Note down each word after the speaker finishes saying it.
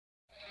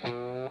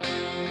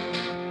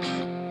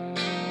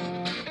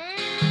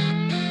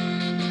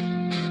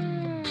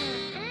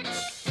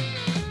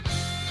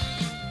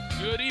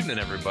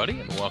evening, everybody,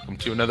 and welcome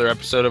to another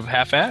episode of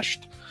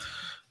Half-Ashed.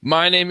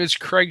 My name is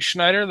Craig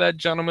Schneider. That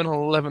gentleman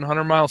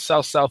 1,100 miles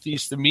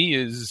southeast of me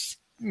is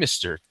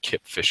Mr.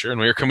 Kip Fisher,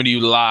 and we are coming to you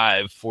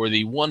live for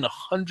the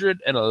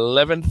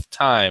 111th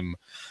time.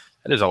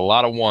 That is a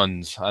lot of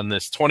ones on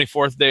this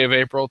 24th day of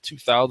April,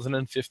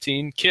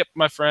 2015. Kip,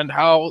 my friend,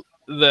 how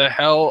the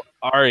hell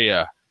are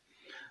you?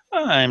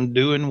 I'm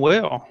doing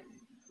well.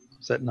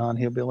 Is that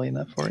non-hillbilly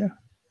enough for you?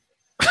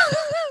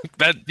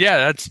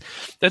 That's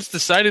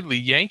decidedly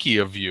Yankee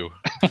of you.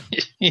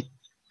 Yeah,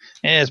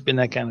 it's been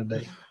that kind of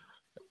day.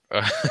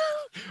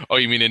 Oh,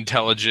 you mean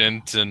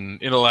intelligent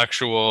and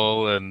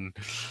intellectual and,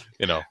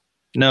 you know.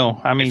 No,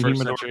 I mean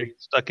humidor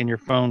stuck in your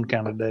phone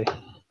kind of day.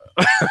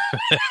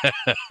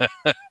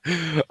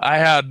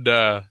 I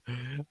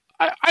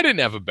didn't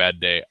have a bad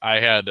day. I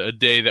had a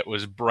day that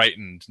was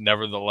brightened,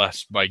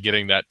 nevertheless, by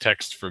getting that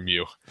text from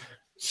you.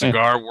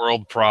 Cigar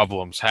World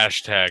Problems,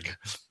 hashtag.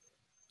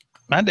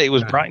 My day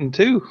was brightened,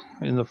 too,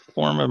 in the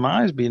form of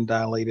my eyes being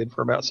dilated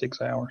for about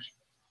 6 hours.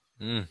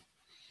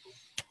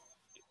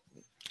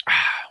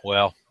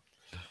 Well,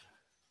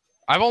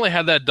 I've only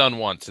had that done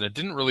once, and it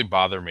didn't really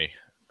bother me.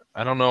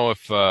 I don't know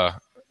if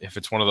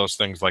it's one of those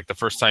things, like the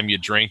first time you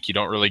drink, you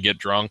don't really get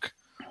drunk.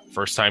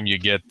 First time you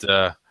get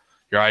your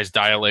eyes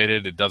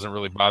dilated, it doesn't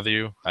really bother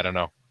you. I don't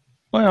know.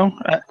 Well,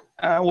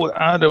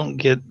 I don't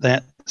get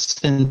that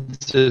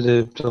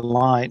sensitive to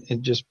light.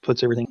 It just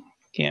puts everything,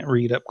 can't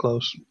read up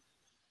close.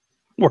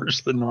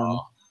 Worse than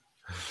normal.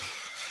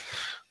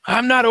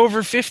 I'm not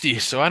over 50,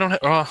 so I don't.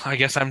 Well, I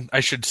guess I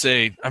should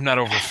say I'm not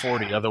over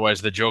 40.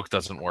 Otherwise, the joke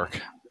doesn't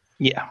work.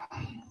 Yeah.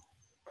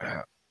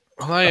 Well,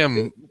 I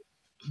am.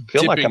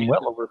 Feel like I'm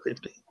well over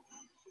 50.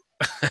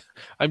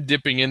 I'm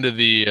dipping into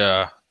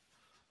the.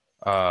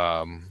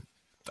 I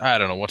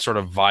don't know what sort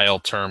of vile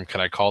term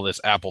can I call this.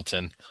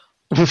 Appleton.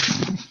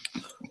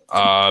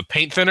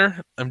 Paint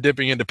thinner. I'm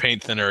dipping into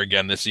paint thinner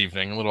again this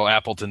evening. A little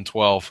Appleton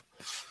 12.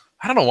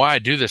 I don't know why I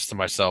do this to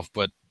myself,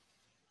 but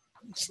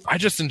I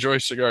just enjoy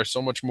cigars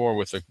so much more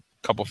with a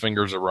couple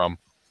fingers of rum.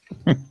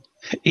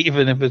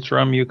 Even if it's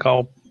rum you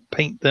call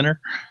paint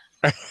thinner?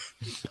 I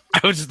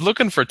was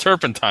looking for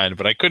turpentine,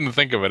 but I couldn't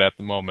think of it at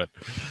the moment.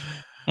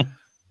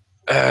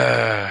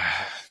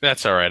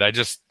 That's all right. I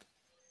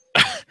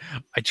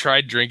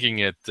tried drinking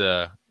it.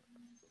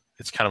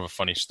 It's kind of a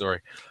funny story.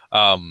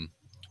 So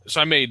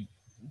I made,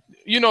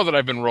 you know that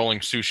I've been rolling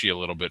sushi a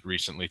little bit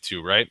recently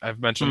too, right? I've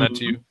mentioned that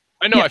to you.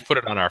 I know I've put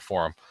it on our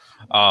forum.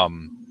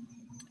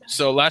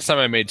 So last time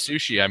I made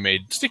sushi, I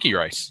made sticky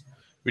rice,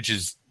 which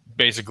is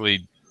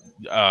basically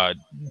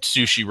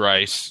sushi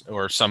rice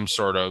or some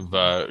sort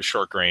of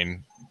short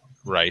grain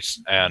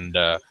rice, and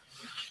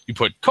you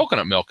put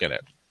coconut milk in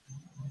it.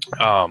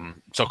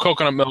 So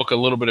coconut milk, a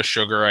little bit of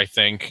sugar, I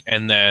think,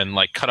 and then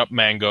like cut up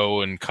mango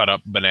and cut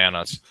up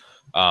bananas.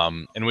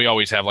 And we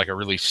always have like a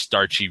really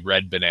starchy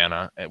red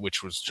banana,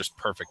 which was just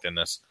perfect in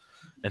this.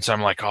 And so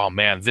I'm like, oh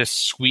man, this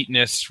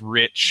sweetness,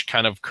 rich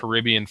kind of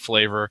Caribbean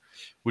flavor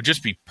would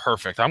just be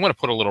perfect. I'm going to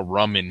put a little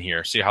rum in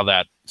here, see how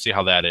that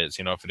is,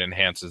 you know, if it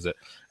enhances it.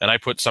 And I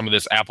put some of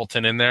this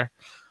Appleton in there.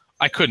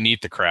 I couldn't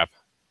eat the crap.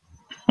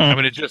 I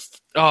mean, it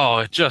just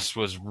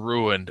was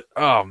ruined.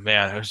 Oh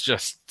man, it was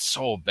just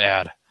so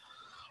bad.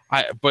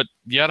 But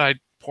yet I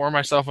pour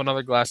myself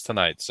another glass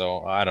tonight.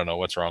 So I don't know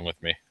what's wrong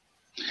with me.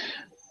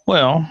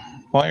 Well,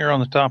 while you're on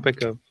the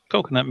topic of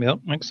coconut milk,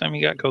 next time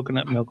you got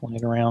coconut milk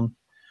laying around,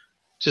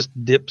 just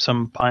dip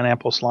some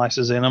pineapple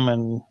slices in them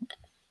and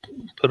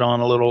put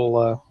on a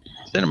little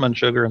cinnamon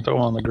sugar and throw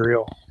it on the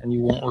grill, and you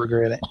won't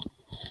regret it.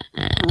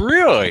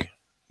 Really?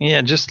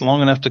 Yeah, just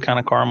long enough to kind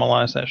of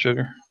caramelize that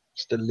sugar.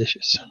 It's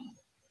delicious.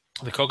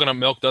 The coconut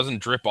milk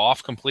doesn't drip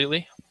off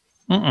completely?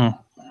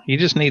 You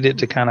just need it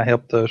to kind of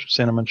help the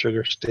cinnamon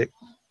sugar stick.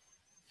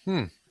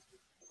 Well,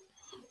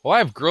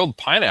 I've grilled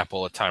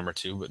pineapple a time or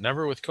two, but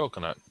never with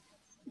coconut.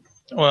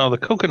 Well, the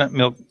coconut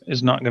milk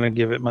is not going to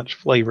give it much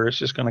flavor. It's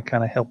just going to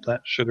kind of help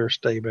that sugar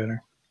stay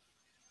better.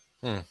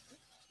 Yeah,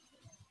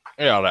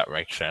 that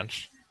makes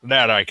sense.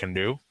 That I can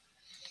do.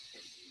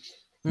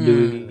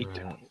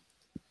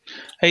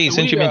 Hey,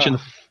 since you mentioned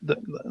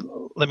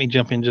let me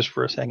jump in just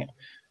for a second.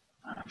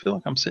 I feel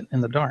like I'm sitting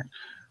in the dark.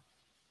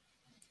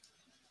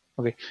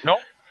 Okay. No.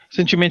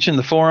 Since you mentioned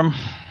the forum,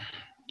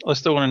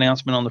 let's throw an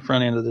announcement on the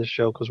front end of this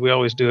show because we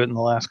always do it in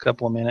the last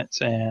couple of minutes,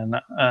 and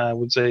I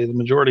would say the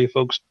majority of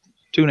folks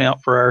tune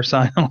out for our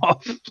sign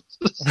off.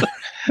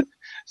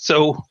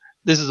 So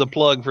this is a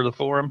plug for the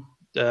forum.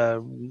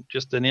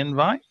 Just an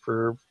invite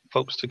for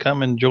folks to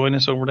come and join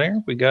us over there.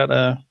 We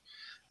got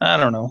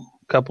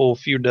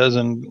few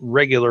dozen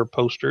regular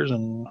posters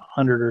and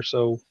 100 or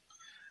so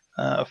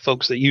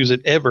folks that use it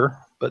ever,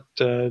 but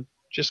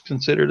just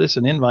consider this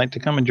an invite to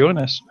come and join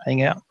us,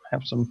 hang out,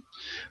 have some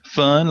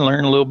fun,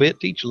 learn a little bit,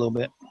 teach a little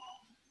bit.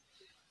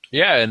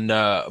 Yeah,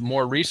 and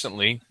more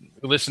recently,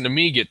 listen to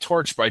me get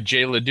torched by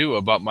Jay Ledoux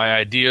about my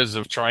ideas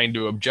of trying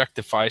to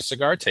objectify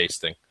cigar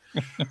tasting.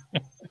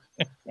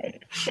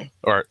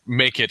 Or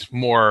make it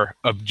more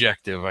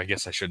objective. I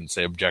guess I shouldn't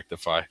say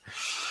objectify.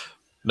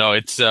 No,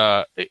 it's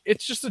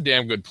just a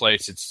damn good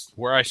place. It's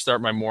where I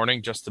start my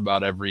morning just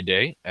about every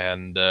day,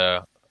 and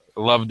I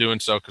love doing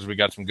so because we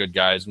got some good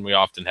guys, and we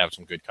often have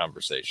some good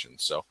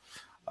conversations. So,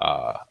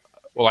 uh,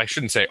 well, I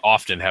shouldn't say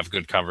often have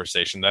good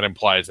conversation. That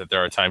implies that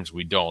there are times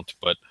we don't,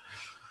 but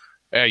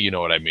you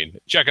know what I mean.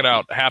 Check it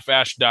out,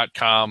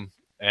 halfash.com,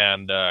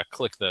 and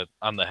click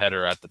on the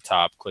header at the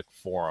top, click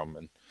forum,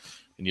 and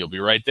you'll be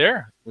right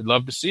there. We'd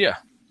love to see you.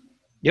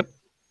 Yep.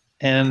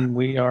 And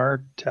we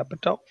are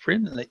Tapatalk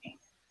friendly.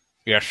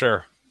 Yes,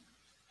 sir.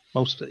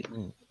 Mostly.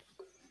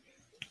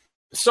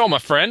 So, my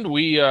friend,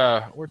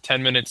 we're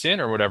 10 minutes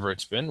in or whatever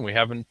it's been. We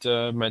haven't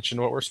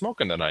mentioned what we're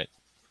smoking tonight.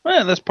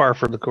 Well, that's par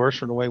for the course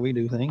for the way we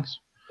do things.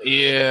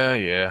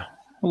 Yeah.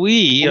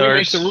 We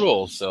make the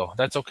rules, so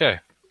that's okay.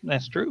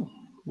 That's true.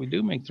 We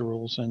do make the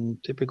rules,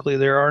 and typically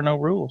there are no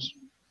rules.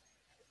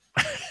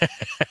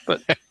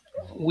 But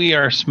we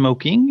are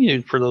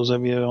smoking, for those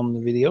of you on the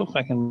video, if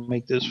I can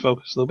make this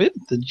focus a little bit,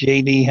 the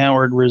J.D.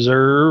 Howard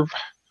Reserve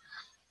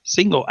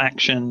single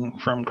action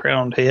from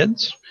Crowned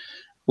Heads,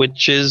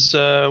 which is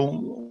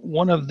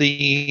one of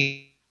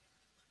the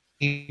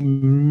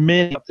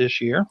many this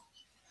year.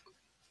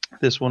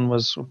 This one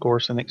was, of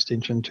course, an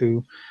extension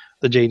to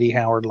the J.D.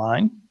 Howard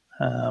line.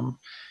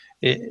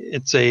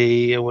 It's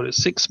a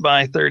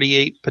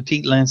 6x38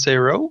 Petite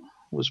Lancero.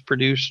 Was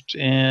produced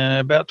in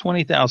about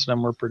 20,000 of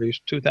them were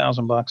produced,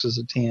 2,000 boxes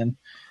of 10.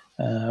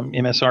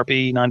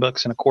 MSRP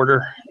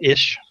 $9.25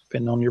 ish,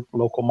 depending on your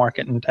local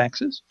market and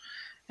taxes.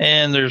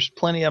 And there's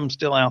plenty of them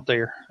still out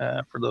there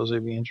for those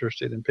of you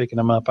interested in picking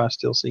them up. I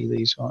still see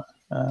these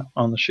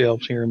on the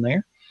shelves here and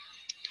there.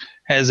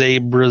 Has a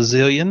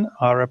Brazilian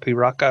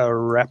Arapiraca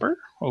wrapper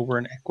over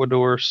an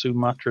Ecuador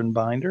Sumatran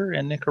binder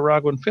and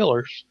Nicaraguan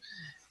fillers.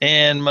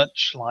 And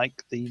much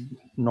like the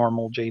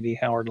normal J.D.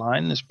 Howard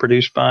line, is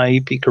produced by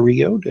E.P.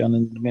 Carrillo down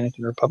in the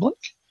Dominican Republic.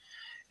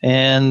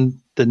 And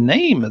the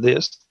name of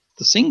this,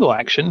 the single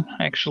action,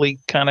 actually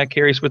kind of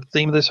carries with the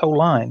theme of this whole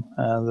line.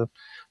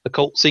 The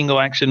Colt single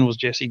action was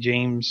Jesse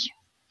James'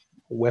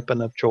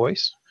 weapon of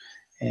choice.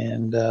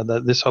 And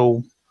this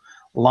whole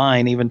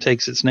line even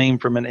takes its name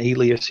from an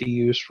alias he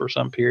used for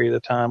some period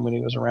of time when he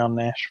was around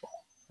Nashville.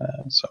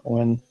 So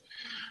when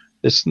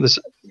this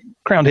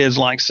Crowned Heads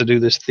likes to do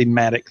this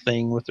thematic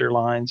thing with their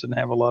lines and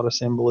have a lot of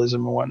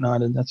symbolism and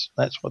whatnot, and that's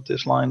what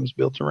this line was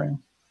built around.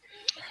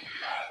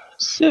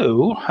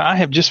 So I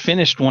have just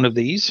finished one of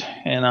these,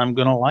 and I'm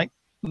going to like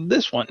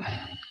this one.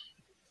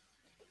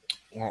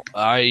 Well,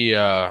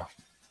 I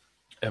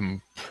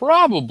am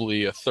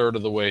probably a third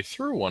of the way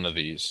through one of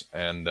these,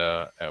 and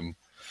am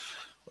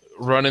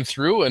running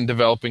through and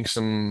developing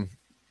some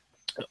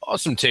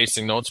awesome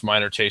tasting notes,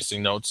 minor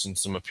tasting notes, and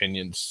some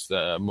opinions,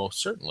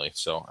 most certainly.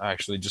 So I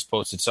actually just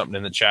posted something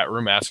in the chat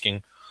room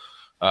asking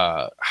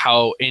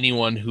how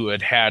anyone who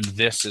had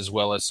this as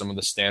well as some of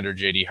the standard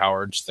J.D.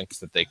 Howards thinks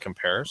that they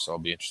compare. So I'll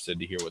be interested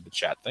to hear what the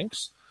chat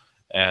thinks.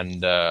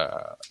 And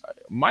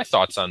my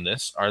thoughts on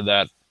this are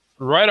that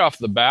right off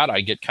the bat,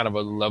 I get kind of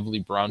a lovely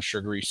brown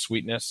sugary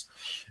sweetness,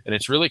 and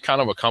it's really kind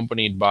of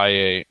accompanied by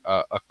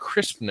a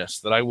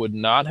crispness that I would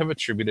not have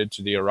attributed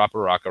to the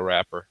Arapiraca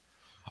wrapper.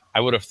 I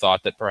would have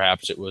thought that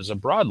perhaps it was a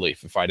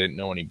broadleaf if I didn't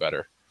know any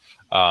better.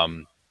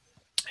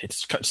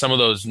 It's some of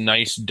those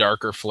nice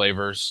darker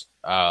flavors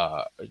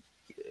that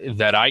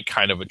I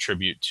kind of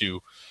attribute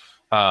to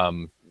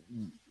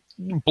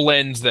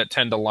blends that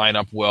tend to line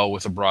up well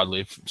with a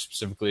broadleaf,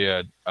 specifically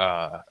a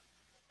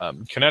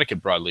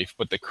Connecticut broadleaf,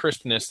 but the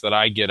crispness that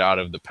I get out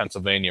of the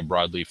Pennsylvania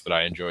broadleaf that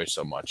I enjoy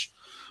so much.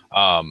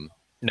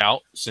 Now,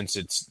 since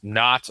it's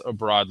not a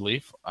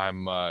broadleaf,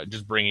 I'm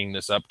just bringing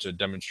this up to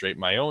demonstrate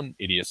my own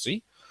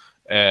idiocy.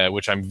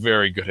 Which I'm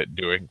very good at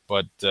doing.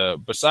 But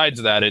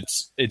besides that,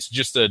 it's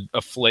just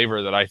a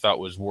flavor that I thought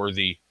was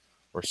worthy,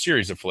 or a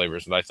series of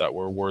flavors that I thought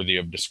were worthy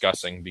of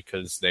discussing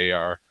because they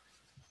are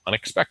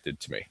unexpected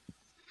to me.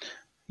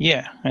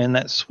 Yeah, and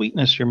that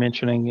sweetness you're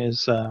mentioning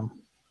is,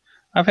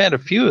 I've had a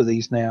few of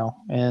these now,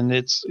 and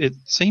it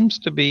seems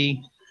to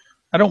be,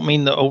 I don't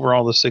mean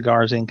the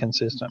cigar is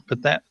inconsistent,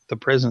 but the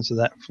presence of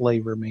that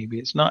flavor, maybe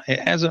it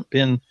hasn't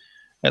been,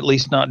 at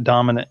least not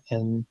dominant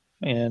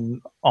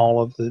in all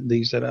of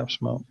these that I've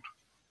smoked.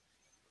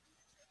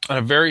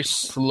 A very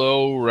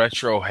slow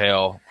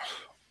retrohale,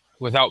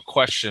 without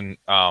question.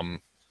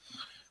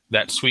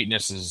 That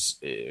sweetness is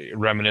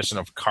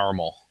reminiscent of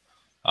caramel.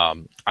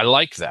 I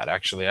like that,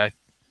 actually.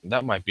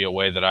 That might be a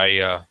way that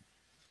I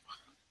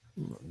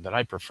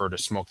prefer to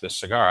smoke this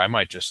cigar. I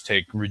might just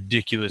take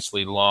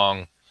ridiculously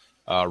long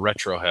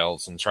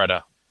retrohales and try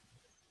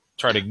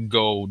to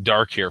go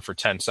dark here for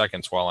 10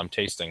 seconds while I'm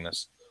tasting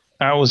this.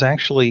 I was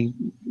actually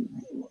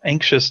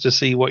anxious to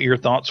see what your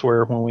thoughts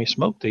were when we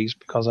smoked these,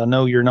 because I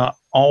know you're not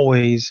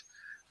always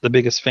the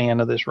biggest fan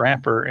of this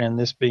wrapper, and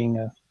this being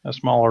a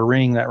smaller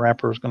ring, that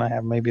wrapper is going to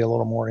have maybe a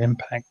little more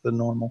impact than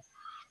normal.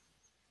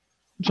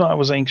 So I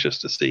was anxious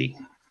to see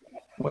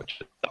what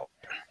you thought.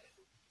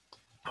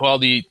 Well,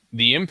 the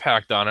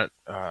impact on it,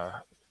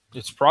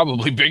 it's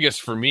probably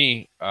biggest for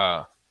me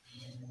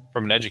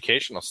from an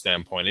educational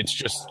standpoint. It's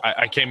just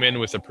I came in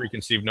with a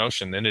preconceived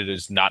notion, and it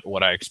is not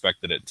what I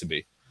expected it to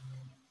be.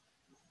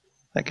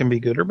 That can be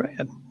good or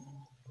bad.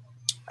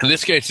 In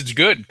this case, it's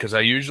good because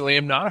I usually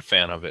am not a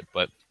fan of it,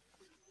 but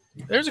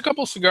there's a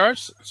couple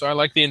cigars. So I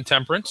like the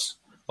Intemperance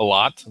a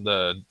lot,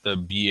 the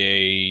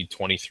BA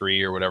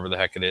 23 or whatever the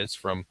heck it is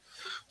from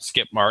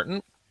Skip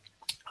Martin,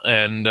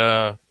 and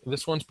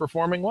this one's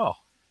performing well.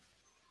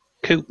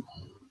 Cool.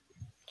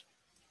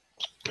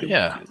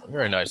 Yeah,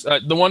 very nice.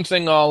 The one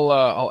thing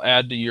I'll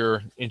add to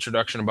your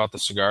introduction about the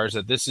cigar is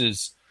that this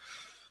is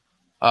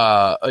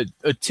a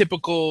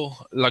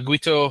typical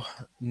Laguito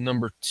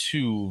number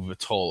 2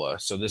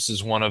 Vitola. So this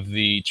is one of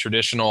the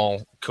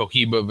traditional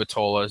Cohiba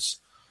Vitolas,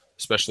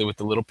 especially with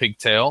the little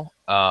pigtail,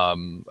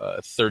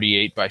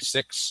 38 by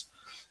 6.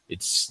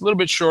 It's a little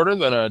bit shorter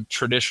than a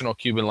traditional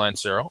Cuban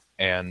Lancero,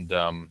 and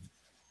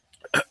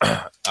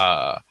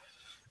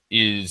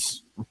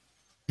is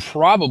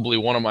probably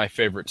one of my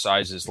favorite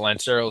sizes.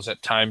 Lanceros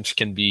at times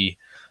can be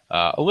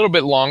a little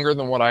bit longer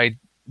than what I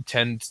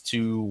tend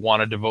to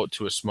want to devote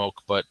to a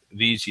smoke, but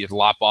these you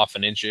lop off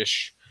an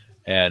inch-ish,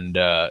 and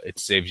it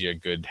saves you a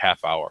good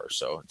half hour,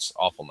 so it's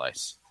awful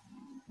nice.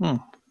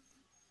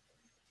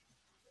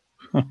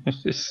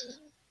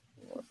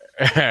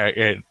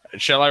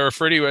 Shall I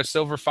refer to you as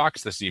Silver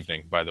Fox this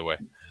evening, by the way?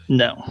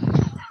 No.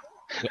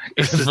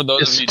 For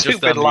those of you just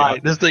stupid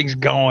light. This thing's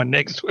going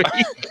next week.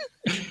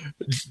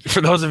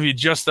 For those of you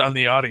just on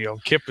the audio,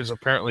 Kip is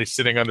apparently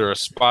sitting under a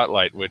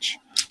spotlight, which,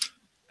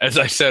 as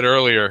I said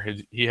earlier,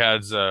 he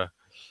has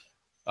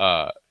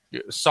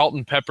salt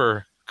and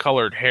pepper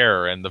colored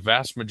hair, and the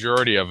vast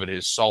majority of it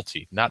is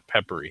salty, not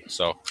peppery.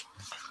 So,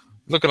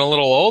 looking a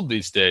little old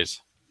these days.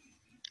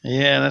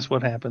 Yeah, that's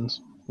what happens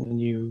when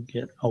you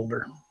get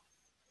older.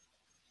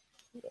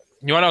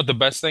 You want to know what the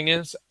best thing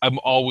is? I'm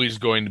always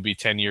going to be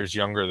 10 years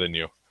younger than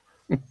you.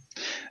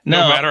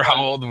 No matter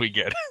how old we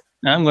get.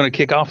 I'm going to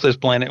kick off this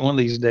planet one of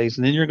these days,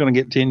 and then you're going to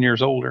get 10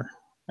 years older.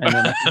 And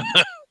then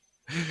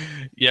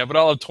yeah, but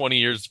I'll have 20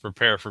 years to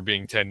prepare for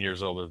being 10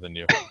 years older than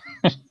you.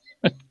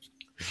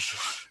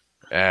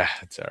 It's all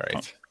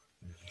right.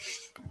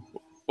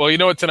 Well, you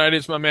know what tonight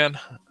is, my man?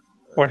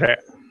 What's that?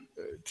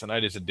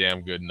 Tonight is a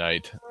damn good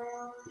night.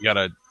 We got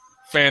a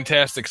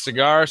fantastic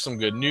cigar, some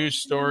good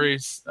news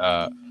stories,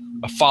 a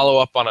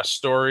follow-up on a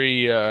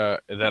story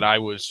that I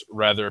was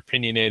rather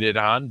opinionated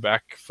on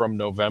back from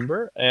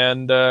November,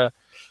 and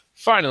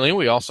finally,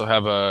 we also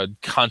have a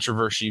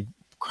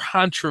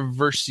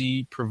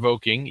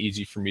controversy-provoking,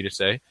 easy for me to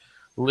say,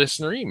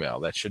 listener email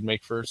that should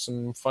make for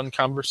some fun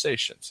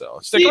conversation. So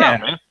stick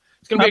around, man.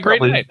 It's going to be a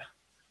great night.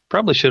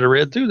 Probably should have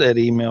read through that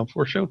email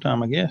before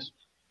showtime, I guess.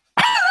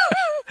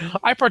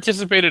 I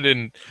participated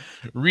in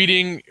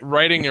reading,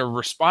 writing, or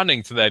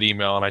responding to that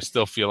email, and I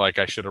still feel like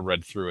I should have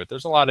read through it.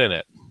 There's a lot in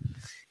it.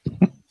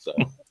 So,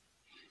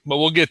 but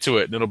we'll get to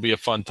it, and it'll be a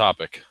fun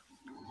topic.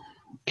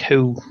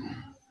 Cool.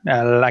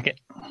 I like it.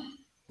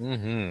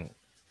 Mm-hmm.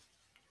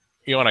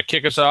 You want to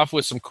kick us off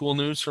with some cool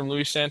news from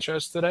Luis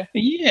Sanchez today?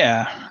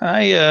 Yeah.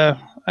 I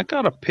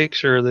got a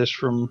picture of this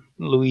from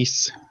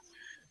Luis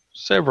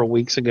several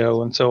weeks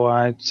ago, and so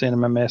I sent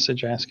him a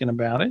message asking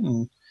about it,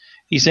 and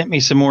he sent me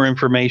some more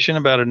information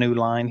about a new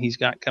line he's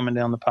got coming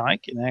down the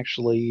pike, and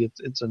actually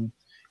it's an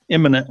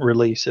imminent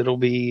release. It'll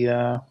be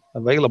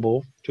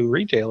available to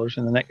retailers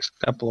in the next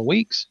couple of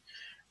weeks.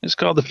 It's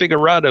called the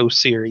Figurado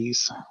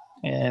series,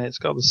 and it's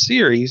called the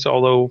series,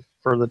 although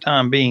for the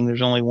time being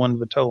there's only one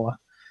Vitola.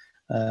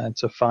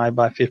 It's a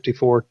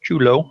 5x54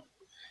 Chulo.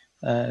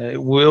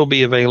 It will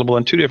be available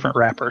in 2 different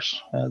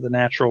wrappers. The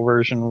natural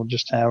version will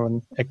just have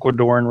an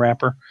Ecuadorian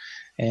wrapper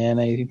and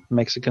a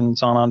Mexican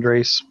San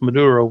Andres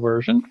Maduro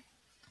version.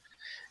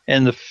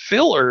 And the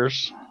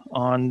fillers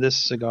on this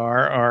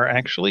cigar are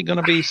actually going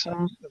to be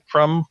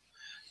from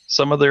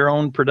some of their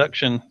own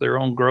production, their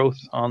own growth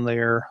on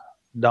their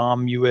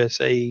Dom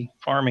USA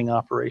farming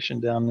operation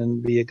down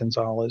in Villa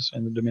Gonzalez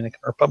in the Dominican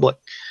Republic,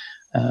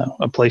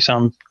 a place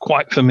I'm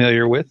quite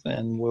familiar with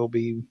and will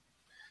be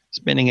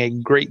spending a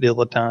great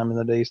deal of time in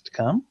the days to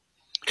come.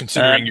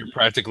 Considering you're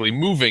practically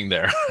moving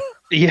there.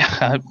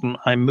 Yeah,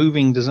 I'm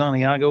moving to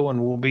Santiago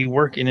and will be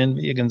working in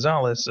Villa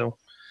Gonzalez, so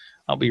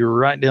I'll be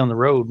right down the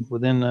road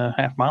within a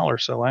half mile or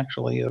so,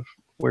 actually, of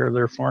where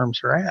their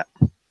farms are at.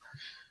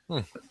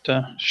 But,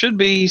 should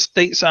be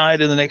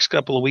stateside in the next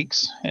couple of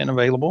weeks and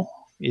available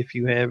if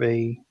you have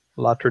a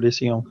La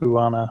Tradición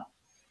Cubana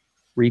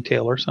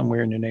retailer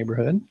somewhere in your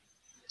neighborhood.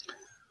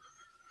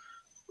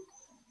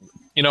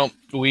 You know,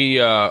 we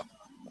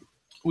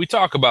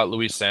talk about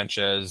Luis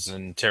Sanchez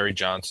and Terry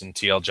Johnson,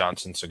 TL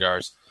Johnson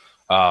cigars,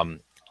 the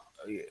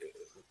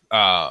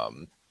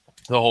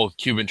whole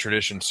Cuban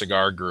Tradition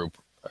cigar group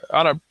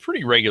on a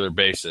pretty regular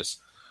basis.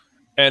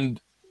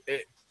 And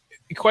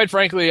quite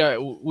frankly,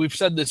 we've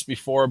said this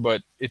before,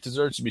 but it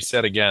deserves to be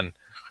said again.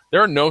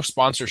 There are no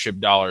sponsorship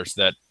dollars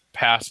that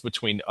pass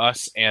between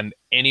us and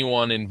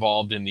anyone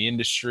involved in the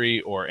industry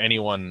or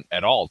anyone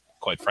at all,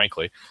 quite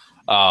frankly.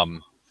 I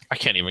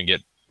can't even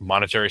get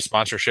monetary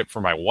sponsorship for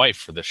my wife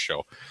for this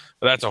show,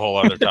 but that's a whole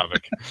other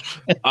topic.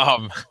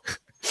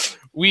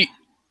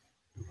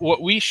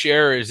 what we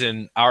share is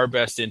in our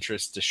best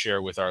interest to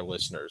share with our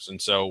listeners.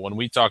 And so when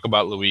we talk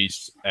about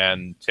Luis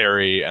and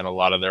Terry and a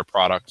lot of their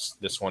products,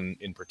 this one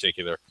in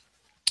particular,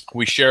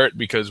 we share it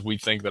because we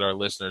think that our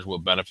listeners will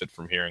benefit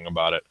from hearing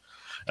about it.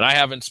 And I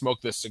haven't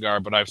smoked this cigar,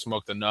 but I've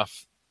smoked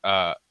enough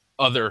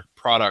other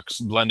products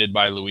blended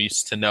by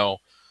Luis to know,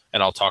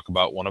 and I'll talk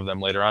about one of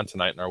them later on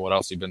tonight in our What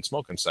Else You've Been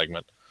Smoking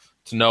segment,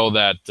 to know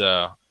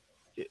that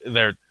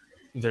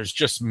there's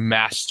just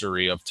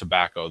mastery of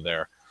tobacco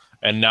there.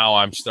 And now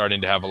I'm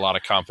starting to have a lot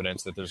of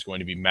confidence that there's going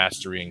to be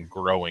mastery in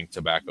growing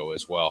tobacco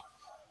as well.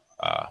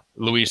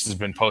 Luis has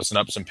been posting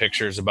up some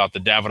pictures about the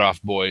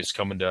Davidoff boys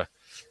coming to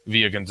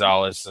Villa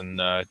Gonzalez and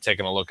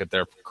taking a look at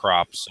their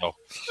crops. So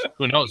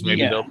who knows?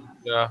 Maybe they'll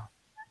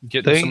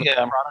get some of the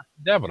product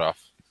from Davidoff.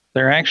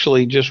 They're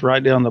actually just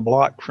right down the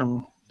block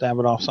from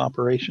Davidoff's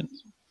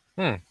operations.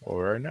 Well,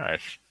 very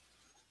nice.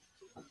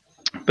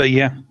 But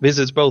yeah,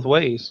 visits both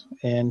ways,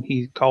 and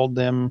he called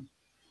them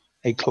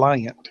a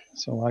client.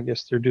 So I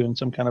guess they're doing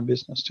some kind of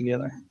business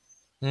together.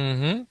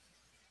 Mm-hmm.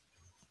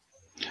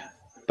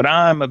 But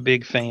I'm a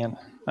big fan.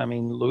 I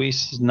mean,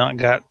 Luis has not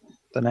got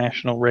the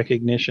national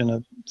recognition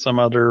of some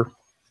other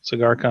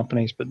cigar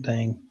companies, but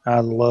dang,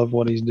 I love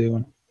what he's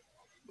doing.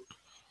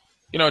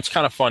 You know, it's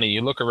kind of funny.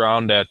 You look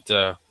around at,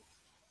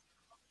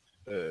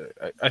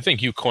 I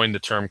think you coined the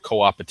term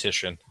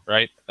co-opetition,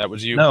 right? That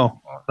was you?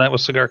 No, that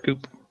was Cigar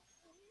Coop.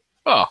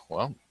 Oh,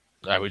 well,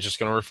 I was just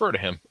going to refer to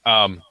him.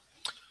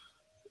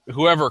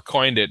 Whoever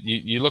coined it,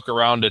 you look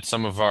around at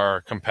some of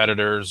our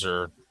competitors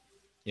or,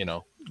 you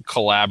know,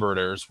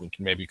 collaborators, we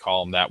can maybe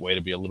call them that way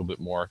to be a little bit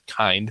more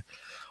kind.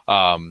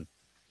 And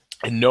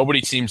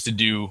nobody seems to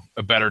do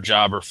a better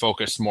job or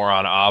focus more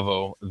on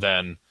Avo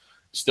than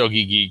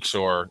Stogie Geeks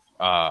or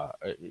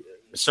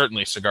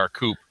certainly Cigar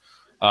Coop.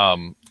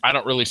 I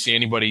don't really see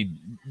anybody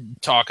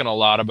talking a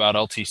lot about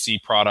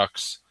LTC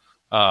products,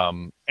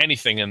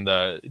 anything in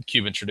the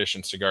Cuban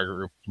Tradition cigar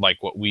group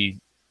like what we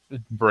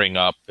bring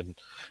up. And,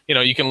 you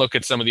know, you can look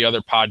at some of the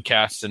other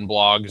podcasts and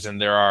blogs,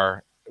 and there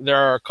are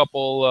a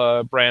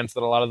couple brands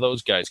that a lot of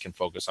those guys can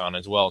focus on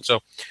as well. So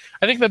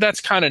I think that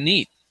that's kind of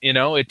neat. You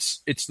know,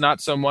 it's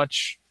not so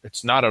much,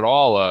 it's not at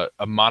all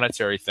a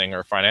monetary thing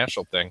or a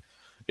financial thing.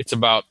 It's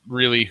about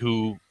really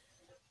who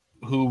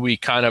we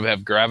kind of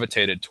have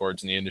gravitated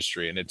towards in the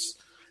industry. And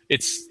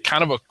it's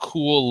kind of a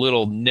cool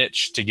little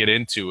niche to get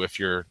into if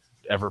you're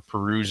ever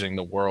perusing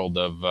the world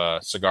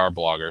of cigar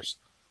bloggers.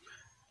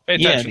 Pay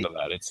attention to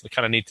that. It's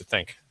kind of neat to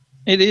think.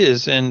 It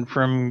is. And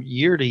from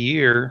year to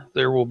year,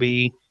 there will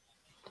be,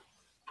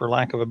 for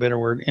lack of a better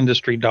word,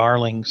 industry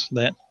darlings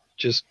that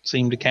just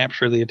seem to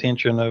capture the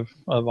attention of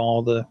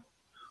all the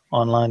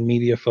online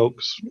media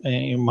folks.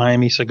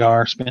 Miami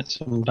Cigar spent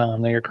some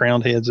time there.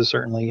 Crowned Heads has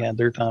certainly had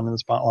their time in the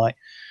spotlight.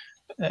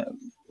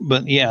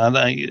 But yeah,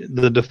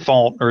 the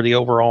default or the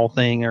overall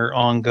thing or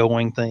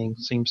ongoing thing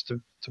seems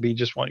to be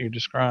just what you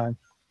described.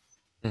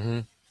 Mm-hmm.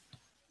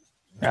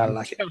 I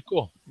like it. Kind of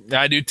cool.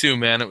 I do too,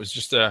 man. It was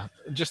just a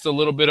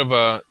little bit of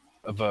a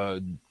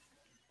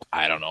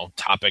I don't know,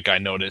 topic I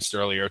noticed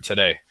earlier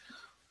today.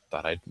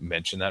 Thought I'd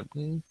mention that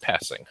in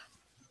passing.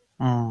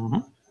 Mm-hmm.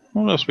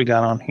 What else we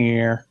got on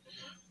here?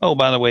 Oh,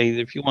 by the way,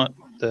 if you want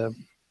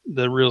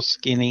the real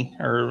skinny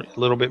or a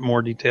little bit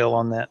more detail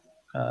on that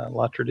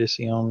La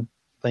Tradicion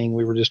thing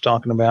we were just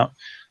talking about,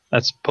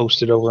 that's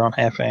posted over on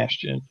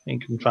Half-Assed. You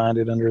can find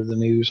it under the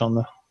news on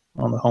the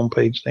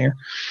homepage there,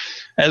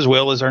 as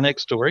well as our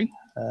next story.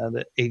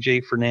 That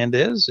AJ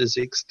Fernandez is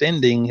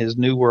extending his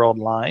New World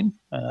line.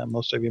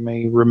 Most of you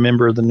may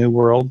remember the New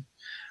World.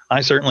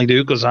 I certainly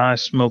do because I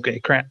smoke a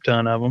crap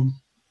ton of them.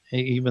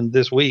 Even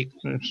this week,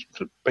 it's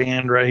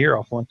banned right here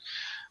off one.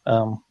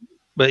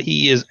 But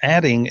he is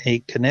adding a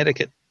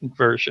Connecticut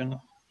version,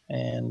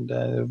 and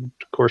of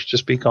course,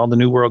 just be called the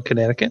New World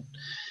Connecticut.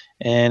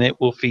 And it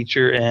will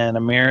feature an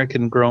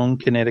American-grown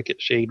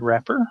Connecticut shade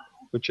wrapper,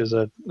 which is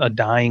a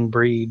dying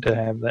breed to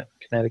have that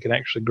Connecticut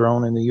actually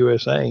grown in the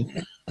USA.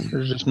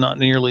 There's just not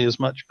nearly as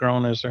much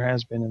grown as there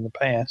has been in the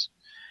past.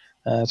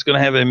 It's going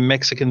to have a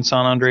Mexican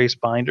San Andres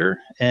binder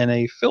and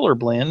a filler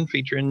blend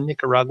featuring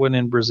Nicaraguan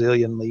and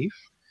Brazilian leaf.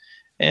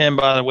 And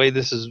by the way,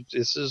 this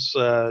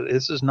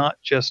is not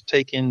just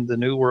taking the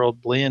New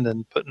World blend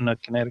and putting a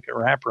Connecticut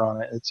wrapper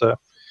on it. It's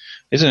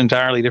an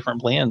entirely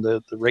different blend.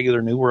 The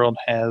regular New World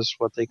has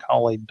what they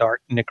call a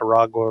dark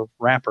Nicaragua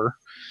wrapper,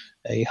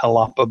 a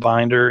Jalapa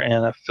binder,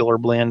 and a filler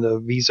blend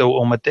of Viso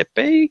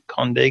Ometepe,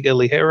 Condega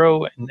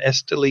Ligero, and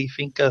Esteli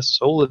Finca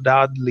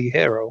Soledad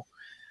Ligero.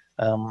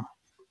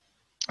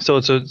 So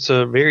it's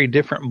a very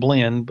different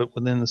blend, but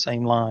within the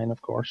same line,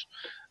 of course.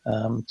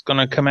 It's going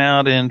to come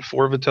out in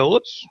 4 Vitolas,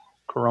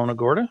 Corona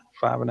Gorda,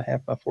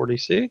 5.5 by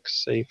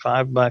 46, a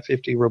 5 by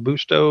 50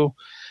 Robusto,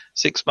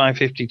 6 by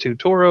 52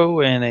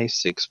 Toro, and a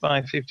 6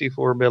 by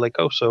 54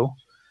 Bellicoso.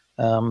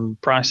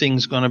 Pricing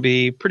is going to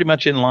be pretty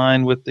much in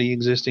line with the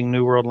existing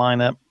New World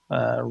lineup,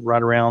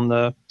 right around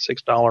the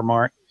 $6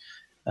 mark.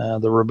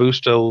 The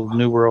Robusto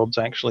New Worlds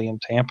actually in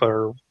Tampa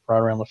are right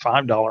around the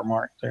 $5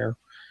 mark. They're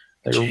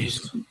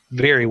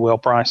very well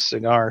priced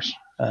cigars.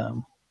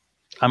 I'm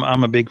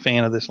a big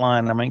fan of this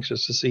line. I'm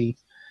anxious to see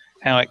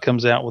how it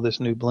comes out with this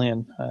new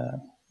blend.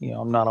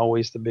 I'm not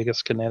always the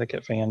biggest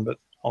Connecticut fan, but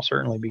I'll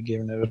certainly be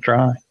giving it a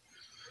try.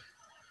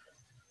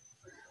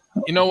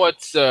 You know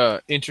what's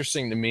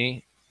interesting to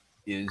me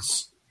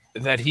is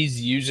that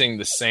he's using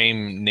the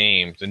same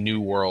name, the New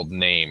World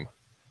name.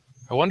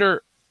 I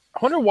wonder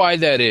why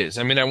that is.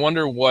 I mean, I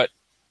wonder what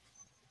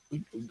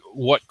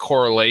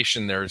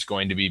correlation there is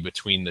going to be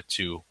between the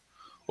two,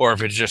 or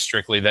if it's just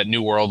strictly that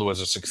New World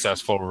was a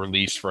successful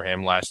release for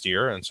him last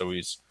year, and so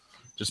he's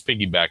just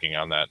piggybacking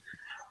on that.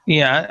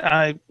 Yeah,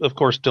 I of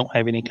course don't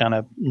have any kind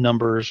of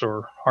numbers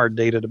or hard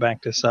data to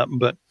back this up,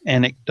 but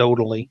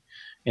anecdotally,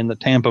 in the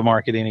Tampa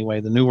market anyway,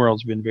 the New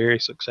World's been very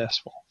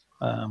successful.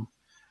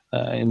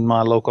 In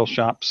my local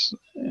shops,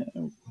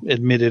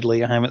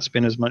 admittedly, I haven't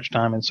spent as much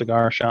time in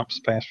cigar shops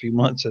the past few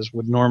months as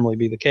would normally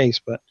be the case,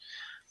 but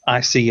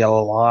I see a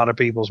lot of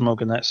people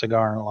smoking that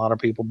cigar and a lot of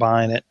people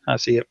buying it. I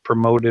see it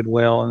promoted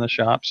well in the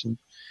shops, and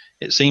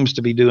it seems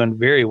to be doing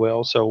very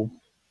well. So,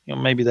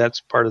 maybe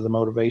that's part of the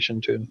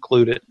motivation to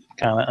include it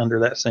kind of under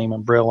that same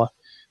umbrella,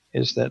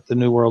 is that the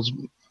New World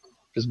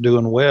is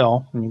doing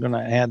well, and you're going to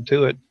add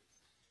to it.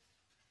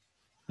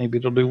 Maybe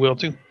it'll do well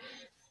too.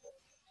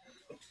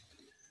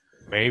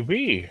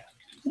 Maybe.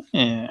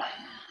 Yeah.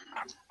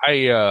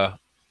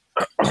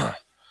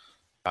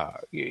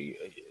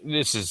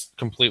 This is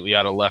completely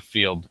out of left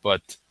field,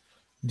 but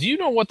do you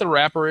know what the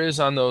wrapper is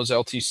on those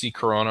LTC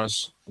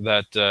Coronas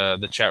that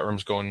the chat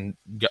room's going,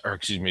 or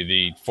excuse me,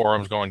 the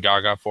forum's going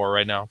gaga for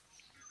right now?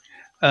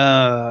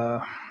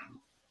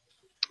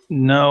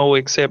 No,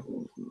 except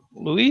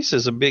Luis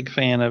is a big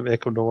fan of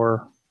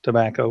Ecuador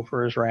tobacco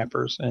for his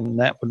wrappers, and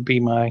that would be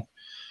my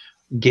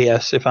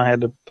guess if I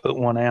had to put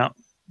one out.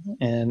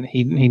 And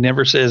he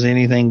never says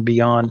anything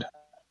beyond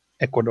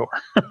Ecuador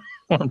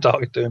when I'm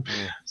talking to him.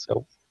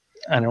 So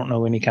I don't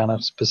know any kind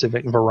of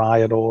specific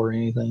varietal or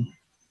anything.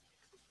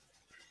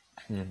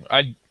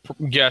 I'd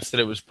guess that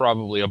it was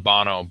probably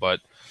Habano, but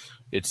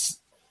it's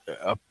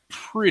a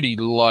pretty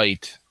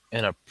light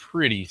and a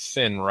pretty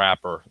thin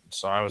wrapper.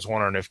 So I was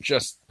wondering if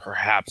just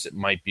perhaps it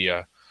might be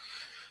a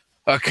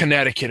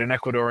Connecticut, an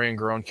Ecuadorian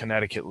grown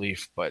Connecticut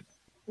leaf, but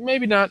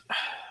maybe not.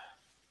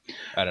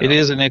 I don't know. It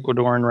is an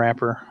Ecuadorian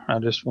wrapper. I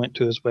just went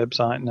to his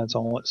website and that's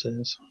all it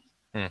says.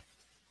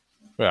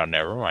 Well,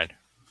 never mind.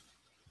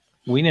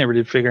 We never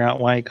did figure out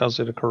why he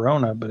calls it a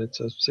Corona, but it's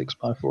a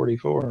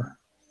 6x44.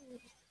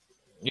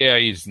 Yeah,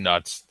 he's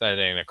nuts. That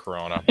ain't a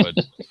Corona, but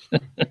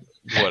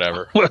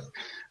whatever. Well,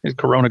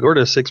 Corona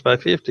Gorda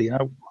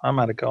 6x50. I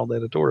might have called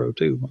that a Toro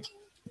too.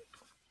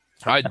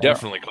 I'd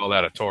definitely call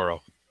that a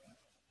Toro.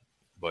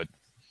 But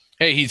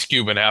hey, he's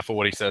Cuban. Half of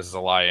what he says is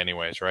a lie,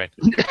 anyways, right?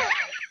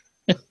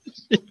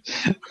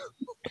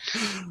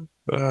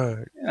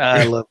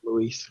 I love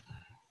Luis.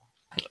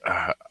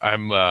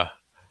 I'm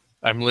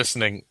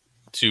listening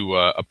to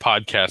a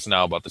podcast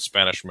now about the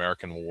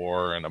Spanish-American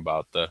War and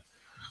about the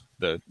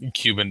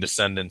Cuban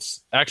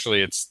descendants.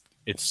 Actually,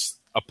 it's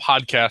a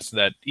podcast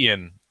that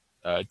Ian,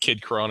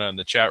 Kid Corona in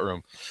the chat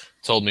room,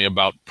 told me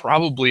about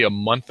probably a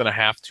month and a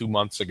half, 2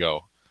 months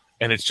ago.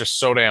 And it's just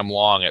so damn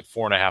long at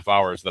 4.5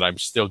 hours that I'm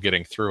still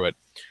getting through it.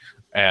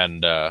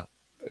 And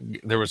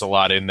there was a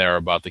lot in there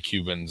about the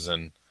Cubans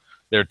and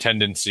their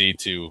tendency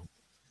to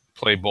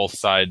play both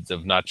sides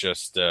of not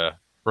just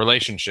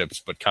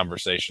relationships, but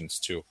conversations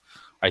too.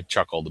 I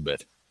chuckled a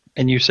bit.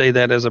 And you say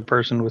that as a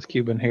person with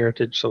Cuban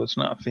heritage, so it's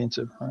not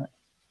offensive, right?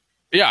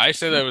 Yeah, I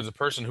say that as a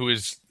person who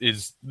is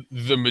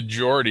the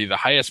majority, the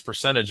highest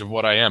percentage of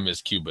what I am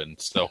is Cuban.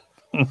 So,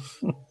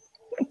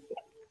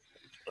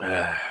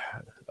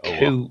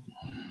 Cool.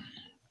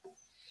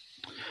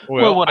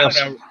 Well, what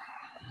else?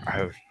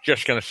 I was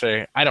just going to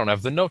say, I don't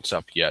have the notes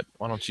up yet.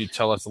 Why don't you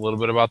tell us a little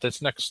bit about this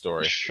next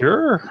story?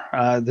 Sure.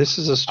 This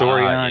is a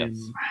story I'm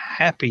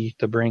happy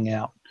to bring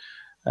out.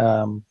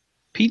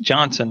 Pete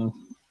Johnson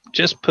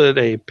just put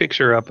a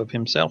picture up of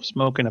himself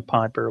smoking a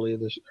pipe earlier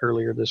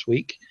this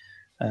week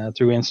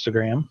through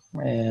Instagram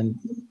and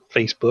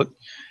Facebook,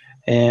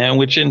 and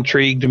which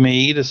intrigued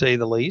me to say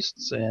the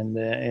least.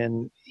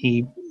 And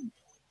he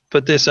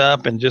put this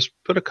up and just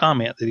put a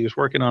comment that he was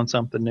working on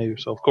something new.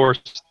 So of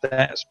course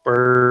that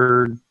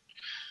spurred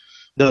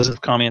dozens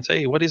of comments.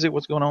 Hey, what is it?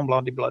 What's going on? Blah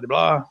blah blah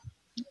blah.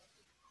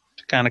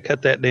 To kind of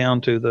cut that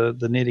down to the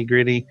nitty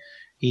gritty.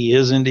 He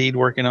is indeed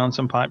working on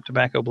some pipe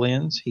tobacco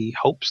blends. He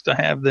hopes to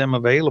have them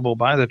available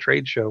by the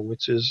trade show,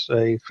 which is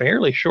a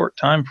fairly short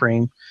time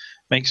frame.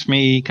 Makes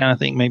me kind of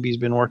think maybe he's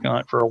been working on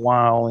it for a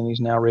while and he's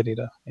now ready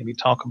to maybe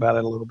talk about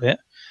it a little bit.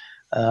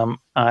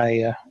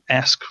 I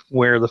asked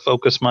where the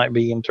focus might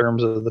be in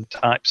terms of the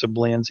types of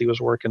blends he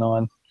was working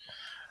on.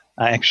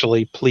 I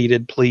actually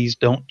pleaded, please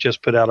don't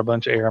just put out a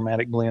bunch of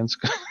aromatic blends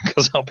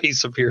because I'll be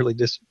severely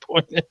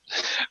disappointed.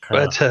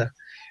 But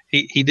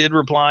he did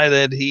reply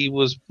that he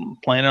was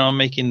planning on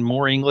making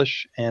more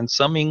English and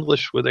some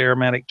English with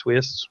aromatic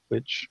twists,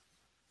 which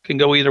can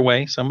go either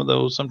way. Some of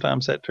those,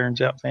 sometimes that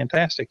turns out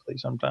fantastically,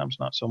 sometimes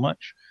not so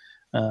much.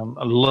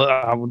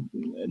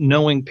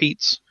 Knowing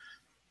Pete's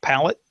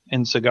palate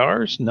in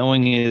cigars,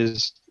 knowing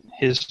his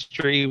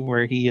history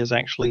where he has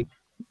actually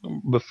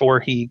before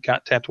he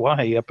got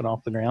Tatuaje up and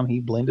off the ground, he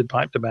blended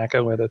pipe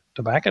tobacco at a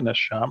tobacconist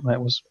shop.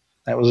 That was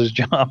his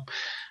job.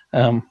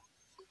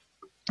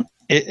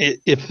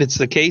 If it's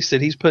the case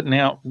that he's putting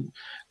out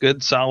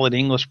good, solid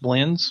English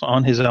blends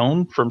on his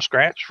own from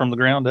scratch, from the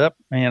ground up,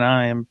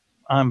 man,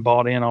 I'm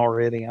bought in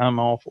already. I'm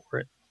all for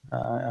it.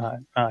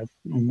 I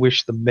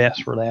wish the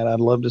best for that. I'd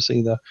love to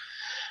see the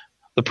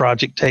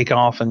project take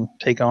off and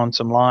take on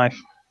some life.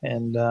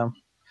 And and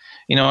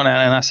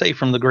I say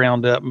from the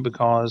ground up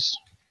because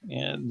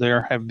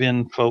there have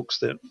been folks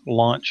that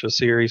launch a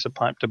series of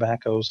pipe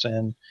tobaccos,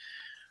 and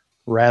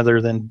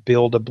rather than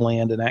build a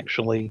blend and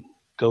actually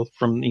go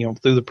from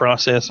through the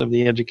process of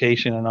the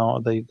education and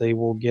all, they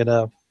will get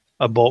a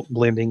bulk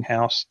blending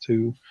house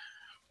to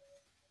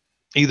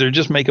either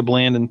just make a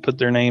blend and put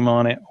their name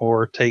on it,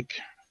 or take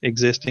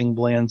existing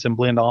blends and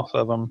blend off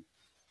of them.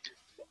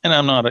 And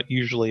I'm not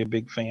usually a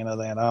big fan of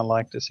that. I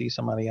like to see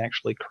somebody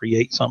actually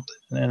create something,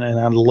 and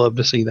I'd love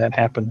to see that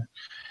happen.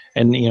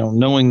 And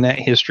knowing that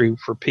history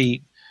for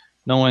Pete,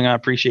 knowing I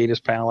appreciate his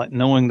palate,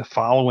 knowing the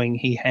following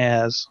he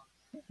has,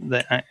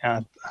 that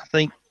I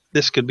think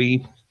this could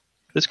be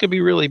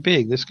really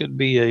big. This could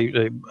be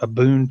a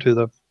boon to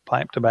the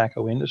pipe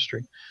tobacco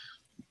industry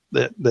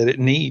that it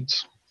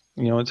needs.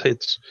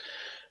 It's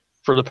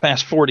for the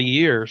past 40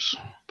 years,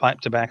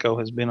 pipe tobacco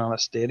has been on a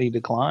steady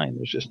decline.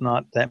 There's just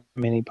not that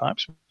many pipe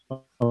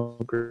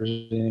smokers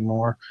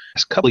anymore.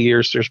 Last couple of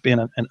years, there's been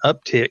an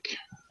uptick,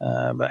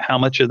 but how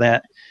much of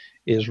that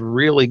is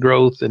really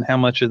growth, and how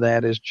much of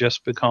that is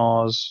just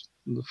because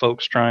the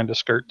folks trying to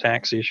skirt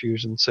tax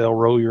issues and sell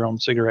roll your own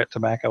cigarette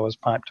tobacco as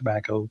pipe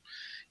tobacco?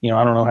 I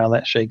don't know how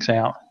that shakes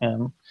out.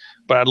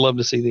 But I'd love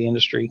to see the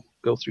industry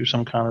go through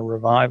some kind of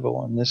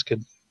revival, and this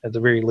could, at the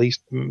very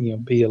least,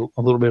 be a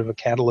little bit of a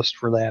catalyst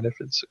for that if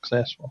it's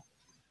successful.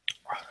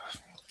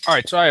 All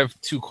right, so I have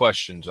two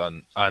questions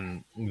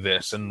on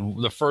this,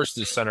 and the first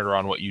is centered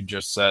around what you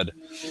just said,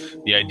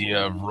 the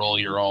idea of roll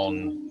your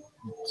own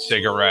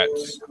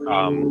cigarettes.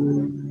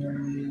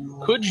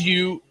 Could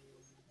you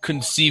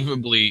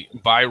conceivably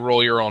buy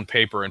roll your own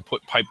paper and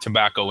put pipe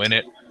tobacco in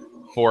it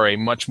for a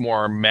much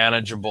more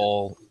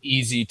manageable,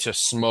 easy to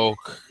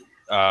smoke,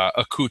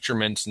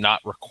 accoutrements not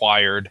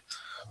required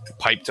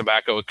pipe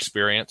tobacco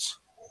experience?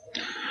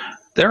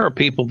 There are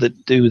people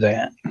that do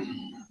that.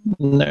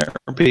 There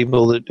are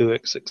people that do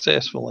it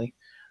successfully,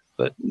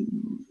 but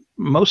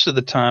most of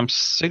the time,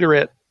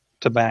 cigarette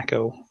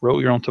tobacco,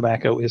 roll your own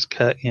tobacco, is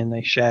cut in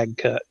a shag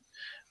cut,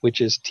 which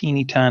is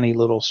teeny tiny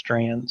little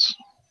strands.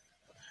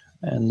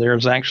 And there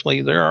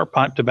are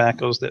pipe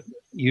tobaccos that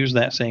use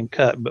that same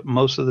cut, but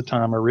most of the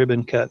time, a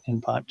ribbon cut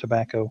in pipe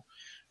tobacco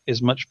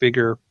is much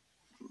bigger.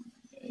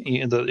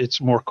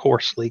 It's more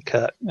coarsely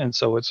cut, and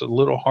so it's a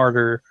little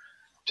harder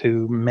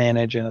to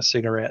manage in a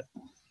cigarette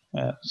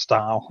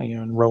style,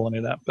 and rolling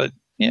it up. But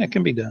yeah, it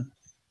can be done.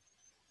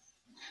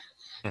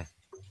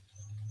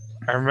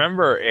 I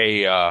remember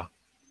a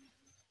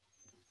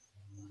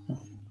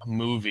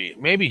movie,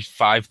 maybe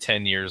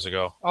 5-10 years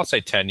ago. I'll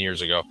say 10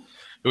 years ago.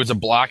 It was a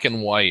black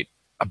and white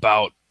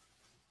about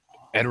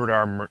Edward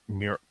R.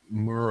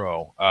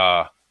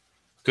 Murrow.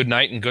 Good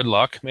Night and Good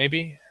Luck,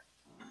 maybe.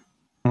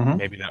 Mm-hmm.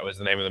 Maybe that was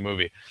the name of the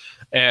movie.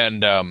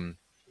 And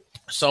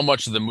so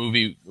much of the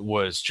movie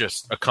was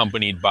just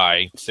accompanied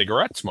by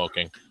cigarette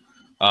smoking.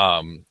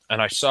 And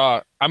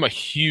I'm a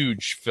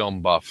huge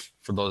film buff,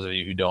 for those of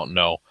you who don't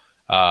know.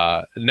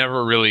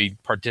 Never really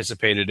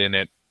participated in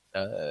it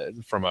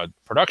from a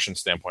production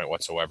standpoint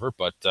whatsoever,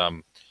 but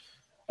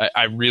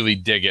I really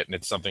dig it, and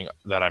it's something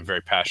that I'm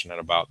very passionate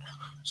about.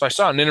 So I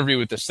saw an interview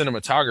with the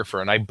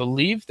cinematographer, and I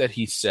believe that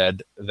he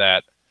said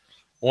that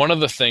one of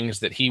the things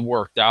that he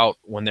worked out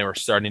when they were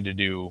starting to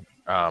do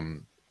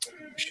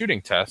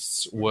shooting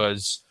tests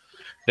was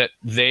that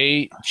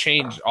they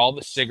changed all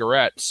the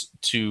cigarettes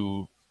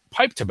to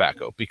pipe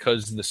tobacco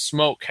because the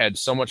smoke had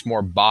so much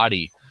more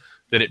body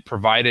that it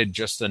provided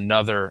just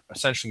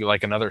essentially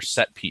like another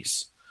set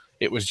piece.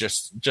 It was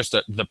just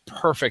the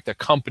perfect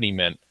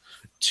accompaniment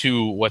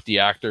to what the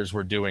actors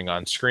were doing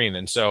on screen.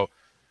 And so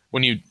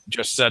when you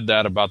just said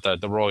that about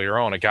the roll your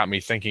own, it got me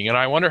thinking, and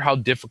I wonder how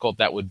difficult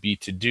that would be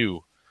to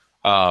do.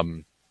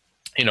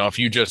 If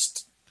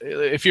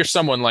you're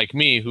someone like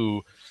me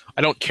who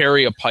I don't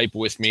carry a pipe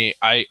with me,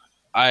 I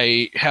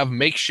have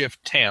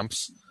makeshift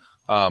tamps.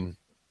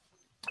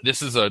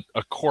 This is a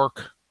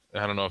cork.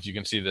 I don't know if you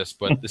can see this,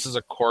 but this is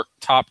a cork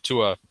top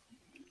to a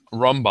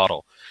rum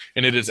bottle,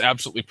 and it is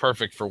absolutely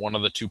perfect for one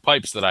of the two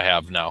pipes that I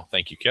have now.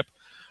 Thank you, Kip.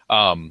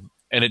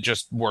 And it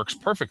just works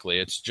perfectly.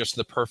 It's just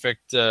the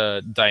perfect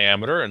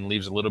diameter and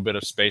leaves a little bit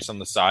of space on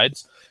the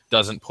sides,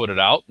 doesn't put it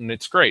out, and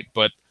it's great.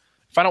 But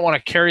if I don't want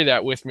to carry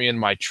that with me in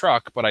my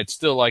truck, but I'd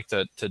still like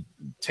to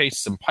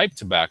taste some pipe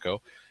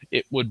tobacco,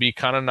 it would be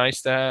kind of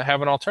nice to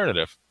have an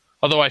alternative.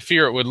 Although I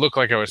fear it would look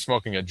like I was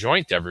smoking a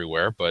joint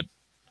everywhere, but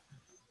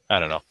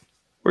I don't know.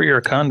 Or you're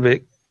a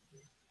convict.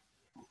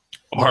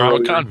 Or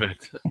I'm a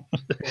convict.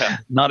 Yeah.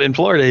 Not in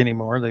Florida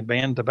anymore. They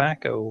banned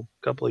tobacco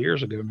a couple of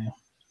years ago now.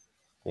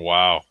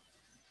 Wow.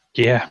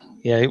 Yeah,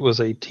 it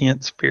was a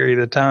tense period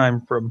of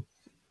time from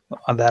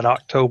that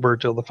October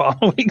till the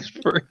following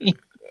spring.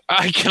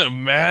 I can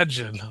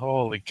imagine.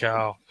 Holy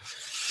cow.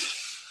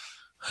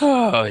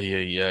 Oh,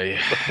 yeah.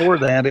 Before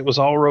that, it was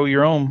all roll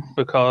your own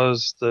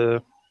because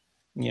at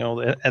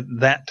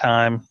that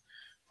time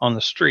on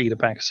the street, a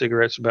pack of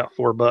cigarettes was about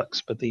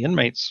 $4, but the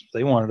inmates,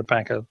 they wanted a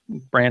pack of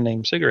brand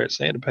name cigarettes.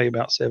 They had to pay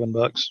about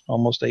 $7,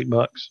 almost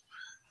 $8.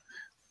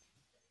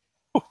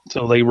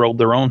 So they rolled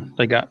their own.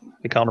 They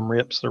called them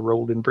rips. They're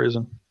rolled in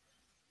prison,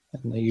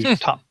 and they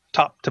used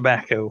top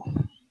tobacco.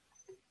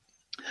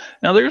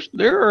 Now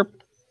there are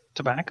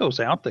tobaccos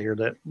out there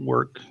that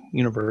work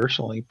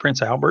universally.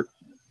 Prince Albert,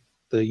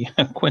 the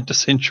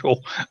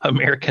quintessential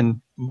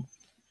American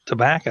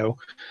tobacco,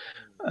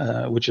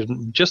 which is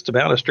just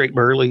about a straight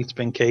burley. It's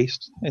been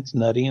cased. It's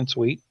nutty and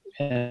sweet.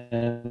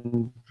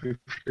 And if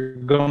you're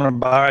going to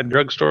buy a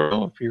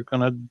drugstore, if you're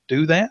going to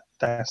do that,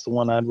 that's the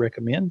one I'd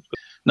recommend.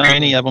 Not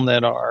any of them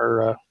that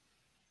are,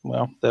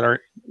 that are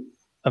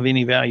of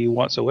any value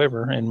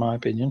whatsoever, in my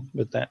opinion.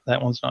 But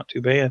that one's not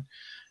too bad.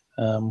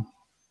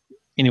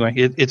 Anyway,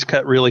 it's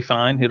cut really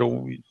fine.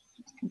 It'll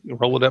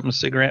roll it up in a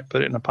cigarette,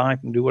 put it in a pipe,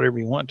 and do whatever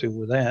you want to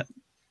with that.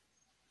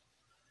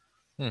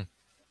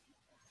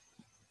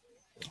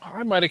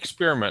 I might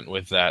experiment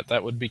with that.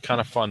 That would be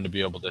kind of fun to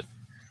be able to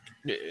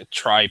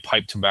try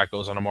pipe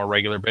tobaccos on a more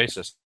regular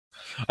basis.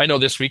 I know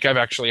this week I've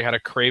actually had a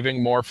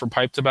craving more for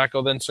pipe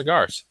tobacco than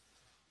cigars.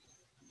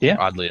 Yeah.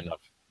 Oddly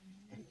enough.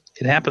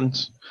 It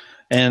happens.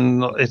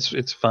 And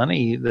it's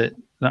funny that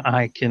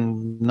I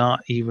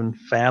cannot even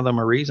fathom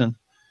a reason.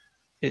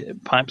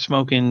 Pipe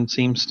smoking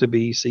seems to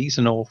be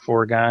seasonal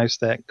for guys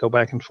that go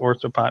back and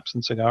forth to pipes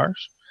and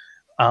cigars.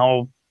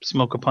 I'll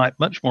smoke a pipe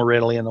much more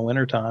readily in the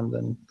wintertime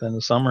than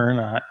the summer, and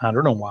I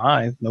don't know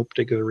why. No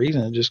particular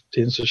reason. It just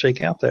tends to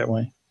shake out that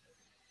way.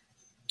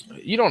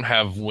 You don't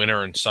have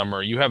winter and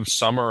summer. You have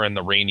summer and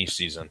the rainy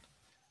season.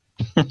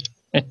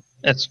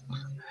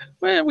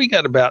 We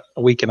got about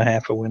a week and a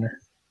half of winter.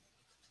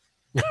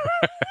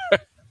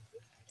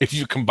 If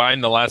you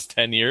combine the last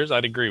 10 years,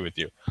 I'd agree with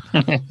you.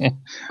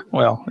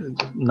 Well,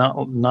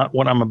 not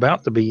what I'm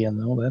about to be in,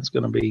 though. That's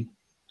going to be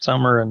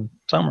summer and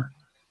summer.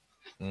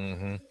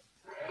 Mm-hmm.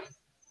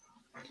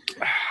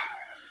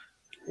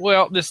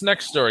 Well, this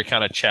next story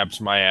kind of chaps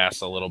my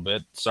ass a little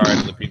bit. Sorry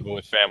to the people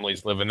with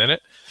families living in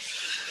it.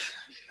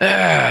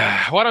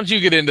 Why don't you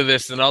get into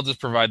this, and I'll just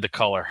provide the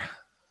color.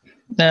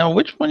 Now,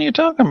 which one are you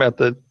talking about?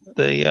 The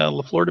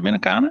La Flor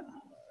Dominicana?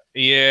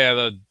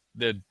 Yeah,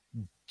 the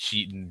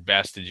cheating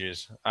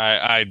bastages.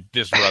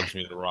 This rubs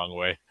me the wrong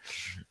way.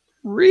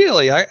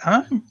 Really?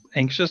 I'm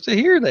anxious to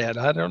hear that.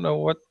 I don't know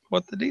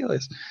what the deal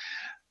is.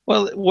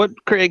 Well, what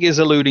Craig is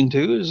alluding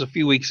to is a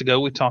few weeks ago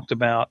we talked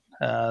about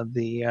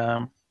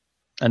the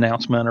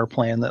announcement or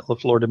plan that La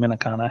Flor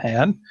Dominicana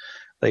had.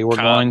 They were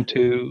going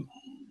to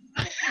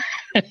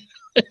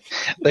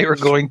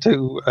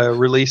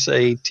release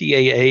a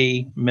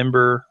TAA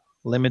member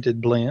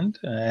limited blend,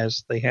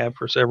 as they have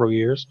for several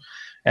years,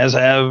 as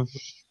have,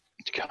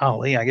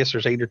 golly, I guess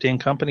there's 8 or 10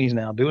 companies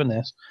now doing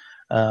this.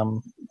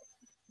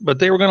 But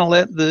they were going to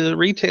let the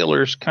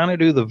retailers kind of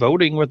do the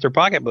voting with their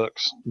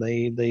pocketbooks.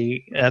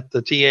 They at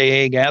the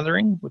TAA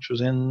gathering, which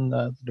was in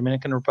the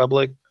Dominican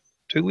Republic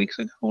 2 weeks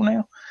ago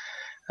now,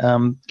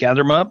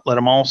 gather them up, let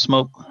them all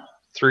smoke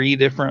 3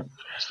 different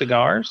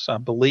cigars. I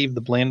believe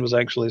the blend was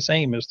actually the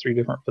same as 3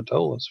 different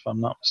Vitolas, if I'm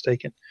not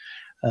mistaken.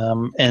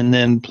 And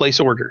then place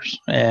orders.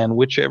 And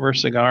whichever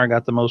cigar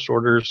got the most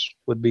orders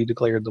would be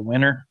declared the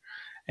winner.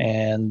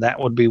 And that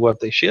would be what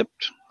they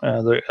shipped.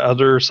 The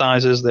other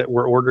sizes that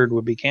were ordered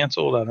would be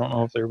canceled. I don't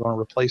know if they were going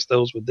to replace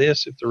those with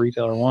this, if the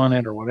retailer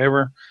wanted or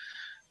whatever.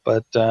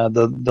 But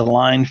the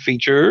line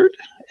featured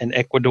an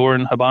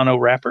Ecuadorian Habano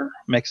wrapper,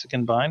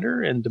 Mexican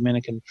binder, and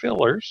Dominican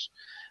fillers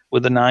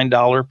with a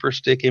 $9 per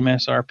stick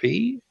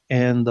MSRP.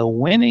 And the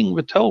winning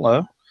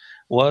Vitola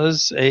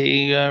was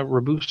a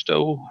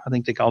Robusto. I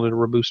think they called it a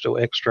Robusto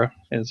Extra.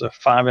 It's a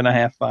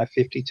 5.5 by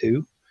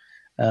 52.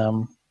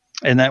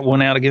 And that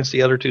went out against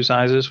the other 2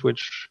 sizes,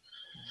 which,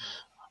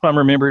 if I'm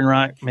remembering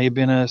right, may have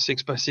been a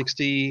 6 by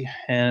 60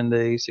 and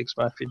a 6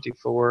 by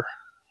 54,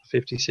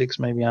 56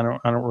 maybe. I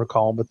don't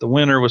recall. But the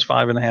winner was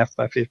 5.5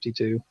 by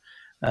 52.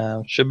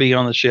 Should be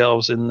on the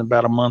shelves in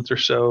about a month or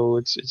so.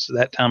 It's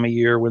that time of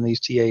year when these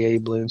TAA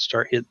blends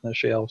start hitting the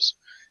shelves.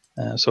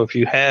 So if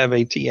you have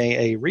a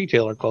TAA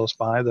retailer close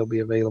by, they'll be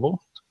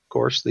available. Of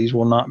course, these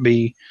will not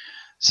be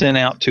sent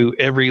out to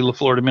every La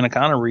Flor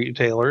Dominicana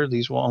retailer.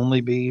 These will only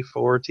be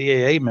for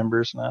TAA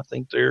members, and I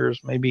think there's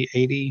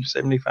maybe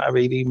 75,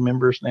 80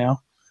 members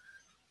now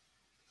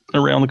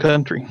around the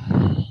country.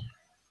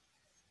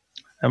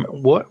 I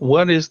mean,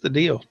 what is the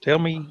deal? Tell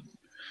me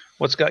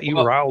what's got you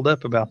riled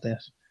up about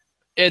this.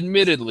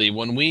 Admittedly,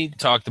 when we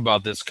talked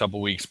about this a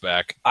couple weeks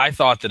back, I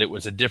thought that it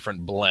was a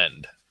different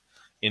blend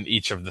in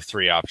each of the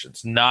 3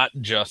 options, not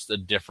just a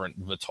different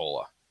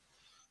Vitola.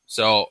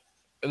 So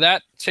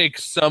that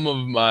takes some of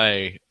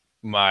my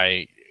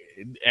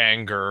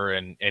anger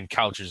and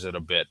couches it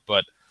a bit.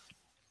 But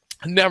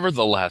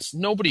nevertheless,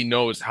 nobody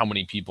knows how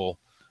many people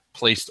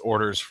placed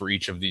orders for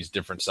each of these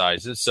different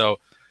sizes. So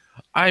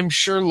I'm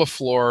sure La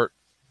Flor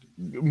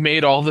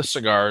made all the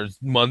cigars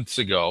months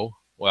ago,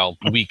 well,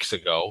 weeks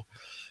ago,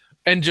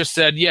 and just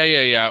said,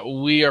 yeah,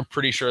 we are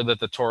pretty sure that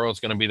the Toro is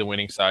going to be the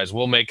winning size.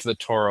 We'll make the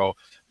Toro,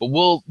 but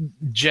we'll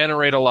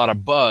generate a lot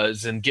of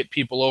buzz and get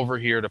people over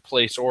here to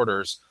place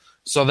orders.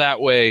 So that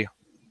way,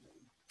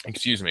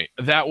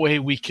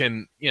 we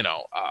can,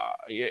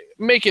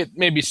 make it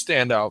maybe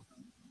stand out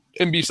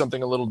and be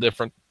something a little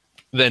different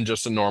than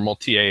just a normal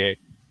TAA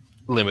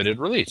limited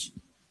release.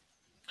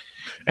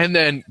 And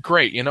then,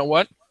 great, you know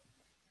what?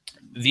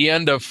 The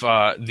end of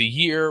the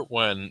year,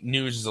 when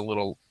news is a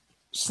little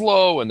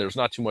slow and there's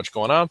not too much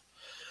going on,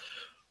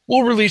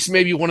 we'll release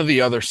maybe one of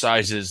the other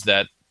sizes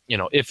that,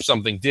 if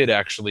something did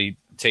actually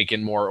take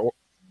in more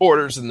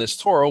orders than this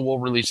Toro, we'll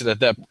release it at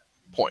that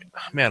point.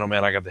 Man, oh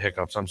man, I got the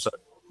hiccups. I'm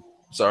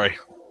sorry.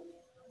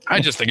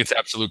 I just think it's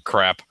absolute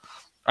crap.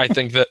 I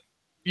think that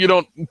you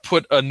don't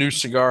put a new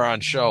cigar on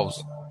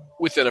shelves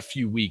within a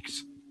few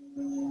weeks.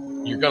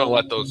 You're going to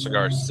let those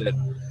cigars sit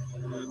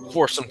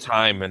for some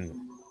time, and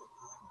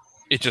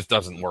it just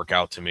doesn't work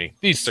out to me.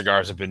 These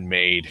cigars have been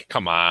made.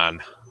 Come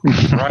on.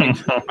 Right?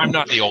 I'm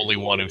not the only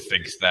one who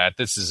thinks that.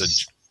 This is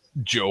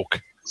a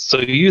joke. So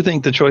you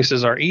think the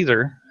choices are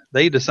either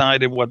they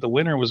decided what the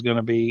winner was going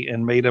to be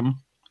and made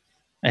them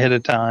ahead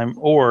of time,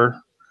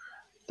 or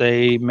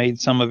they made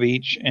some of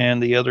each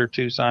and the other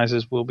two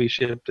sizes will be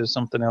shipped as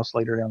something else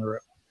later down the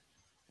road?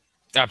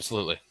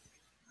 Absolutely.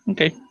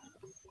 Okay.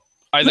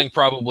 I think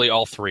probably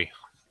all three.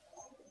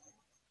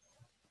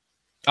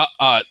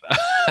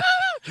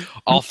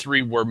 All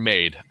three were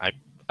made.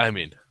 I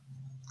mean,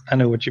 I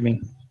know what you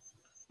mean.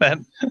 That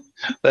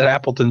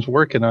Appleton's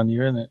working on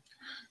you, isn't it?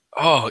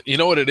 Oh, you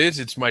know what it is?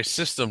 It's my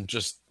system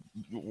just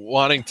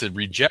wanting to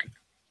reject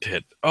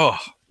it. Oh,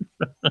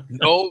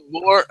 no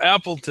more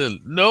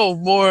Appleton. No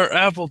more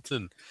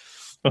Appleton.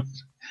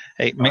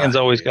 Hey, man's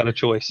always got a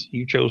choice.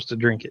 You chose to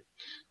drink it.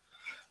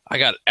 I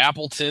got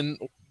Appleton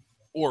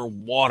or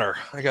water.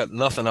 I got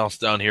nothing else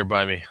down here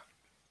by me.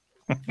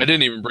 I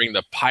didn't even bring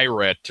the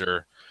Pirate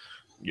or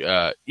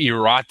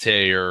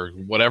Irate or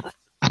whatever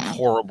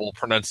horrible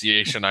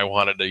pronunciation I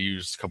wanted to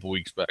use a couple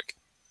weeks back.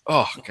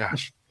 Oh,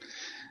 gosh.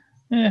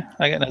 Yeah,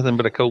 I got nothing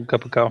but a cold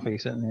cup of coffee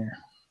sitting here.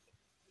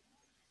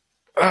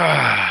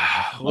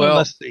 Well,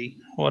 let's see.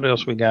 What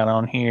else we got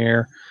on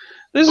here?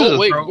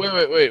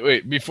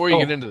 Wait. Before you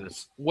get into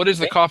this, what is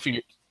the coffee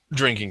you're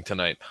drinking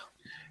tonight?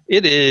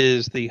 It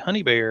is the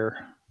Honey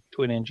Bear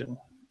twin engine.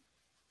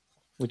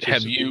 Which have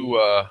is you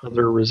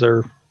other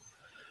reserve?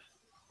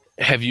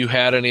 Have you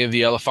had any of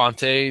the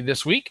Elefante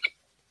this week?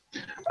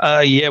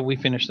 Yeah, we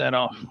finished that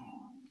off.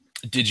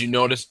 Did you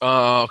notice?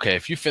 Okay,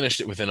 if you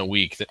finished it within a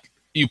week, that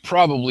you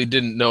probably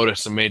didn't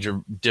notice a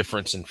major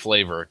difference in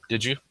flavor,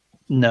 did you?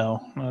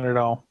 No, not at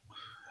all.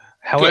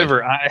 However,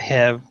 good. I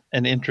have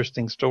an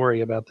interesting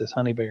story about this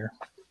Honey Bear.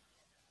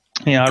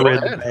 Yeah, I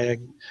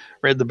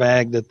read the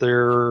bag that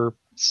they're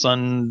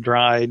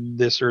sun-dried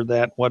this or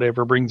that,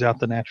 whatever, brings out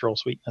the natural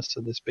sweetness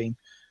of this bean.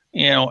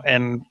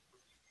 And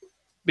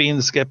being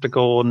the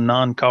skeptical,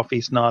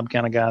 non-coffee snob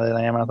kind of guy that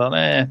I am, I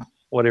thought,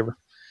 whatever.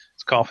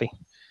 It's coffee.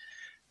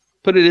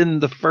 Put it in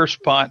the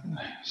first pot,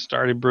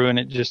 started brewing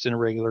it just in a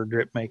regular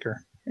drip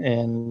maker.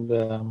 And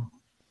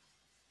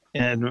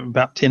in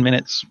about 10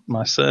 minutes,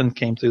 my son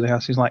came through the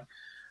house. He's like,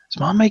 "Is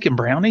Mom making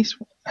brownies?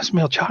 I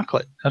smell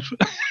chocolate."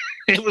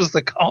 It was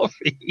the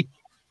coffee.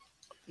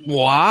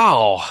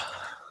 Wow.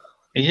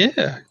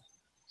 Yeah.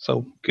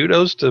 So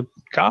kudos to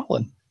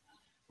Colin.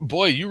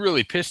 Boy, you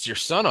really pissed your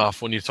son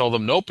off when you told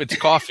him, "Nope, it's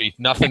coffee.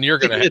 Nothing you're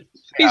going to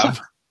have."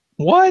 Like,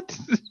 what?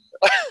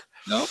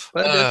 Nope.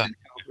 That isn't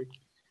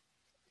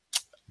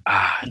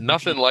coffee.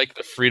 Nothing like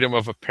the freedom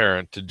of a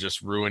parent to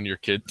just ruin your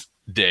kid's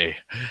day.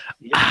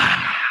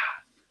 Yeah.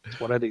 That's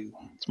what I do.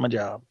 It's my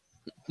job.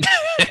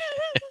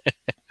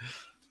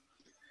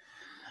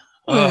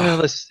 Well,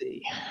 let's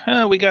see.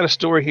 We got a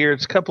story here.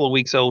 It's a couple of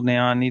weeks old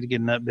now. I need to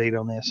get an update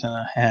on this, and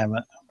I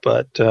haven't.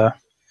 But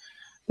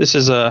this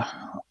is a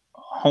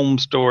home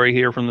story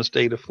here from the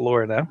state of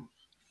Florida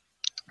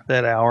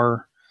that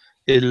our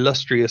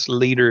illustrious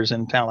leaders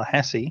in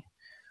Tallahassee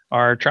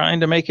are trying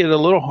to make it a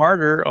little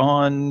harder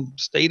on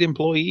state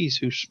employees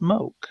who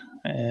smoke.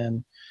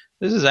 And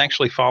this is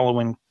actually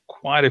following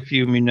quite a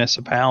few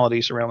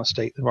municipalities around the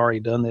state that have already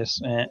done this.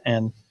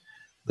 And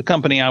the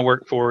company I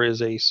work for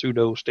is a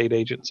pseudo state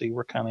agency.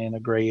 We're kind of in a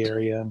gray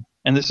area.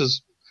 And this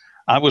is,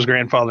 I was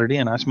grandfathered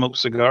in. I smoke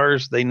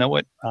cigars. They know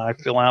it. I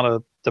fill out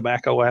a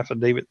tobacco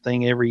affidavit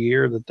thing every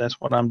year that's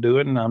what I'm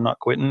doing. And I'm not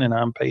quitting, and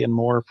I'm paying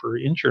more for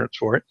insurance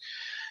for it.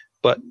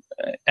 But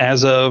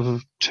as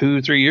of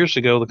 2-3 years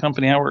ago, the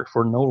company I work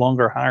for no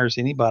longer hires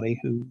anybody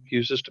who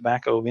uses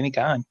tobacco of any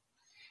kind.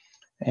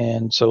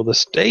 And so the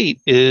state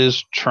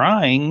is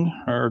trying,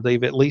 or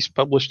they've at least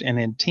published an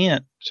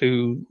intent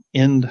to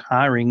end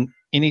hiring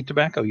any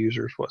tobacco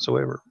users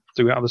whatsoever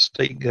throughout the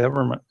state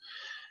government,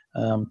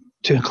 to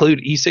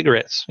include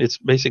e-cigarettes. It's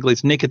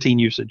nicotine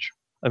usage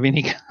of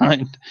any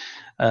kind.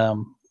 They're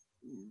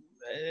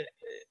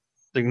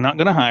not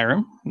going to hire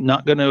them,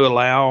 not going to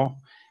allow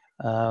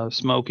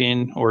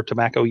smoking or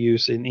tobacco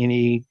use in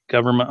any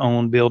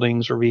government-owned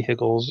buildings or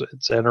vehicles,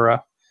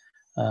 etc.,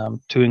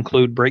 to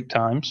include break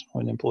times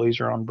when employees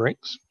are on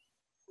breaks.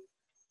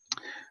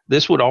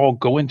 This would all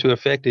go into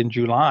effect in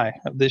July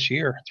of this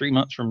year, 3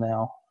 months from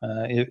now,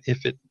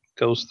 if it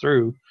goes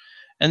through.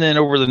 And then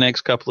over the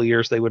next couple of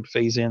years, they would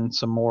phase in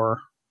some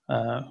more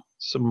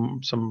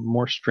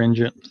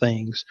stringent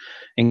things,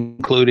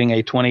 including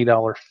a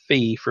 $20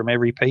 fee from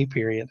every pay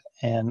period.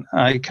 And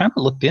I kind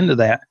of looked into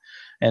that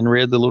and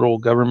read the little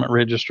government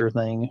register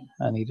thing.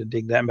 I need to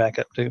dig that back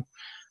up too.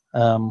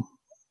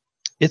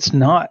 It's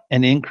not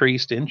an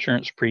increased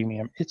insurance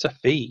premium. It's a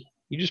fee.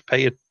 You just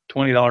pay a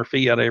 $20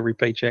 fee out of every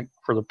paycheck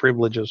for the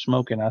privilege of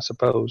smoking, I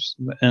suppose.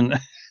 And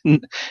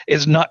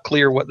it's not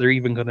clear what they're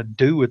even going to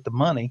do with the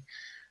money.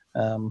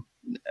 I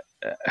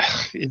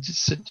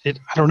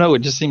don't know.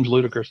 It just seems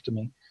ludicrous to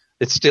me.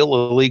 It's still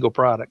a legal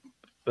product,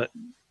 but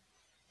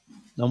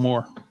no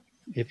more.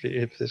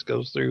 If this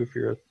goes through, if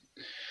you're a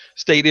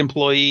state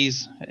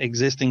employees,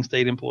 existing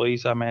state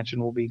employees, I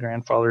imagine will be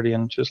grandfathered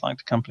in, just like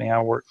the company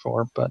I work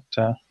for. But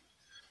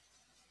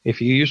if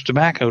you use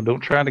tobacco, don't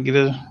try to get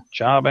a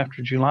job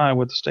after July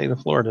with the state of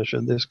Florida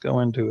should this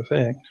go into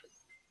effect.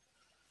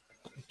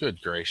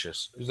 Good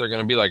gracious. Is there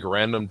going to be like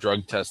random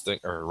drug testing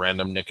or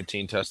random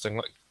nicotine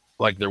testing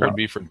like there would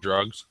be for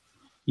drugs?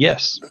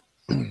 Yes.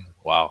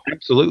 Wow.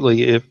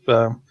 Absolutely. If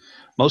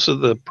most of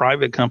the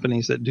private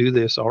companies that do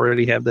this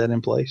already have that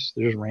in place,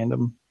 there's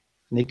random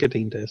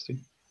nicotine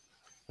testing.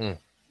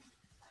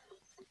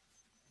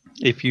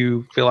 If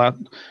you fill out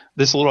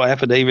this little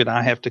affidavit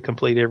I have to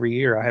complete every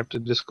year, I have to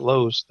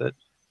disclose that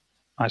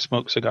I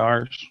smoke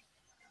cigars.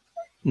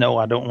 No,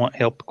 I don't want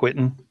help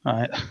quitting.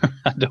 I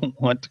don't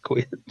want to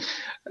quit.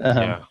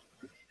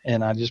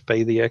 And I just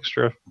pay the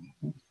extra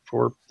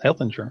for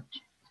health insurance.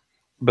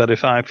 But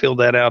if I fill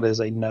that out as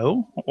a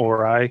no,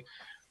 or I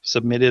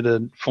submitted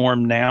a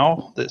form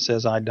now that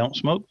says I don't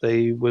smoke,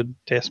 they would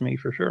test me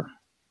for sure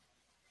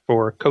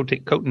for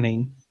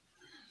cotinine,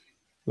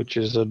 which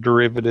is a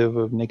derivative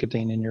of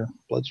nicotine in your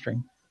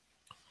bloodstream.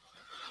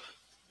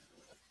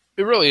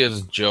 It really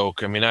is a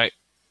joke. I mean,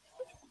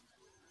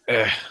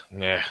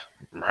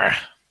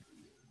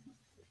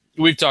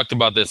 we've talked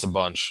about this a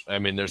bunch. I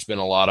mean, there's been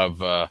a lot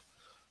of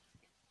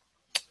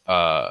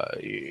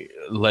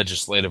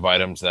legislative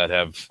items that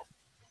have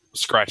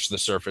scratched the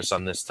surface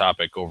on this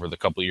topic over the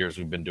couple of years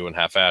we've been doing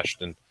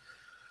Half-Assed. And,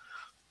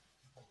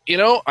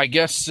 I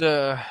guess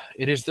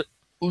it is the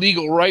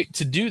legal right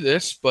to do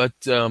this, but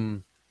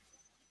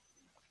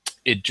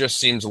it just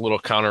seems a little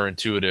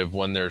counterintuitive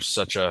when there's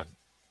such a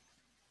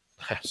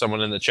someone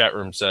in the chat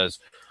room says,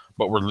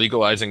 but we're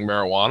legalizing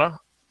marijuana.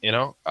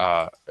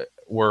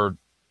 We're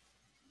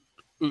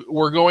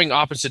going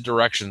opposite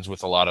directions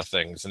with a lot of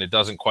things, and it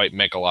doesn't quite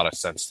make a lot of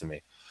sense to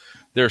me.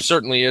 There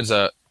certainly is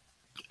a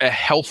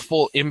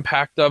healthful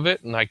impact of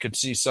it, and I could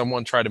see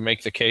someone try to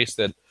make the case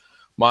that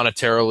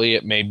monetarily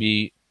it may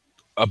be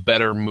a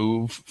better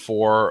move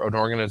for an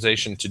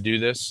organization to do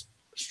this,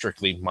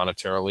 strictly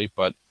monetarily,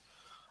 but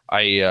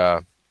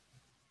I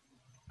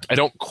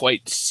don't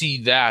quite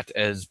see that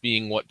as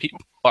being what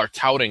people are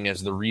touting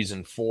as the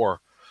reason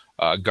for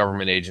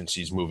government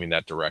agencies moving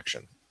that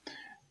direction.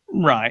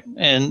 Right.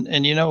 And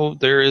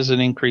there is an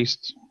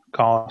increased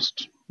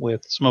cost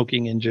with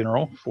smoking in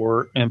general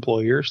for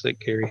employers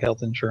that carry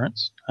health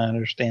insurance. I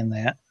understand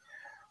that.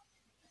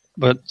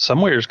 But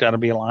somewhere's got to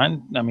be a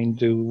line. I mean,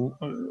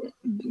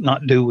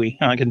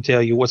 I can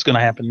tell you what's going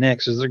to happen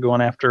next is they're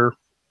going after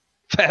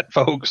fat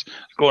folks,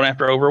 going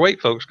after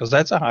overweight folks, because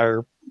that's a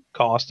higher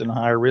cost and a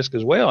higher risk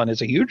as well. And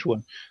it's a huge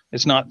one.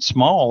 It's not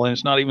small, and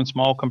it's not even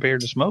small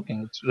compared to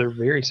smoking. They're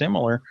very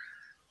similar.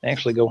 They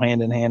actually go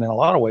hand in hand in a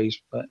lot of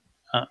ways. But,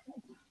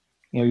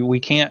 we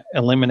can't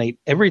eliminate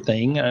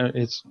everything.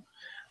 I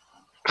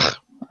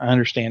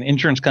understand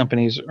insurance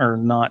companies are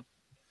not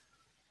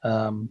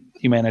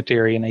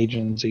humanitarian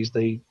agencies.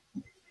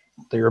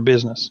 They're a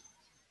business.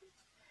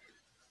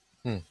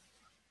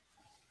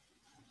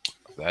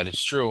 That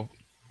is true.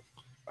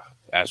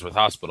 As with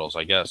hospitals,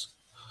 I guess.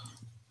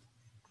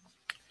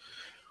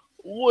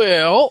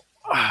 Well,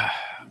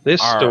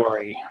 this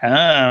story.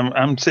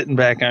 I'm sitting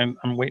back. I'm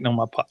waiting on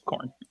my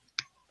popcorn.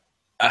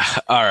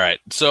 All right.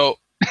 So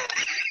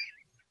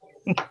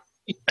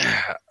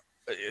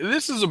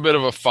this is a bit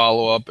of a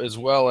follow-up, as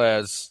well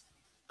as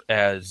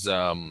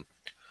a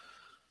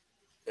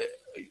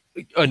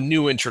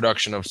new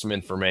introduction of some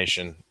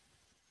information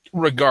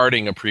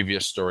regarding a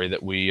previous story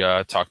that we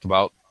talked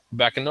about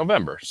back in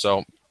November.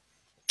 So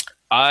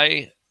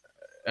I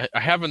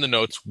have in the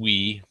notes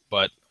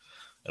but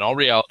in all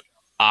reality,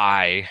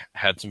 I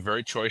had some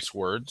very choice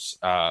words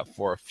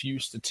for a few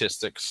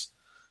statistics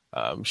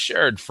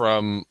shared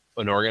from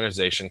an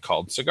organization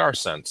called Cigar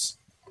Sense.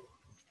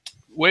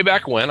 Way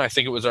back when, I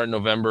think it was our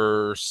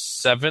November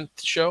 7th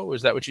show.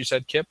 Is that what you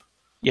said, Kip?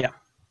 Yeah.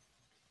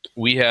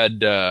 We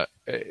had, I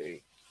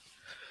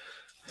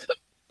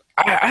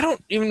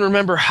don't even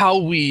remember how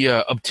we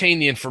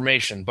obtained the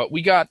information, but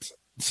we got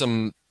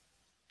some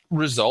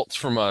results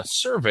from a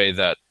survey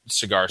that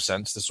Cigar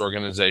Sense, this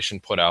organization,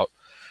 put out.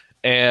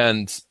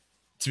 And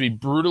to be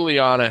brutally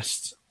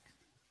honest,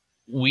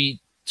 we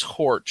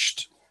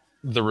torched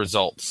the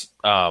results.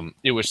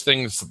 It was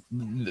things.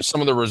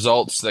 Some of the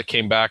results that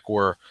came back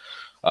were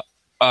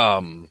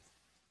that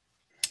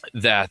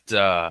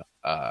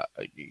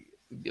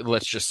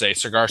let's just say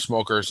cigar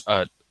smokers,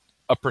 a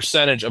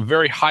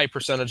very high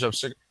percentage of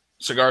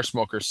cigar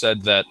smokers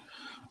said that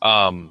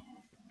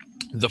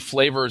the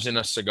flavors in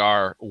a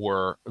cigar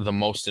were the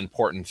most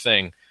important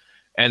thing,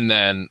 and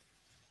then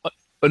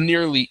a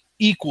nearly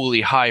equally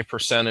high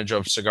percentage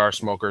of cigar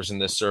smokers in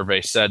this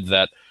survey said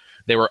that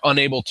they were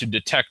unable to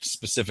detect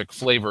specific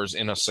flavors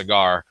in a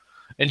cigar.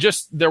 And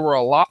just there were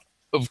a lot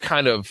of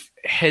kind of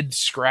head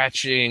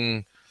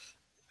scratching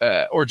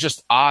or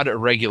just odd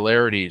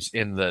irregularities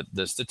in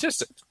the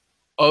statistics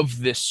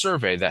of this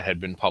survey that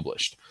had been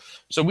published.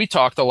 So we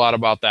talked a lot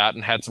about that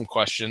and had some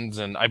questions.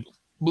 And I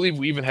believe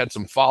we even had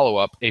a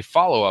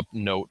follow-up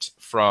note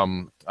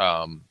from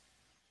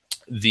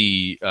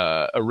the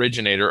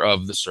originator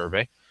of the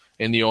survey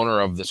and the owner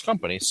of this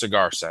company,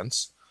 Cigar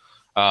Sense.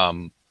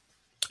 And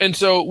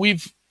so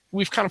we've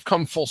kind of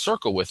come full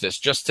circle with this.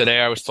 Just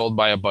today, I was told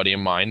by a buddy of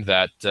mine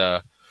that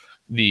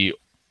the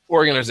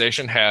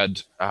organization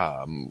had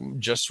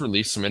just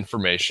released some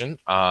information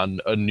on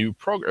a new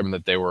program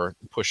that they were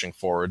pushing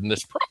forward. And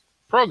this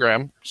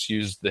program,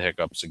 excuse the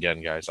hiccups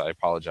again, guys, I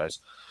apologize.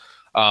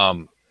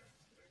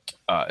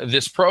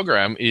 This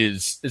program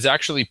is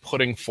actually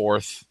putting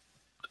forth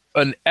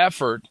an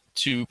effort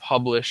to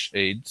publish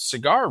a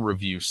cigar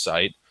review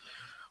site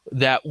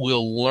that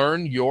will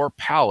learn your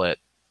palate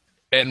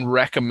and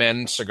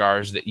recommend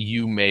cigars that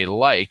you may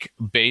like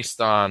based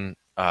on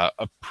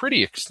a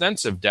pretty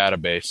extensive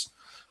database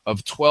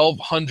of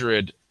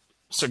 1,200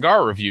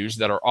 cigar reviews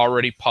that are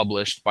already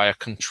published by a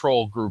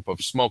control group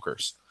of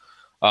smokers.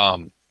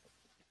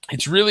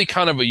 It's really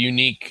kind of a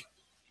unique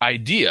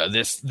idea,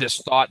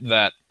 this thought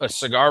that a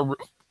cigar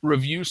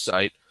review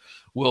site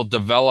will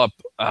develop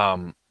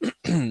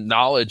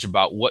knowledge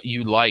about what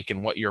you like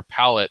and what your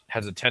palate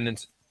has a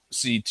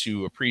tendency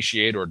to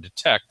appreciate or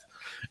detect,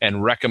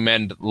 and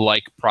recommend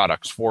like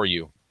products for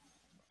you.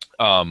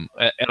 And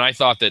I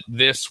thought that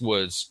this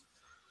was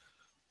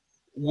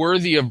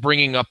worthy of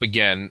bringing up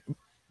again,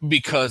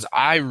 because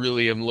I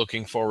really am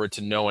looking forward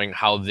to knowing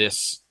how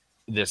this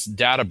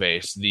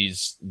database,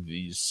 these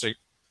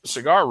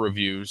cigar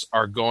reviews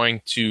are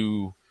going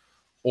to,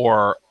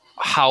 or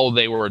how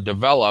they were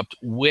developed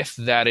with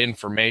that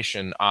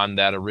information on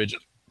that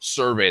original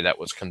survey that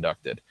was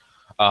conducted,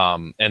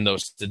 and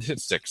those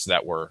statistics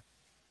that were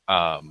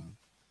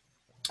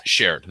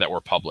shared, that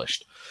were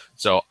published.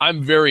 So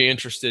I'm very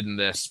interested in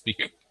this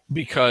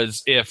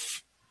because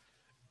if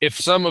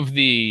some of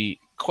the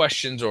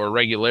questions or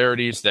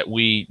irregularities that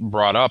we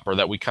brought up, or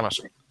that we kind of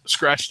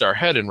scratched our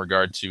head in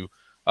regard to,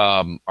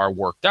 are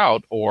worked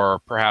out, or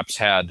perhaps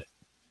had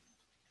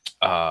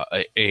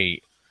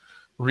a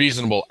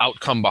reasonable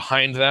outcome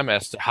behind them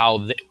as to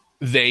how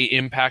they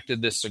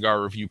impacted this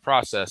cigar review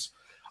process,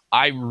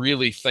 I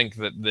really think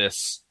that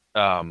this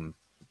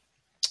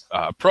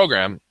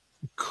program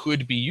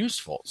could be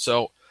useful.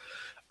 So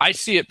I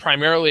see it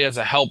primarily as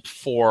a help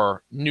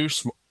for new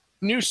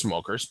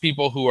smokers.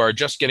 People who are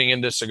just getting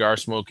into cigar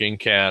smoking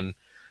can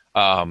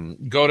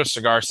go to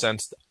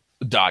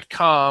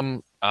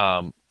cigarsense.com,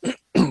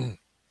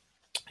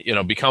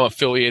 become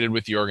affiliated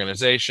with the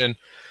organization,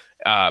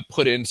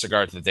 put in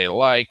cigars that they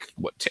like,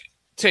 what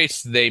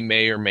tastes they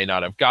may or may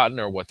not have gotten,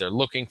 or what they're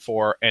looking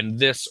for, and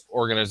this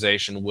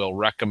organization will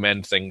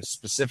recommend things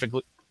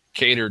specifically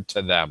catered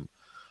to them.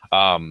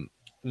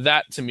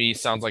 That to me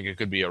sounds like it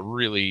could be a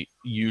really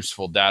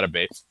useful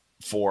database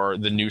for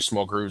the new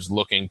smoker who's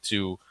looking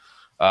to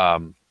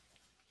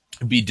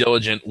be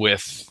diligent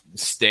with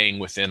staying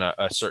within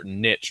a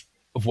certain niche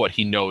of what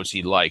he knows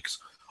he likes,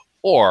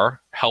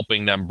 or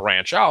helping them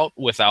branch out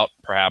without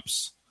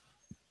perhaps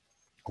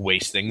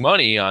wasting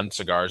money on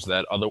cigars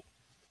that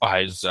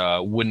otherwise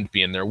wouldn't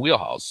be in their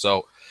wheelhouse.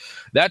 So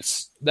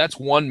that's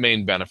one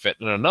main benefit.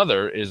 And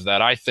another is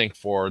that I think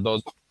for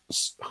those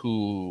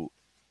who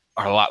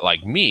are a lot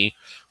like me,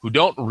 who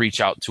don't reach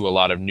out to a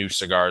lot of new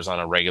cigars on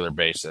a regular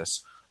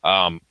basis,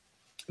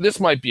 this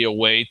might be a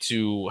way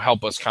to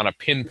help us kind of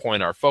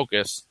pinpoint our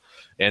focus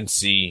and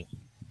see,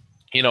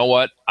 you know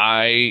what,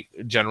 I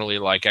generally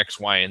like X,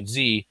 Y, and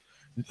Z.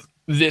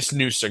 This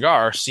new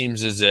cigar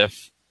seems as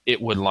if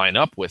it would line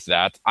up with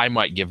that. I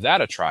might give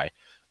that a try.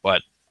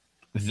 But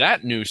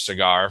that new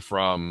cigar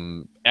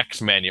from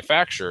X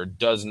manufacturer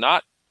does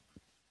not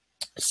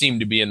seem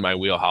to be in my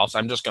wheelhouse.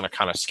 I'm just going to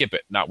kind of skip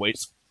it, not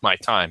waste my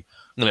time.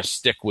 I'm going to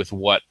stick with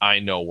what I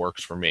know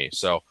works for me.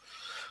 So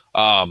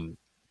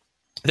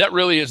that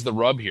really is the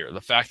rub here.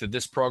 The fact that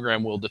this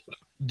program will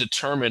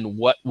determine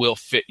what will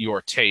fit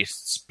your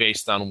tastes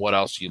based on what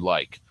else you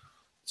like.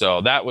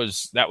 So that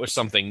was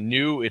something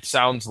new. It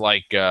sounds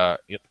like, I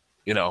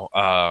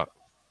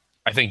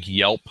think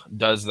Yelp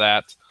does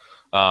that.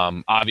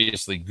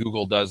 Obviously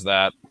Google does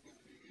that.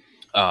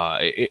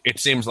 It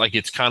seems like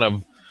it's kind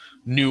of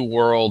new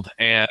world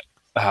and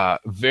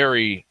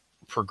very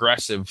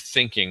progressive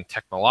thinking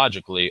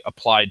technologically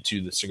applied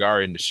to the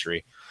cigar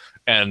industry.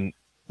 And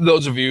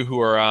those of you who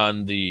are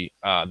on the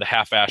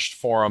Half-Ashed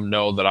forum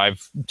know that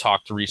I've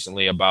talked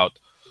recently about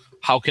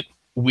how can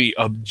we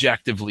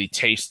objectively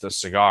taste a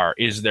cigar.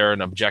 Is there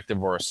an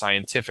objective or a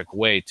scientific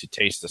way to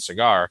taste a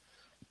cigar?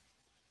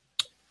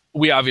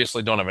 We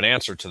obviously don't have an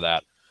answer to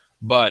that,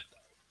 but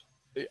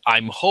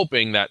I'm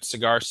hoping that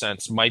Cigar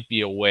Sense might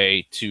be a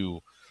way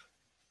to,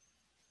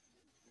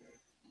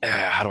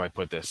 how do I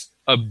put this?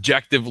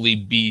 Objectively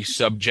be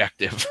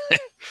subjective,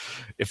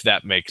 if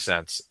that makes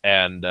sense.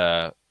 And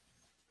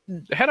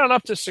head on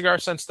up to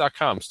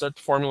cigarsense.com. Start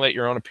to formulate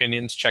your own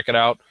opinions. Check it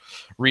out.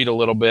 Read a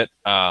little bit.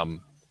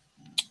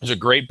 There's a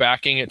great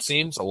backing, it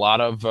seems. A lot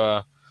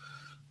of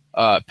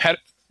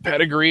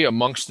pedigree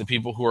amongst the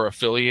people who are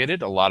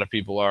affiliated. A lot of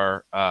people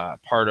are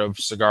part of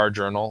Cigar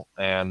Journal.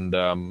 And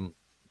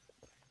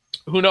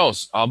who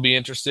knows? I'll be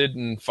interested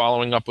in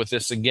following up with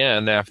this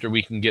again after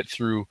we can get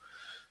through.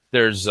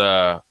 There's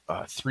a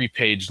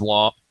 3-page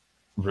long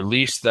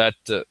release that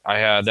I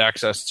had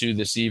access to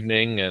this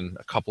evening and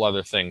a couple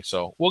other things.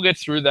 So we'll get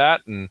through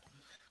that and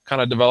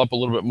kind of develop a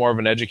little bit more of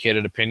an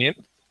educated opinion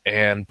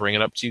and bring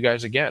it up to you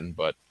guys again.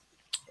 But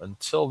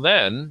until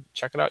then,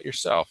 check it out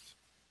yourself.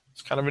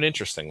 It's kind of an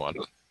interesting one.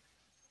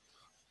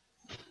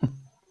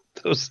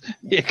 Those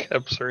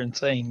hiccups are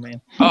insane, man.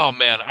 Oh,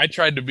 man. I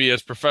tried to be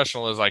as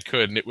professional as I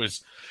could, and it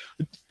was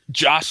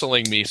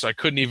jostling me, so I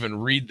couldn't even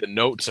read the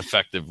notes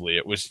effectively.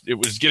 It was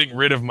getting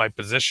rid of my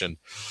position.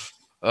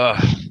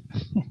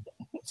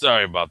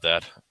 Sorry about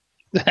that.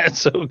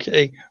 That's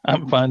okay.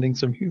 I'm finding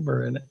some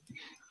humor in it.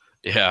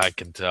 Yeah, I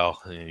can tell.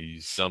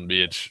 You son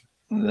bitch.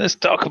 Let's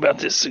talk about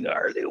this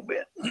cigar a little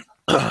bit.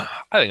 I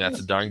think that's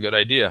a darn good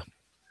idea.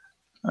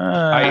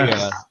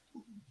 I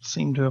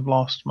seem to have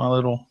lost my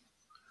little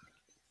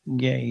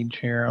gauge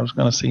here. I was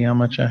going to see how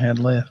much I had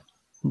left,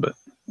 but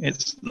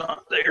it's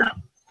not there.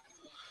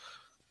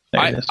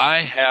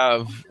 I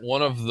have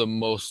one of the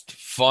most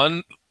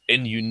fun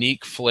and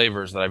unique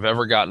flavors that I've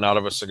ever gotten out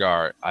of a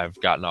cigar. I've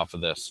gotten off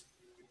of this.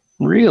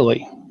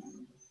 Really?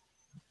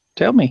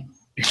 Tell me.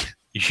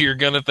 You're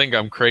going to think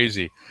I'm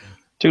crazy.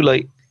 Too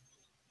late.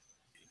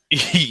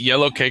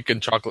 Yellow cake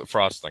and chocolate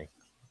frosting.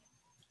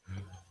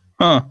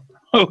 Huh.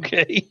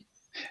 Okay.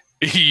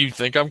 You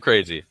think I'm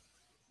crazy? A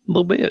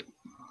little bit.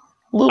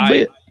 A little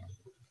bit.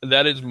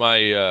 That is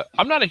my...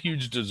 I'm not a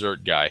huge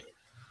dessert guy.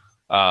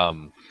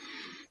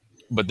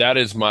 But that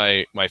is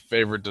my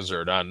favorite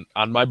dessert. On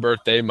my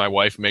birthday, my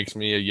wife makes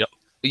me a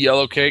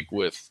yellow cake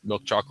with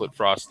milk chocolate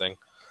frosting,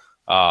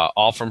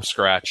 all from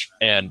scratch.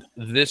 And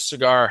this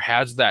cigar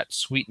has that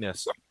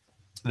sweetness,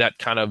 that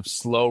kind of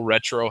slow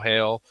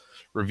retrohale,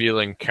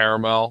 revealing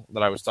caramel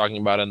that I was talking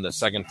about in the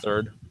second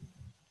third.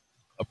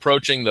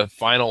 Approaching the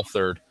final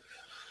third,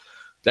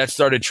 that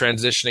started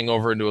transitioning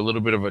over into a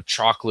little bit of a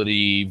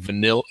chocolatey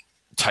vanilla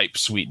type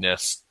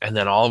sweetness, and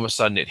then all of a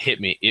sudden it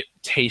hit me. It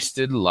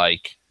tasted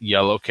like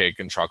yellow cake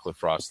and chocolate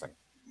frosting.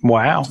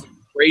 Wow.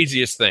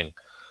 Craziest thing.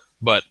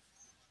 But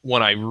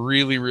when I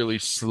really, really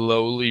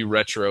slowly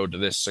retroed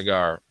this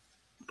cigar,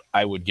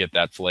 I would get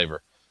that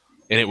flavor.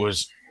 And it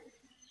was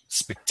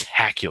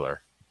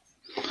spectacular.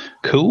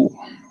 Cool.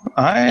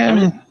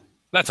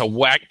 That's a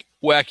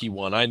wacky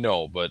one, I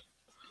know, but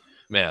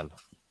man.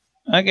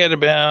 I got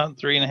about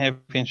 3.5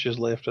 inches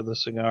left of the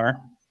cigar.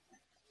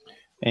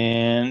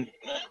 And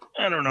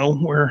I don't know,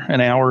 we're an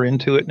hour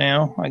into it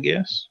now, I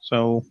guess.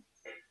 So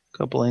a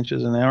couple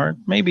inches an hour,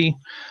 maybe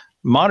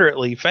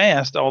moderately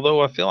fast,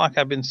 although I feel like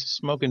I've been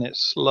smoking it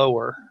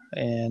slower.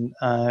 And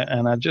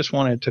I just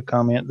wanted to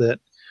comment that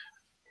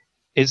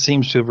it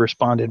seems to have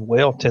responded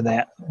well to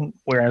that.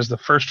 Whereas the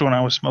first one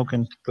I was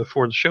smoking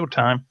before the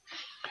showtime,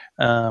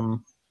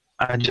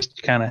 I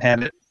just kind of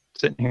had it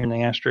sitting here in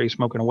the ashtray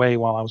smoking away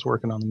while I was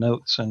working on the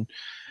notes, and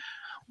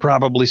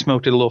probably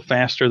smoked it a little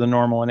faster than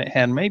normal, and it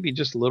had maybe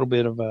just a little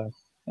bit of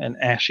an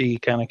ashy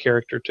kind of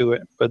character to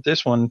it. But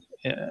this one,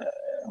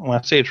 when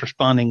I say it's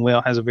responding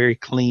well, has a very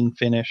clean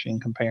finish in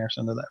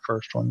comparison to that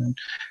first one.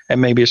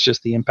 And maybe it's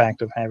just the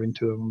impact of having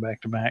two of them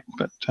back to back.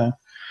 But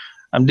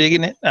I'm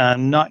digging it.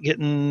 I'm not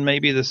getting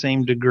maybe the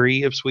same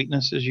degree of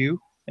sweetness as you.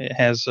 It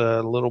has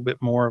a little bit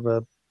more of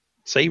a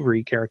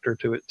savory character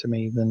to it to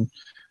me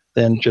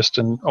than just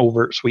an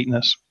overt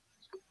sweetness.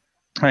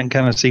 I can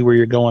kind of see where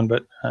you're going,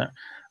 but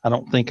I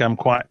don't think I'm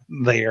quite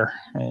there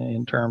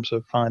in terms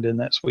of finding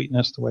that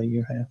sweetness the way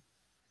you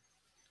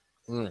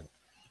have.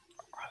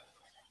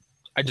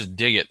 I just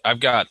dig it. I've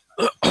got,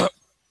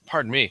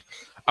 pardon me,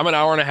 I'm an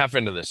hour and a half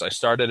into this. I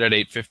started at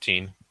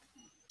 8:15,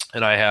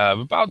 and I have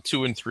about 2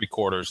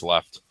 3/4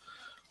 left.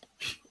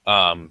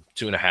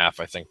 2.5,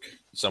 I think,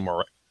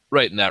 somewhere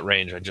right in that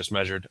range I just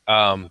measured.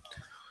 And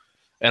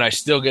I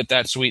still get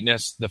that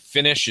sweetness. The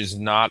finish is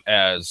not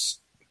as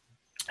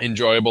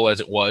enjoyable as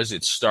it was.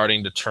 It's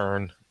starting to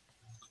turn.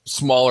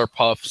 Smaller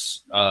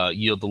puffs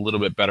yield a little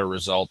bit better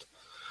result.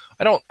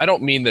 I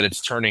don't mean that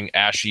it's turning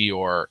ashy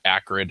or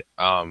acrid.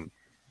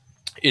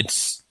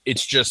 It's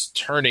just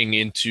turning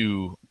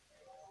into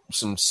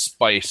some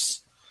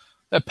spice,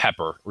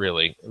 pepper,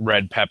 really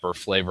red pepper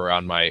flavor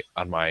on my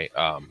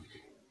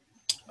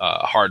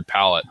hard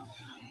palate.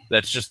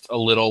 That's just a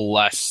little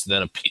less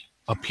than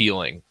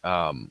appealing.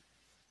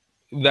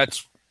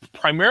 That's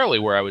primarily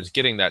where I was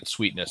getting that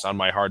sweetness on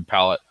my hard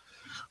palate.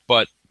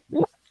 But,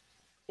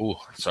 ooh,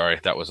 sorry,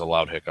 that was a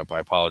loud hiccup. I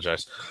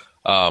apologize.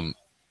 I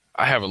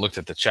haven't looked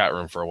at the chat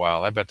room for a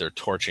while. I bet they're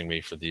torching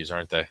me for these,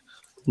 aren't they?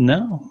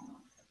 No.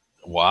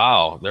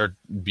 Wow, they're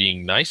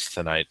being nice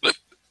tonight.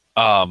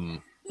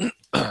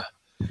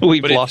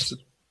 We've lost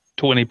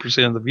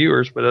 20% of the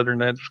viewers, but other than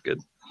that, it's good.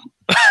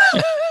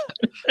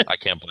 I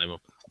can't blame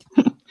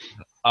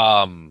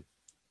them.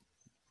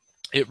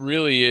 It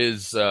really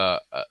is an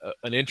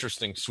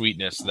interesting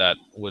sweetness that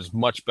was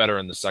much better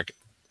in the second,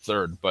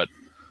 third. But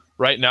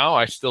right now,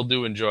 I still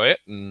do enjoy it.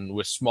 And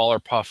with smaller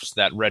puffs,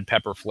 that red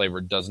pepper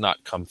flavor does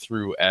not come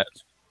through as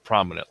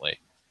prominently.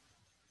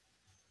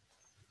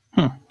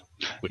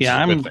 Which is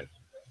a good thing.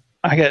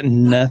 I got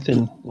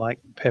nothing like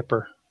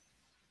pepper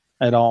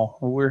at all.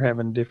 We're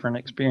having different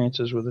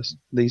experiences with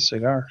these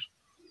cigars.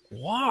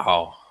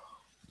 Wow.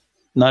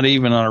 Not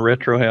even on a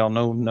retro hell.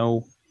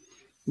 No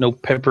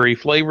peppery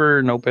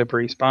flavor, no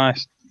peppery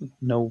spice,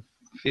 no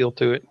feel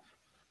to it.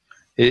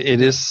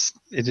 It is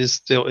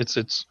still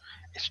it's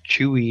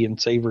chewy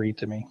and savory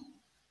to me.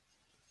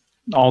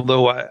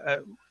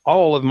 Although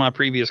all of my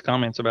previous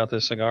comments about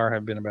this cigar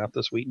have been about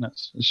the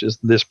sweetness. It's just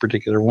this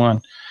particular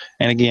one.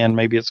 And again,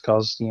 maybe it's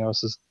because,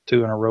 it's just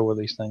 2 in a row of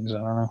these things. I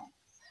don't know.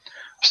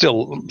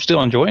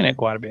 Still enjoying it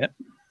quite a bit.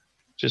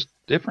 Just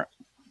different.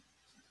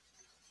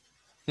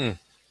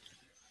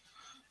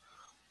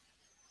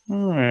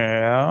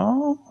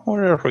 Well,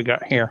 what else we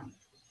got here?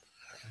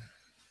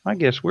 I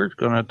guess we're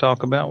going to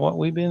talk about what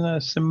we've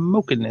been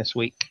smoking this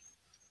week.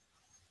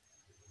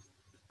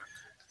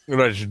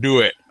 Let's do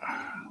it.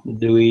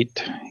 Do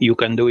it. You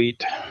can do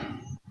it.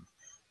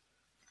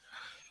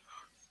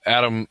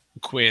 Adam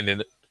Quinn in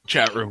the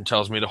chat room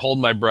tells me to hold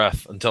my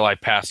breath until I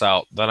pass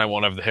out. Then I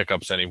won't have the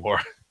hiccups anymore.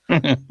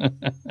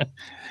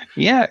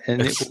 Yeah,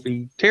 and it will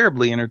be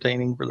terribly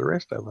entertaining for the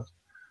rest of us.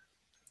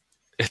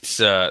 It's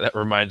that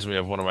reminds me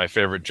of one of my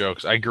favorite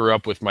jokes. I grew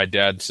up with my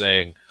dad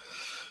saying,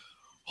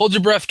 "Hold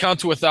your breath,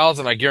 count to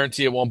 1,000. I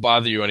guarantee it won't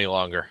bother you any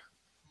longer."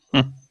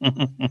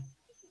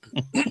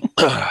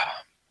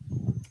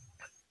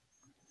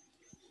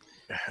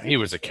 He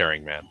was a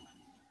caring man.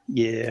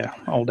 Yeah,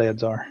 all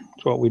dads are.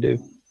 That's what we do.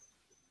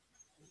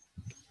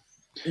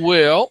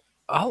 Well,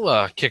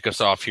 I'll kick us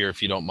off here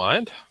if you don't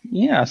mind.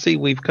 Yeah, I see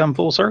we've come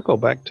full circle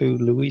back to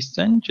Luis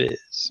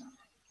Sanchez.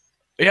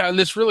 Yeah, and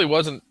this really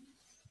wasn't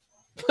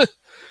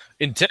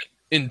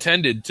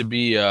intended to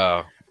be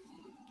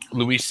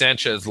Luis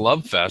Sanchez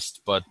Love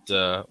Fest, but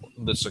the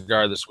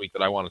cigar this week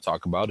that I want to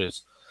talk about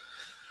is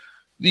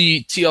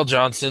the T.L.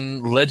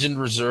 Johnson Legend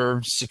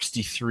Reserve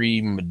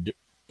 63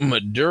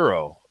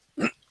 Maduro.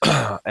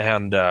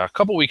 And a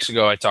couple weeks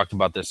ago, I talked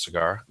about this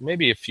cigar,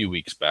 maybe a few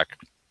weeks back.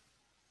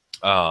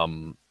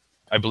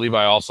 I believe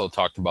I also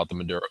talked about the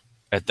Maduro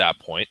at that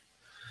point.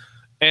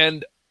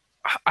 And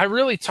I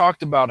really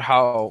talked about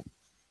how,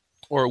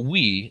 or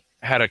we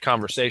had a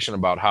conversation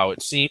about how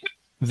it seemed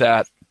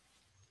that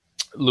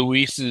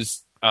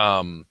Luis's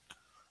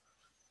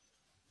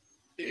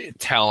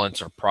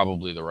talents are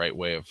probably the right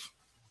way of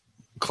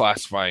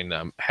classifying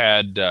them,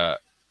 had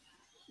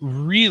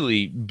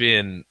really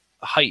been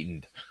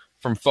heightened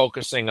from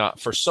focusing on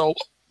for so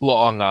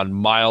long on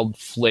mild,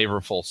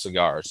 flavorful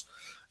cigars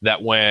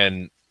that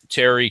when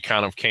Terry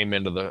kind of came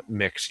into the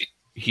mix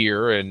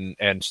here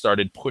and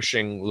started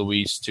pushing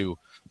Luis to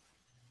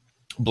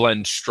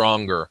blend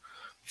stronger,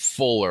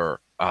 fuller,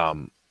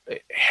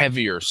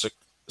 heavier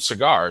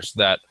cigars,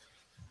 that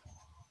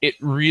it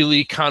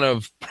really kind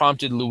of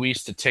prompted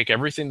Luis to take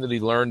everything that he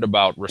learned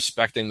about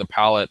respecting the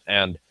palate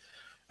and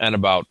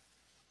about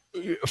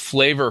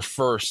flavor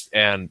first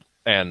and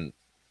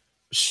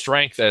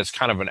strength as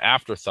kind of an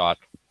afterthought,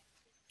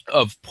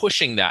 of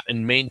pushing that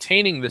and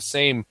maintaining the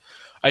same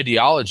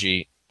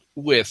ideology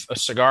with a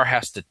cigar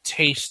has to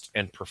taste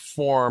and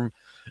perform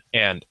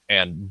and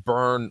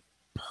burn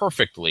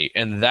perfectly,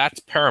 and that's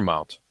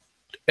paramount.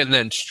 And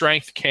then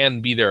strength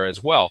can be there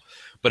as well,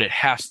 but it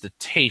has to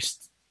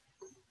taste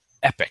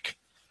epic.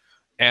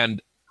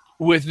 And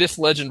with this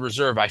Legend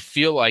Reserve, I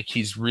feel like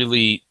he's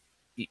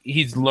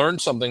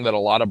learned something that a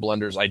lot of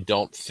blenders I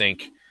don't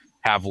think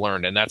have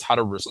learned, and that's how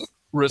to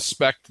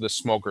respect the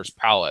smoker's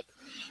palate.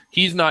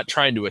 He's not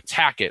trying to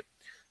attack it.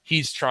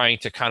 He's trying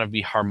to kind of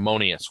be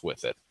harmonious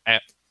with it.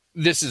 And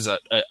this is a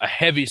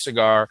heavy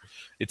cigar.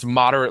 It's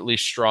moderately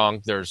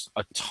strong. There's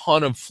a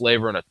ton of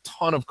flavor and a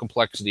ton of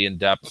complexity and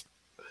depth,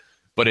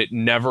 but it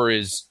never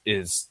is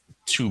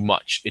too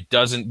much. It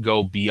doesn't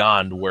go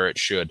beyond where it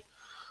should.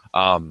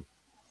 And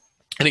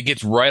it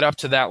gets right up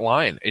to that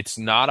line. It's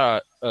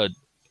not a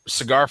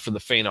cigar for the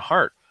faint of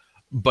heart,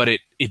 but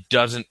it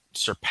doesn't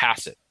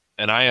surpass it.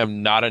 And I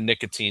am not a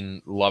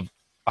nicotine love.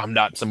 I'm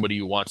not somebody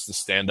who wants to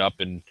stand up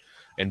and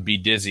be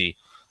dizzy.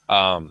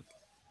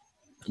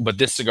 But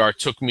this cigar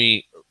took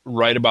me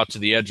right about to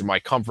the edge of my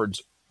comfort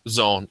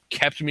zone,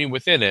 kept me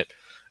within it,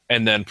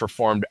 and then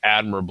performed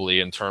admirably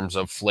in terms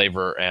of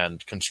flavor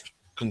and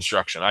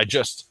construction. I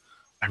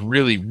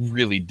really,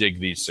 really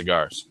dig these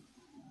cigars.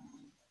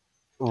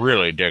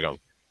 Really dig them.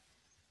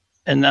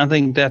 and I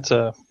think that's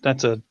a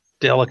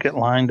delicate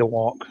line to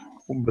walk,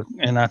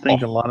 and I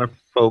think a lot of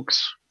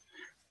folks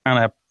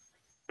kind of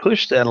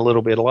push that a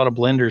little bit. A lot of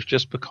blenders,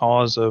 just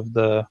because of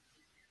the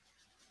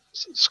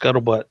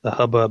scuttlebutt, the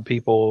hubbub,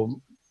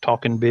 people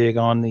talking big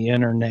on the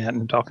internet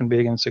and talking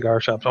big in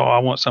cigar shops. Oh, I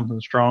want something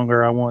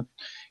stronger. I want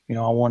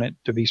it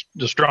to be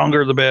the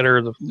stronger, the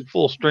better, the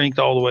full strength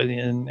all the way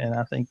in. And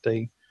I think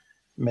they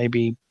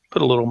maybe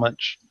put a little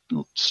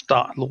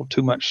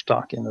too much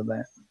stock into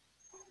that.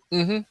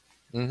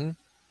 Mm-hmm. Mm-hmm.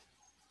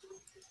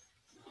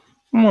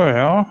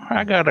 Well,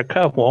 I got a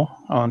couple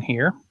on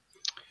here.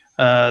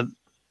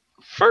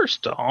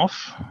 First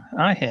off,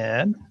 I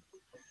had,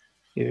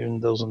 here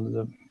those in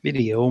the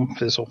video,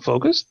 this will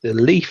focus, the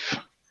Leaf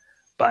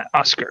by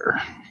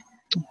Oscar,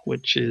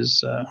 which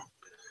is,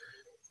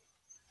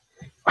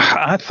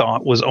 I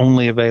thought was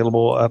only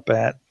available up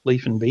at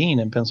Leaf and Bean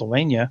in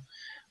Pennsylvania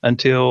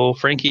until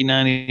Frankie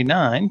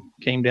 99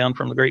 came down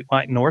from the Great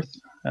White North,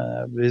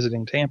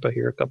 visiting Tampa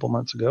here a couple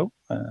months ago.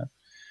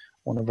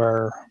 One of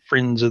our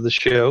friends of the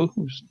show,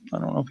 I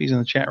don't know if he's in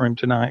the chat room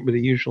tonight, but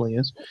he usually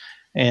is.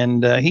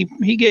 And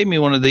he gave me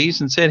one of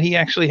these and said he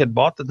actually had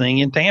bought the thing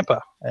in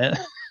Tampa. And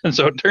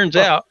so it turns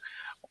out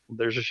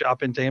there's a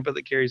shop in Tampa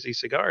that carries these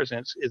cigars,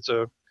 and it's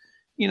a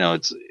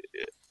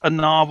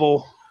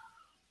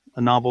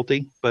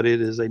novelty, but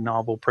it is a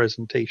novel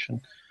presentation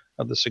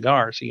of the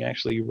cigars. He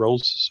actually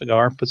rolls the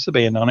cigar, puts the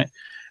band on it,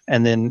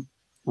 and then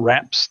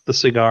wraps the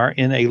cigar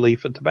in a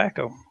leaf of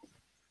tobacco.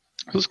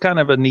 It's kind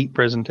of a neat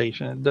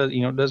presentation. It does,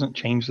 doesn't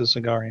change the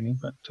cigar any,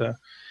 but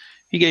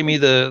he gave me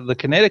the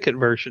Connecticut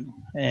version,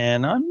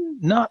 and I'm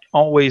not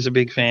always a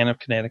big fan of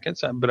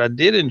Connecticut's, but I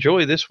did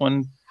enjoy this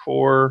one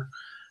for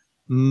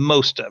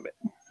most of it.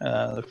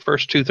 The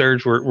first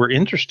 2/3 were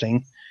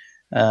interesting.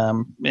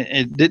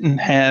 It didn't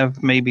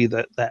have maybe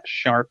that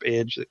sharp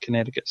edge that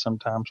Connecticut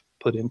sometimes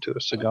put into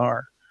a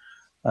cigar.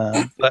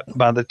 But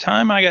by the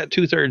time I got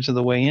 2/3 of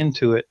the way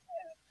into it,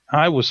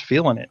 I was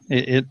feeling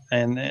it.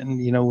 And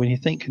when you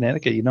think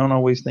Connecticut, you don't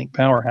always think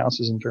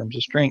powerhouses in terms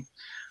of strength,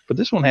 but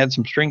this one had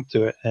some strength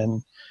to it,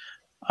 and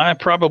I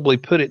probably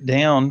put it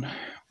down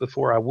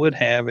before I would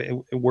have,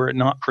 were it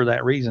not for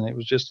that reason. It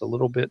was just a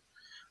little bit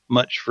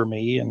much for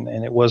me, and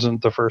it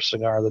wasn't the first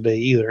cigar of the day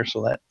either,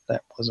 so that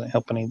wasn't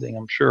helping anything,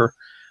 I'm sure.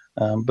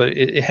 But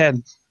it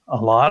had a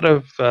lot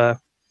of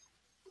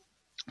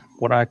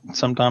what I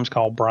sometimes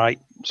call bright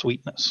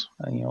sweetness,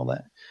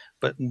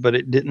 but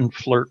it didn't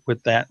flirt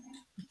with that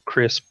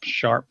crisp,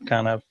 sharp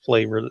kind of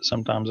flavor that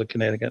sometimes a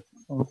Connecticut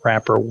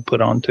wrapper will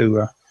put onto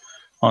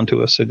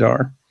a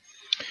cigar.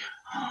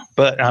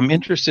 But I'm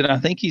interested. I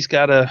think he's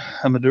got a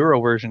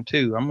Maduro version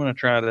too. I'm going to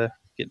try to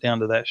get down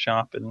to that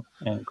shop and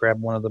grab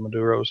one of the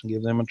Maduros and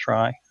give them a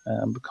try,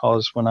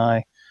 because when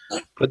I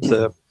put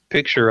the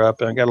picture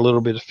up, I got a little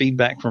bit of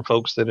feedback from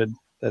folks that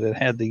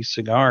had these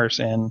cigars,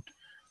 and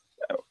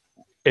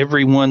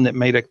everyone that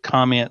made a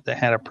comment that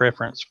had a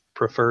preference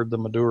preferred the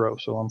Maduro.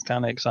 So I'm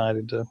kind of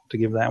excited to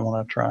give that one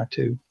a try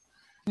too.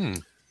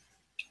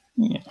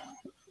 Yeah.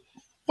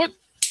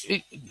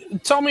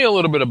 Tell me a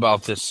little bit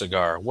about this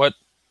cigar. Where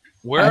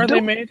are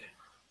they made?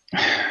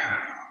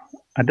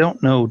 I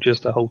don't know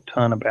just a whole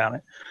ton about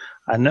it.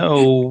 I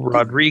know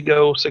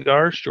Rodrigo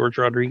Cigars, George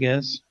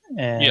Rodriguez,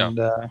 and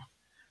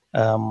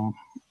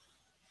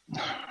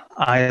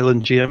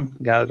Island Jim,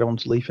 the guy that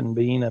owns Leaf and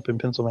Bean up in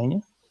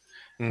Pennsylvania.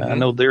 Mm-hmm. I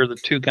know they're the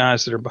two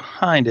guys that are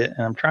behind it,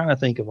 and I'm trying to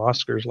think of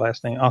Oscar's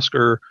last name,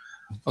 Oscar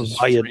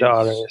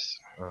Valladares.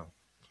 Oh.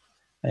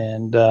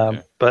 And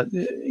but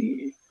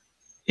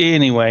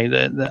anyway,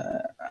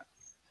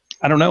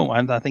 I don't know.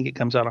 I think it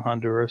comes out of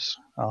Honduras.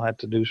 I'll have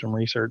to do some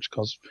research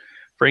because,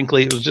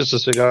 frankly, it was just a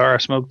cigar I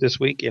smoked this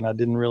week, and I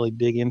didn't really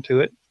dig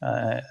into it.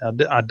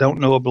 I don't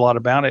know a lot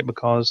about it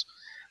because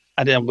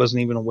I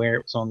wasn't even aware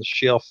it was on the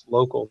shelf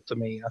local to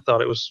me.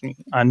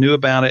 I knew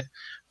about it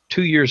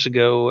 2 years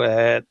ago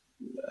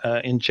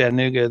in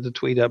Chattanooga. The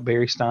tweet up,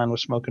 Barry Stein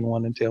was smoking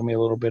one and tell me a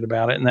little bit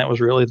about it, and that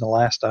was really the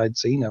last I'd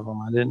seen of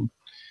them.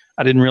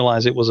 I didn't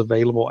realize it was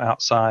available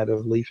outside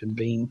of Leaf and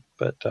Bean,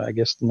 but I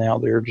guess now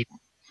they're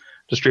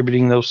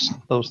distributing those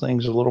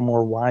things a little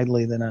more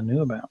widely than I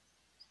knew about.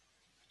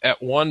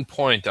 At one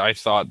point, I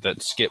thought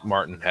that Skip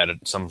Martin had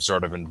some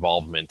sort of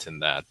involvement in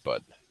that,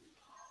 but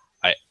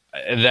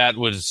that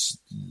was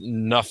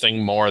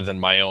nothing more than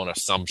my own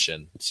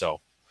assumption. So,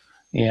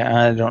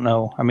 yeah, I don't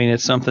know. I mean,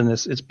 it's something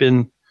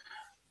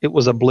it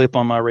was a blip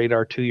on my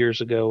radar 2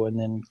 years ago and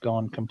then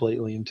gone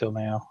completely until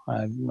now.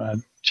 I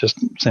just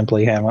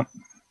simply haven't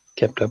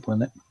kept up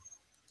with it.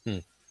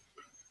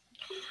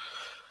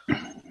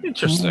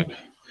 Interesting.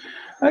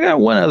 I got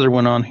one other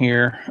one on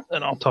here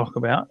that I'll talk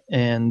about,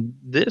 and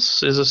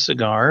this is a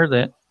cigar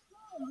that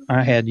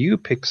I had you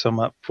pick some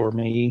up for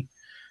me.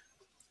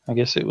 I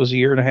guess it was a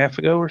year and a half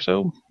ago or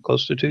so,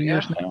 close to 2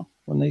 years now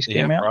when these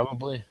came out.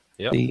 Probably.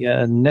 Yep.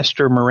 The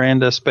Nestor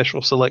Miranda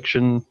Special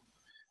Selection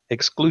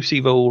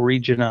Exclusivo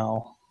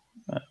Regional,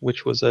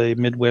 which was a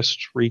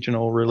Midwest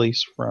regional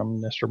release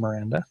from Nestor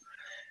Miranda.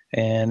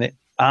 And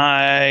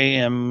I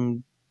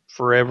am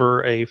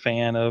forever a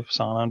fan of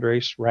San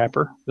Andres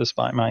wrapper,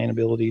 despite my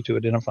inability to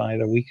identify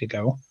it a week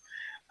ago.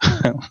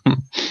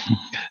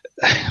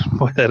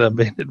 What that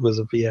unbanded was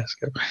a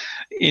fiasco.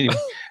 Anyway,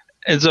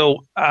 and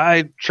so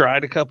I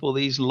tried a couple of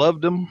these,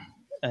 loved them,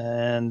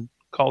 and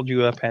called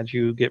you up, had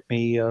you get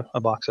me a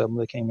box of them.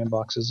 They came in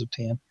boxes of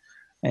 10,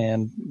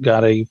 and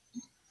got a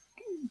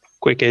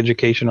quick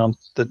education on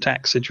the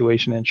tax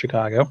situation in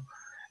Chicago.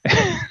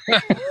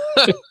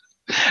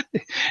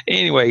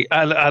 Anyway,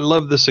 I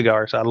love the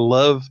cigars. I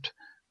loved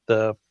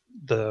the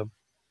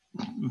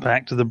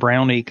back to the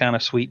brownie kind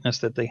of sweetness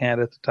that they had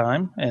at the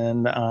time,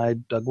 and I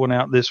dug one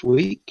out this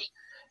week,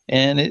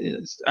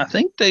 and I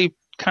think they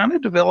kind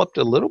of developed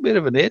a little bit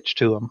of an edge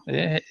to them.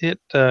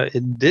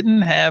 It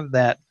didn't have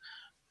that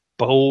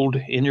bold,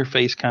 in your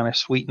face kind of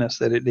sweetness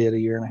that it did a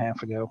year and a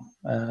half ago.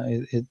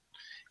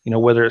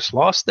 Whether it's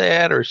lost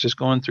that or it's just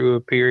going through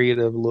a period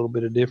of a little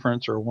bit of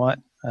difference or what.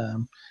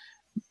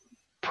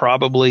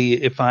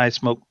 Probably if I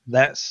smoked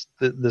that's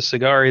the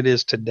cigar it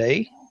is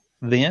today,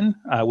 then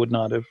I would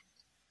not have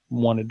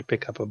wanted to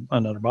pick up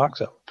another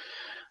box of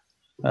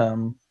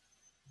them.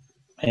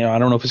 I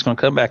don't know if it's going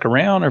to come back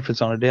around or if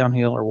it's on a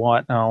downhill or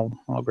what. I'll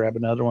grab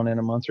another one in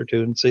a month or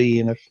two and see.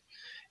 And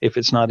if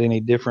it's not any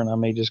different, I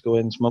may just go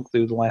ahead and smoke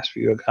through the last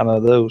few I got out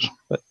of those.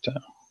 But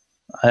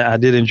I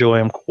did enjoy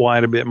them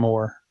quite a bit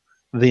more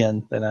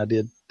then than I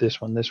did this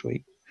one this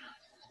week.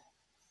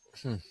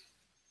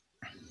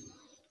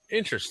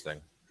 Interesting.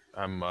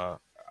 I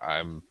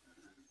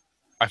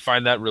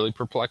find that really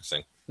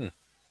perplexing.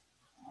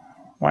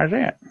 Why is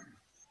that?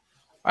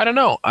 I don't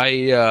know.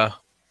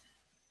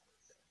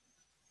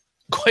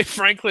 Quite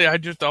frankly, I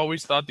just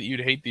always thought that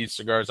you'd hate these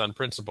cigars on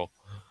principle.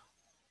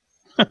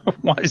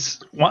 Why?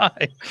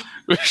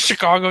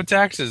 Chicago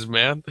taxes,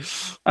 man.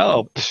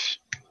 Oh,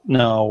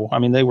 no. I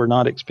mean, they were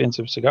not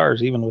expensive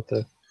cigars, even with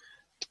the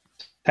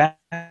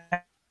taxes.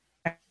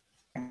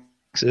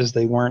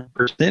 They weren't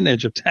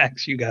percentage of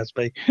tax you guys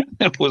pay.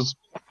 It was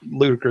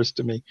ludicrous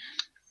to me.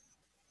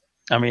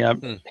 I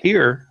mean,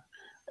 here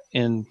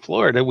in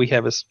Florida, we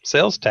have a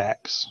sales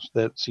tax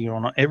that's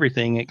on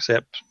everything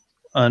except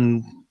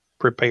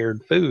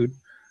unprepared food.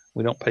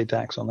 We don't pay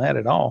tax on that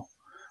at all.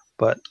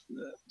 But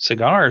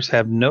cigars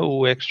have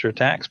no extra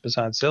tax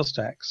besides sales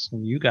tax.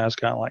 And you guys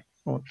got like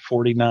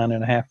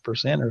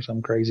 49.5% or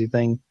some crazy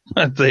thing.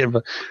 They have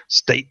a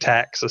state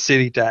tax, a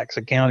city tax,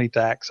 a county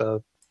tax,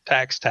 a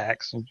tax,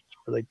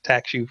 where they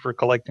tax you for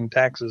collecting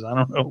taxes. I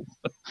don't know.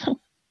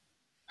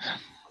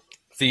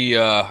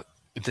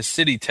 The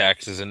city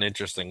tax is an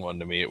interesting one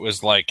to me. It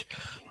was like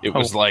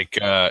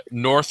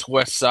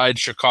Northwest Side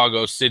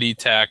Chicago city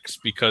tax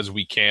because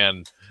we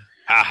can,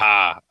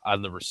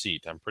 on the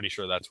receipt. I'm pretty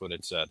sure that's what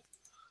it said.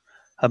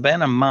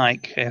 Havana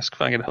Mike asked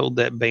if I could hold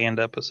that band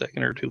up a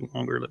second or two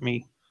longer.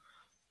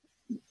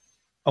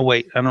 Oh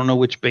wait, I don't know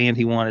which band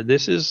he wanted.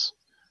 This is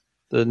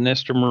the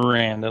Nestor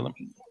Miranda. Let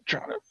me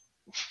try to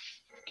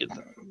get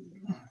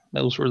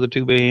those were the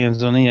two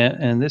bands on it,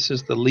 and this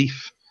is the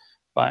Leaf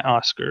by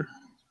Oscar.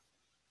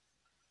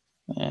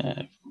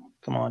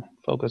 Come on,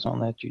 focus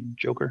on that, you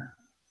joker.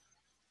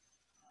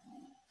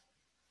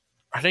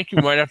 I think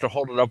you might have to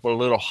hold it up a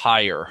little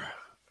higher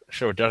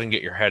so it doesn't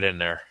get your head in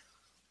there.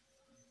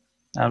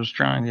 I was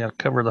trying to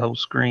cover the whole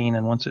screen,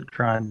 and once it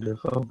tried to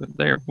focus,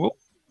 there. Whoop.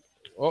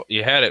 Well,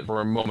 you had it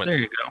for a moment. There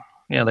you go.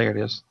 Yeah, there it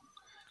is.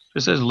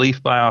 This is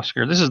Leaf by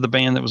Oscar. This is the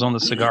band that was on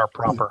the cigar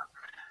proper.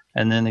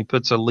 And then he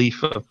puts a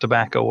leaf of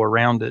tobacco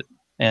around it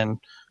and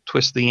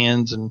twists the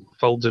ends and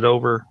folds it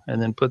over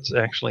and then puts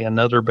actually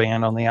another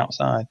band on the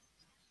outside.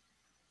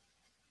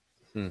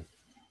 I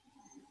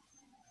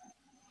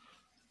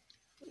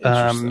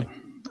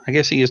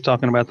guess he is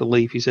talking about the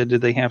leaf. He said,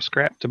 did they have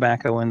scrap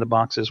tobacco in the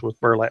boxes with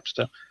burlap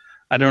stuff?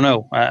 I don't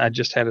know. I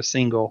just had a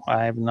single.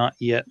 I have not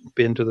yet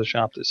been to the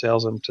shop that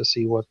sells them to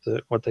see what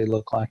they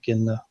look like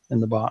in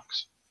the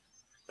box.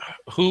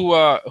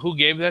 Who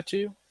gave that to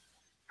you?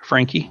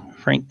 Frank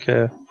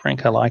Halico,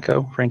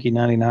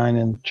 Frankie99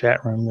 in the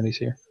chat room when he's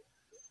here.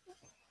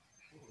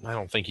 I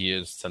don't think he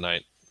is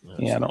tonight.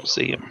 I don't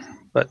see him,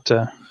 but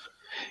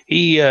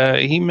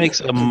he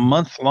makes a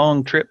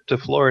month-long trip to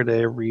Florida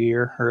every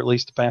year, or at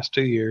least the past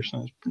 2 years.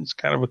 And it's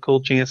kind of a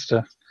cool chance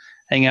to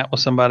hang out with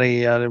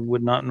somebody I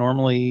would not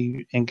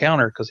normally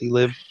encounter because he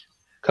lived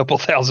a couple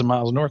thousand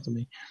miles north of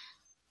me.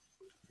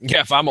 Yeah,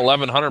 if I'm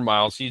 1,100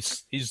 miles,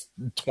 he's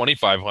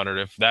 2,500,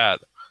 if that.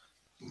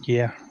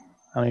 Yeah,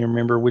 I don't even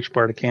remember which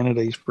part of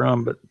Canada he's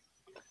from, but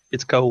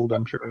it's cold,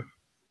 I'm sure.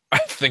 I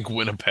think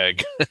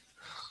Winnipeg.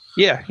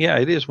 Yeah,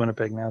 it is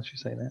Winnipeg now that you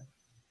say that.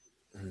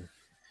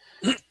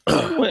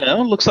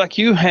 Well, looks like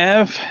you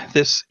have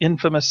this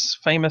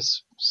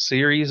famous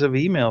series of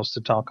emails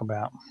to talk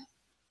about.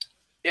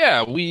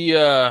 Yeah, we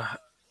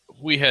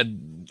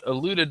had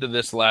alluded to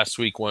this last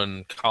week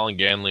when Colin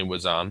Ganley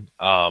was on.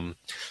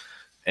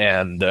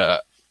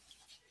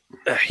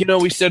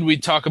 We said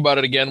we'd talk about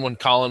it again when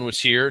Colin was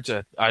here.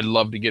 I'd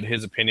love to get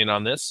his opinion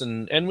on this,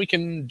 and we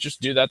can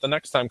just do that the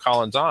next time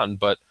Colin's on.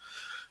 But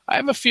I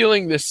have a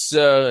feeling this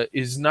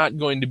is not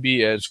going to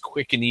be as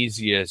quick and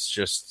easy as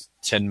just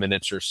 10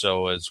 minutes or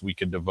so as we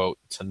could devote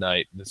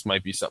tonight. This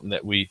might be something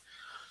that we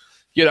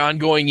get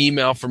ongoing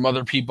email from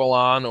other people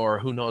on, or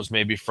who knows,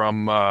 maybe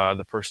from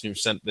the person who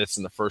sent this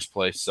in the first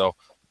place. So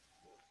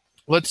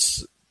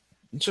let's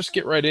just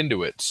get right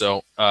into it.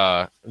 So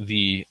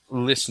the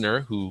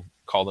listener who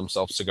called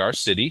himself Cigar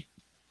City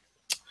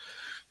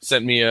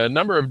sent me a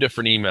number of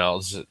different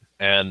emails,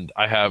 and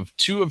I have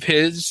two of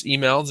his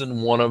emails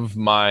and one of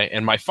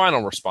my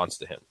final response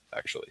to him,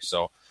 actually.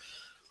 So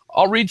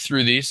I'll read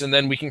through these, and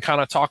then we can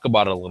kind of talk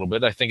about it a little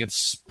bit. I think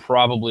it's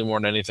probably more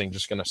than anything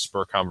just going to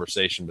spur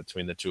conversation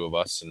between the two of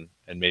us,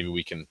 and maybe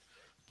we can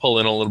pull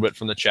in a little bit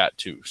from the chat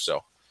too.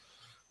 So,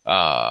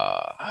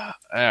 all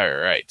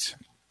right.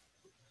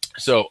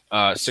 So,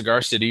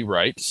 Cigar City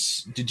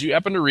writes, did you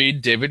happen to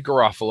read David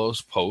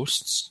Garofalo's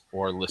posts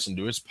or listen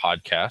to his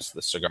podcast,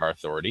 The Cigar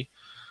Authority,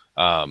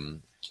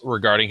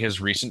 regarding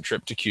his recent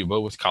trip to Cuba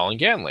with Colin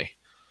Ganley?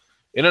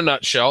 In a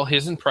nutshell,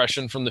 his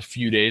impression from the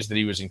few days that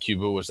he was in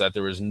Cuba was that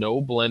there was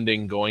no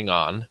blending going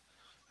on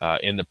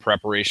in the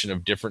preparation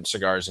of different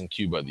cigars in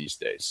Cuba these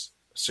days.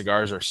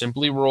 Cigars are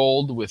simply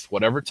rolled with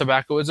whatever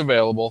tobacco is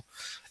available,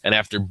 and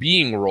after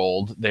being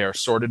rolled, they are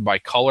sorted by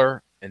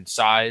color and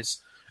size,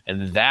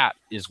 and that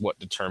is what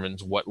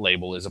determines what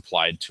label is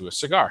applied to a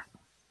cigar,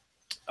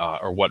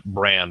 or what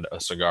brand a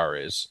cigar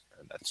is.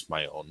 And that's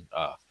my own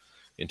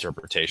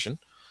interpretation.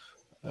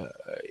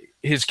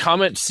 His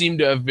comments seem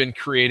to have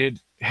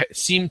created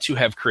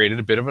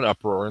a bit of an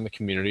uproar in the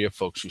community of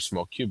folks who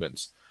smoke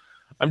Cubans.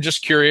 I'm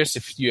just curious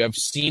if you have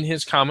seen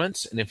his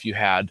comments and if you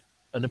had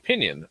an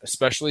opinion,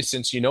 especially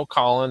since you know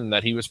Colin and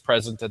that he was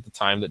present at the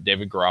time that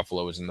David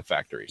Garofalo was in the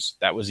factories.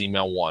 That was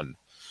email 1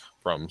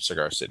 from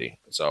Cigar City.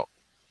 So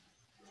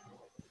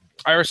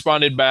I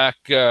responded back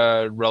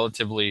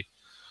relatively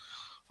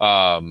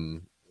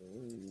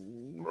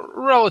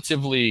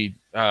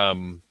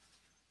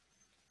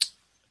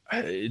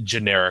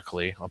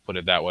generically, I'll put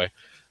it that way,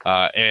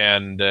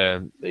 and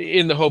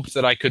in the hopes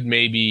that I could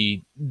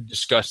maybe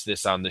discuss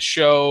this on the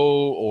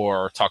show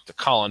or talk to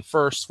Colin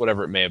first,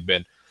 whatever it may have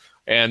been.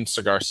 And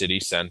Cigar City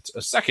sent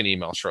a second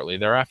email shortly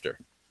thereafter.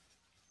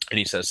 And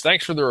he says,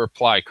 thanks for the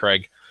reply,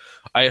 Craig.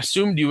 I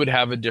assumed you would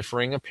have a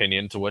differing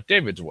opinion to what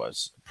David's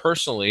was.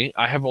 Personally,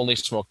 I have only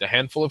smoked a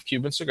handful of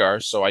Cuban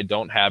cigars, so I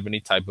don't have any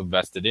type of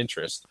vested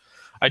interest.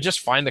 I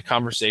just find the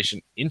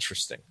conversation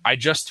interesting. I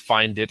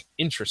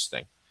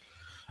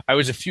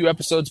was a few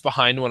episodes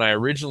behind when I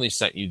originally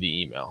sent you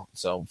the email.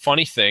 So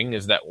funny thing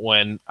is that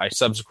when I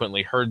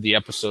subsequently heard the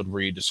episode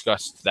where you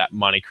discussed that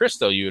Monte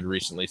Cristo you had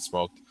recently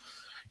smoked,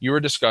 you were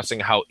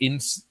discussing how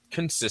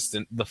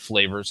inconsistent the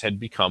flavors had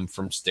become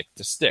from stick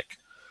to stick.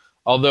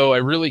 Although I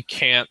really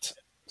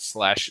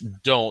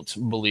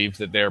can't/don't believe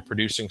that they're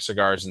producing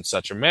cigars in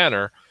such a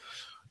manner,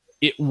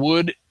 it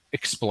would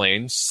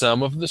explain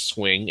some of the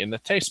swing in the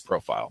taste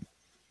profile.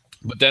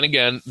 But then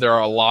again, there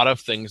are a lot of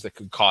things that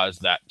could cause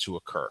that to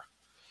occur.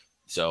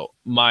 So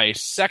my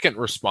second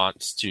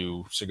response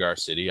to Cigar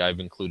City I've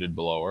included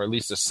below, or at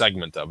least a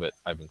segment of it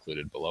I've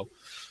included below.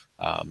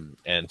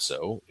 And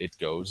so it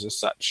goes as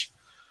such.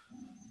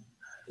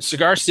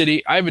 Cigar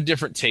City, I have a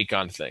different take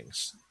on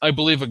things. I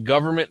believe a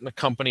government and a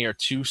company are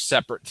two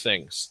separate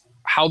things.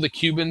 How the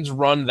Cubans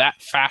run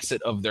that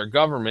facet of their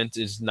government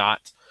is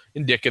not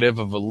indicative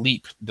of the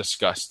leap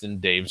discussed in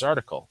Dave's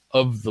article.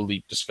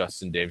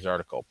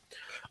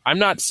 I'm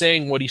not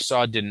saying what he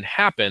saw didn't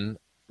happen.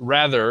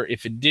 Rather,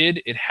 if it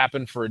did, it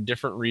happened for a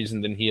different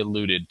reason than he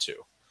alluded to.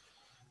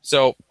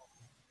 So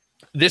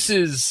this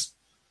is,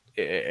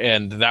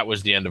 and that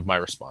was the end of my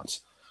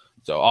response.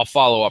 So I'll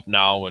follow up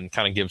now and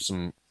kind of give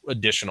some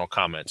additional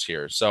comments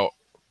here. So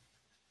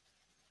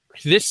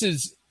this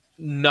is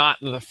not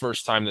the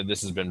first time that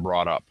this has been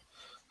brought up.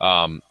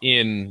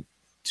 In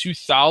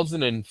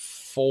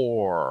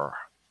 2004,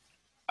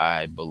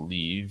 I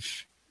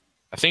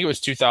think it was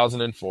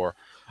 2004,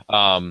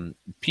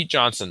 Pete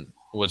Johnson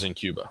was in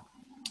Cuba.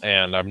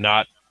 And I'm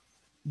not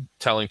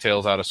telling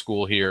tales out of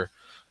school here.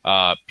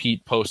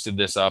 Pete posted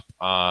this up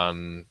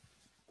on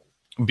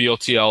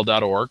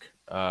BOTL.org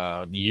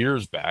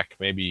years back,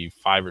 maybe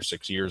 5 or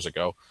 6 years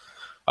ago.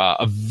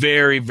 A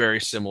very, very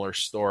similar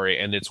story,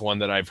 and it's one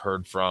that I've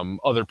heard from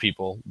other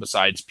people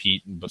besides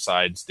Pete and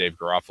besides Dave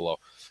Garofalo.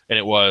 And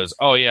it was,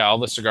 oh yeah, all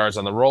the cigars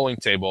on the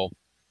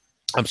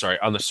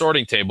on the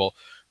sorting table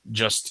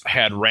just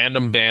had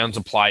random bands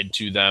applied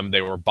to them.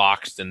 They were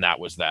boxed, and that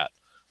was that.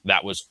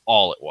 That was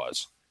all it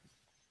was.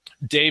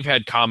 Dave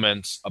had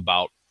comments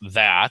about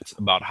that,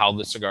 about how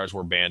the cigars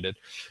were banded.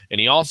 And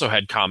he also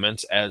had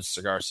comments, as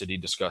Cigar City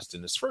discussed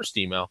in his first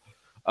email,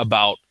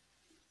 about,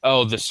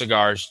 the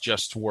cigars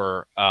just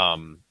were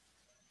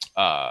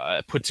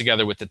put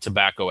together with the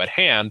tobacco at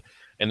hand,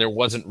 and there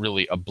wasn't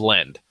really a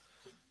blend.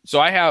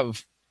 So I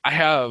have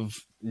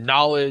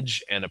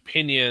knowledge and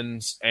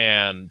opinions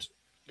and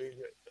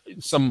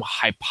some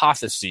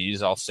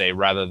hypotheses, I'll say,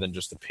 rather than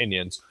just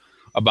opinions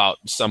about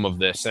some of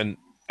this. And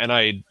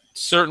I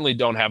certainly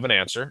don't have an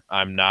answer.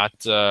 I'm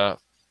not a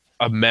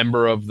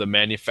member of the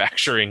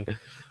manufacturing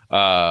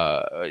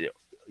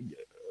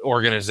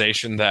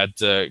organization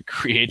that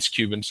creates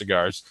Cuban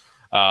cigars.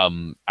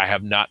 I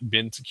have not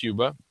been to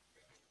Cuba,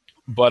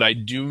 but I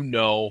do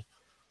know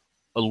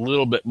a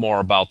little bit more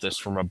about this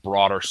from a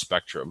broader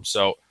spectrum.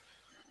 So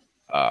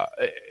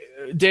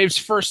Dave's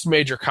first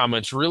major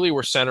comments really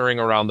were centering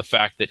around the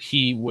fact that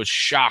he was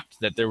shocked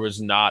that there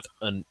was not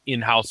an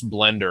in-house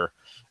blender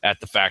at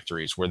the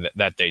factories where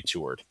that they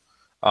toured.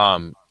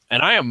 And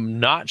I am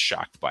not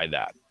shocked by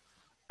that.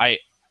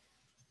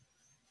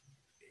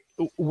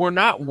 We're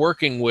not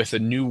working with a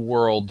new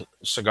world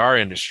cigar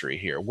industry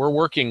here. We're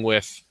working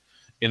with,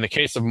 in the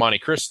case of Monte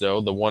Cristo,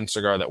 the one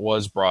cigar that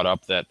was brought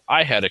up that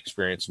I had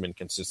experienced some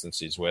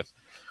inconsistencies with,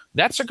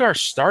 that cigar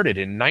started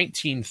in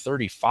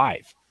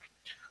 1935.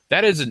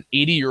 That is an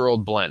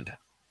 80-year-old blend.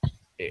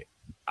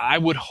 I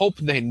would hope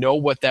they know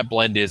what that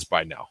blend is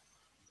by now.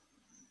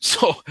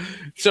 So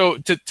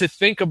to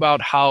think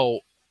about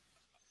how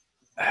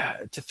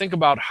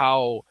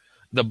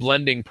the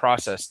blending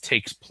process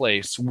takes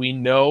place, we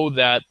know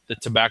that the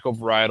tobacco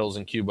varietals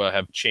in Cuba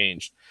have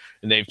changed,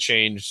 and they've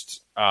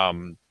changed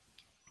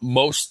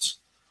most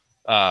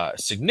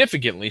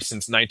significantly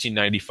since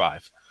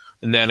 1995,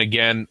 and then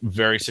again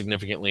very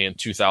significantly in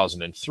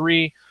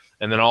 2003,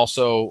 and then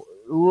also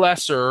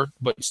lesser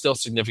but still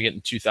significant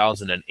in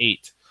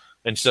 2008.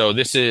 And so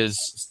this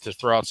is, to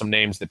throw out some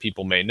names that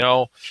people may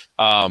know,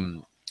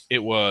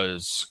 it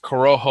was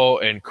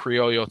Corojo and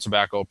Criollo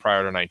tobacco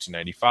prior to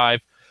 1995.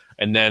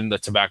 And then the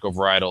tobacco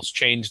varietals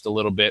changed a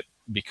little bit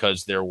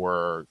because there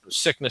were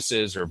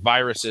sicknesses or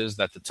viruses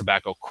that the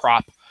tobacco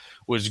crop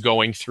was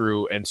going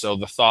through. And so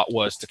the thought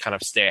was to kind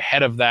of stay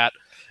ahead of that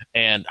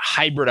and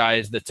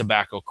hybridize the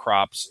tobacco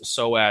crops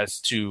so as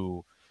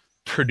to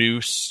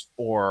produce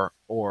or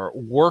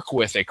work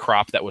with a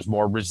crop that was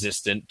more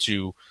resistant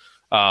to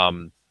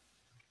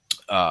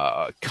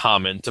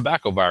common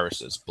tobacco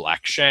viruses,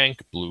 black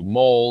shank, blue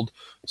mold,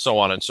 so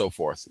on and so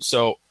forth.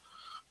 So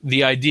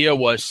the idea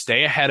was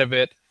stay ahead of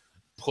it,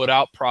 put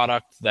out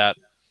product that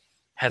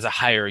has a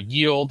higher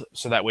yield,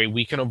 so that way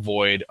we can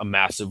avoid a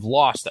massive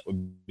loss that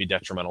would be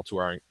detrimental to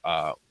our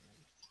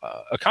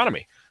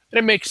economy. And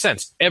it makes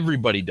sense.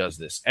 Everybody does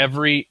this.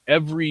 Every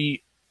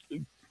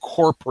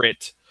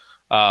corporate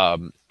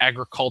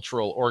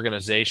agricultural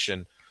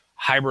organization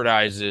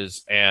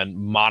hybridizes and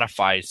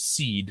modifies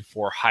seed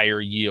for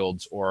higher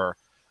yields or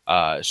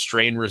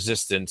strain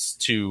resistance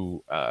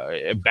to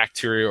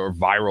bacteria or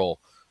viral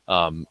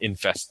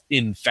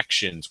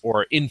infections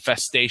or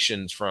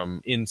infestations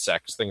from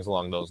insects, things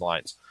along those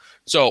lines.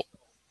 So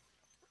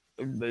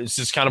this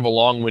is kind of a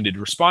long-winded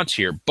response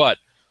here, but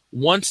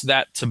once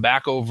that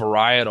tobacco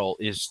varietal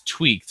is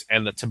tweaked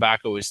and the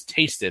tobacco is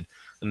tasted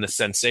and the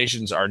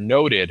sensations are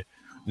noted,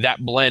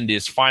 that blend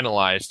is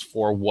finalized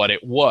for what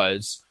it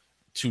was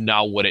to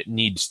now what it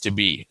needs to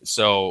be.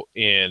 So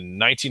in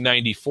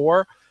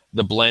 1994,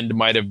 the blend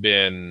might have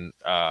been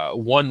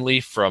 1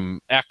 leaf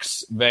from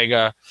X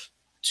Vega,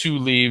 2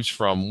 leaves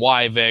from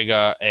Y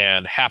Vega,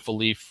 and half a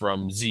leaf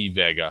from Z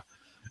Vega.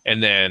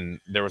 And then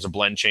there was a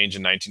blend change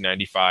in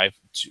 1995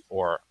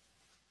 or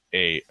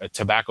a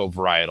tobacco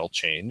varietal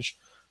change,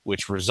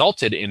 which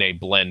resulted in a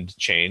blend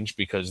change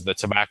because the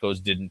tobaccos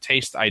didn't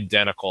taste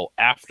identical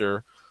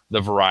after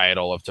the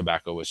varietal of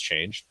tobacco was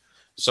changed.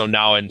 So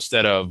now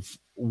instead of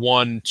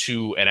 1,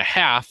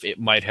 2.5, it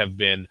might have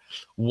been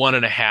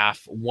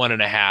 1.5,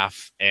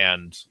 1.5,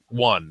 and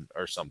 1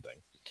 or something.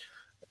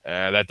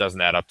 That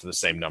doesn't add up to the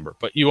same number,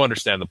 but you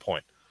understand the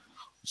point.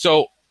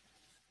 So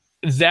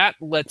that,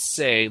 let's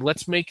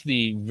make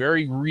the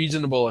very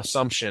reasonable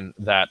assumption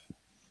that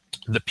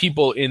the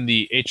people in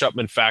the H.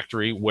 Upmann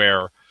factory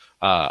where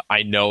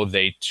I know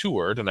they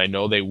toured and I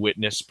know they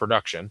witnessed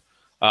production,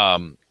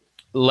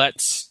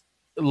 let's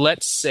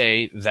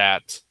say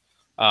that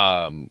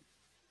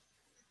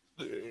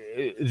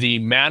the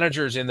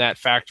managers in that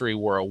factory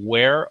were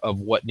aware of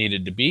what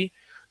needed to be.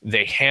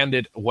 They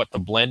handed what the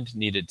blend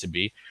needed to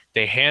be.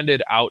 They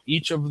handed out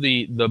each of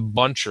the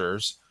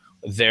bunchers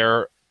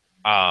their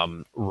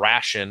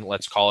ration,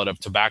 let's call it, of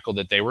tobacco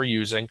that they were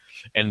using.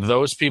 And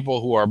those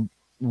people who are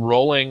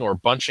rolling or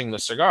bunching the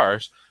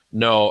cigars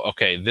know,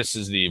 okay, this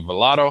is the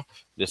Velado,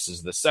 this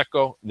is the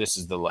Seco, this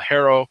is the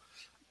Ligero,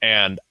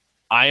 and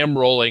I am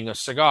rolling a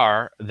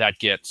cigar that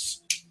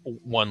gets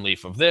 1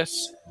 leaf of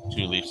this,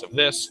 2 leaves of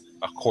this,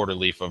 a 1/4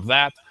 leaf of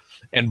that,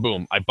 and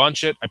boom, I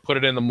bunch it, I put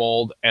it in the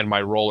mold, and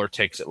my roller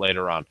takes it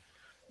later on.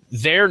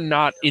 They're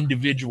not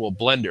individual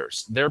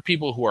blenders. They're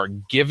people who are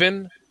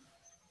given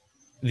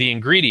the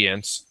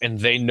ingredients and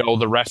they know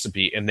the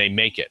recipe and they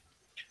make it.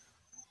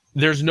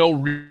 There's no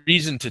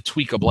reason to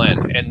tweak a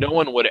blend, and no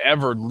one would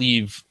ever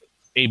leave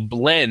a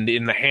blend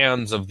in the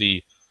hands of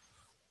the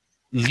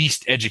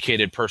least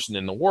educated person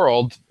in the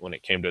world when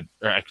it came to,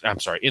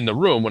 in the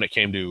room when it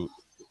came to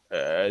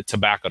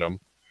tobacco,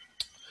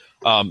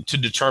 to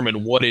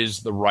determine what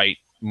is the right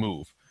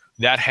move.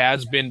 That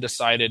has been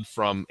decided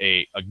from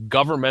a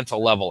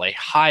governmental level. A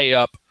high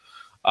up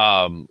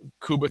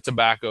Cuba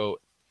Tobacco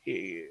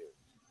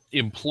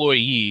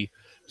employee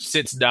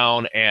sits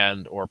down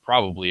or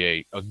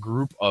probably a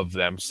group of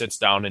them sits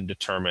down and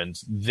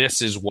determines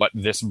this is what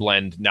this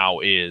blend now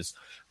is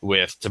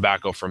with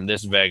tobacco from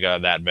this Vega,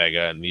 that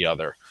Vega, and the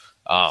other.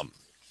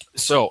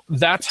 So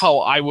that's how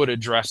I would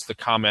address the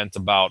comment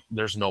about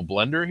there's no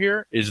blender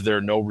here. Is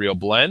there no real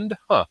blend?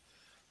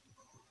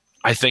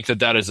 I think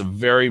that is a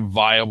very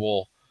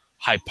viable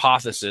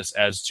hypothesis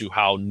as to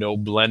how no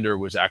blender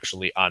was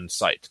actually on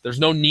site. There's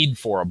no need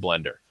for a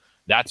blender.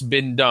 That's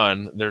been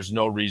done. There's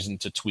no reason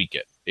to tweak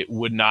it. It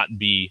would not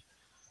be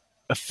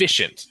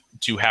efficient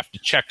to have to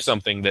check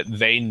something that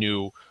they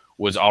knew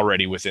was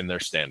already within their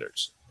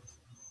standards.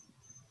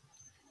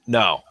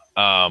 Now,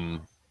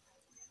 am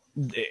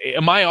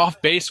I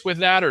off base with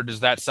that, or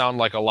does that sound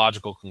like a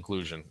logical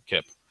conclusion,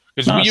 Kip?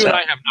 Because you and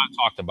I have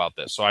not talked about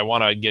this, so I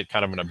want to get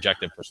kind of an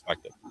objective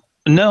perspective.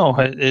 No,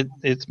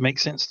 it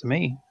makes sense to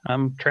me.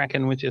 I'm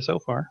tracking with you so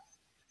far.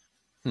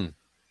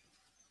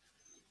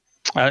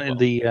 At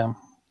the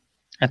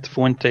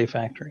Fuente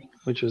factory,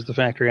 which is the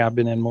factory I've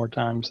been in more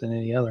times than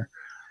any other,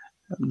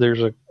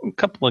 there's a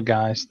couple of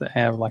guys that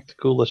have like the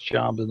coolest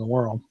jobs in the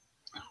world.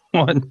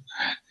 One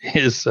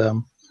is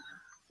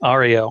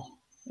Ariel,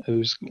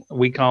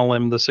 we call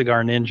him the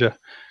cigar ninja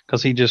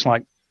because he just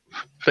like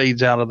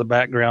fades out of the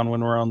background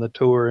when we're on the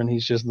tour, and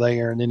he's just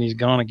there and then he's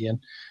gone again.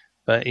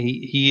 But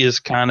he is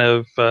kind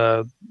of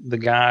the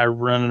guy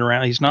running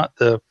around. He's not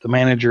the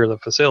manager of the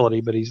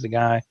facility, but he's the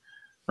guy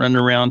running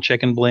around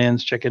checking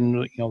blends,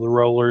 checking the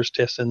rollers,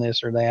 testing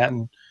this or that.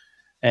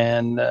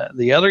 And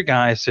the other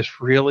guy is this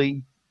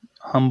really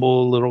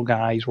humble little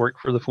guy. He's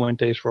worked for the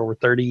Fuentes for over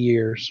 30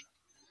 years,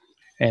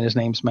 and his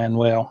name's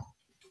Manuel.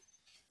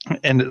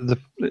 And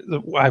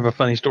I have a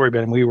funny story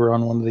about him. We were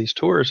on one of these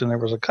tours, and there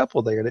was a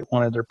couple there that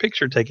wanted their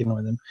picture taken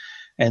with him.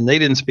 And they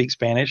didn't speak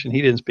Spanish, and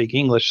he didn't speak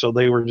English, so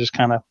they were just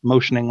kind of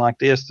motioning like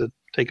this to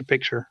take a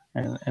picture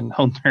and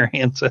hold their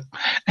hands up.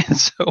 And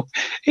so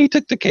he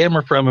took the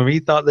camera from him. He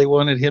thought they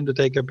wanted him to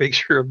take a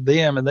picture of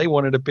them, and they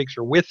wanted a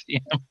picture with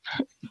him.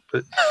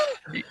 But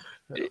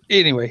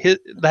anyway,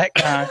 that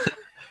guy,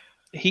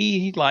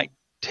 he like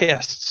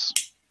test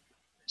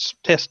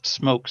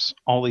smokes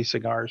all these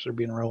cigars that are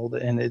being rolled,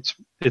 and it's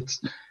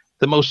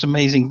the most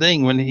amazing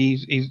thing when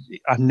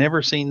I've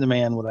never seen the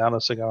man without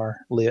a cigar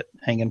lit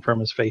hanging from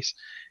his face,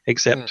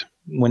 except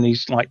when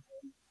he's like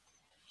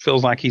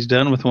feels like he's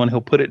done with one,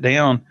 he'll put it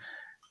down,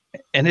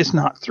 and it's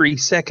not 3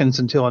 seconds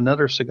until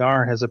another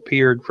cigar has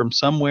appeared from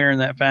somewhere in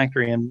that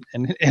factory and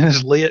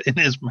is lit in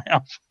his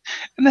mouth.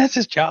 And that's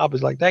his job.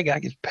 Is like that guy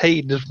gets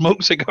paid to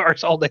smoke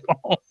cigars all day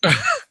long.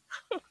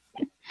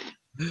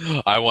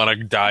 I want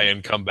to die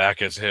and come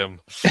back as him.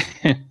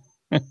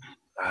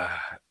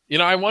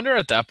 I wonder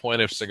at that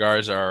point if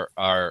cigars are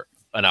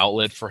an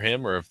outlet for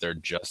him or if they're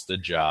just a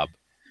job.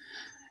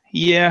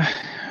 Yeah,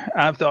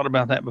 I've thought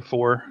about that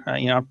before.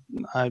 I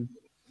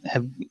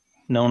have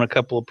known a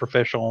couple of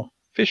professional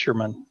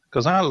fishermen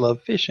because I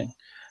love fishing,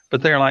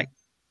 but they're like,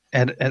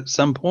 at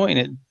some point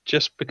it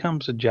just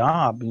becomes a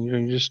job, and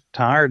you're just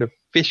tired of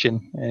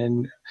fishing.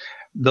 And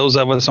those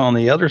of us on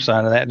the other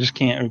side of that just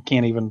can't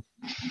even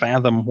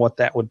fathom what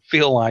that would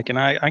feel like. And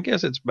I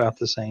guess it's about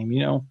the same.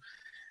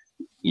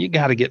 You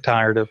got to get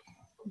tired of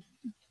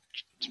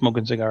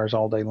smoking cigars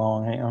all day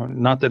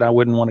long. Not that I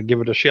wouldn't want to give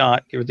it a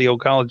shot, give it the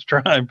old college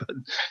try,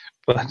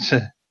 but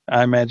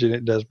I imagine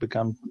it does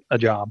become a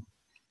job.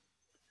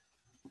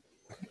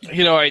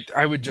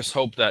 I would just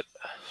hope that.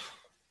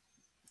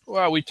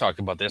 Well, we talked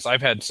about this.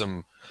 I've had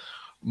some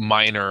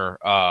minor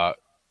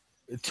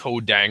toe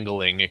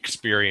dangling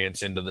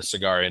experience into the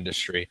cigar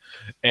industry,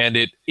 and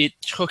it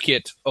took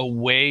it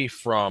away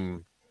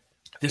from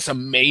this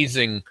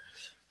amazing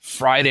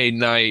Friday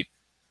night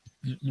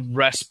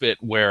respite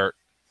where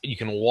you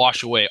can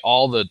wash away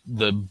all the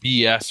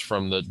BS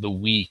from the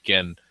week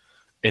and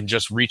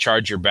just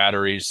recharge your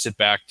batteries, sit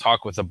back,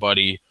 talk with a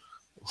buddy,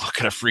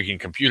 look at a freaking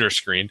computer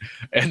screen,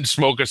 and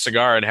smoke a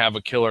cigar and have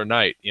a killer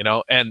night,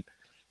 And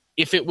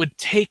if it would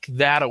take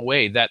that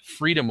away, that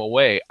freedom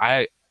away,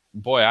 I'd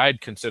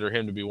consider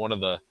him to be one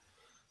of the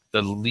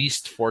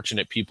least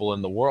fortunate people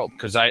in the world,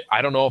 because I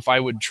don't know if I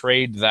would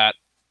trade that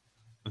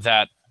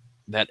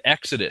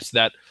exodus,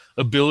 that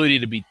ability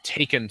to be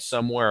taken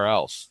somewhere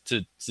else,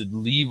 to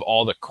leave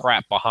all the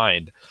crap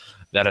behind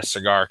that a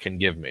cigar can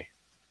give me.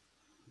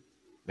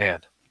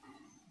 Man,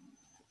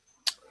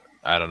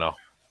 I don't know.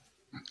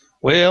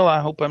 Well, I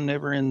hope I'm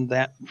never in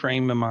that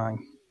frame of mind.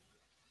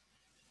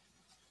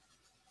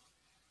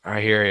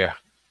 I hear you.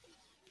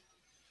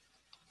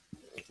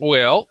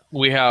 Well,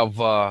 we have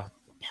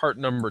part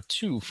number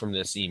 2 from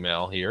this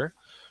email here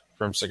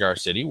from Cigar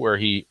City, where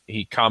he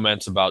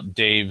comments about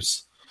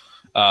Dave's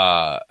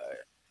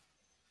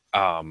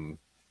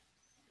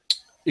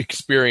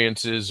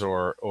experiences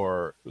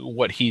or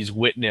what he's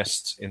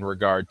witnessed in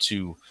regard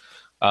to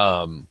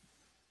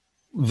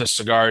the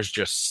cigars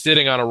just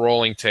sitting on a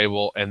rolling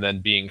table and then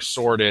being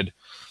sorted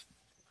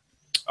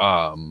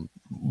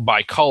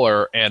by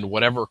color, and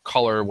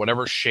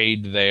whatever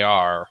shade they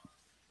are,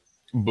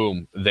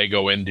 boom, they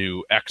go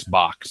into X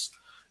box.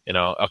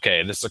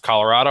 Okay, this is a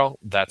Colorado,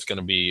 that's going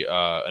to be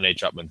an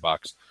H. Upmann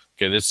box.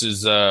 Okay, this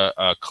is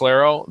a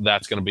Claro,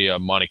 that's going to be a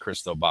Monte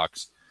Cristo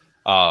box.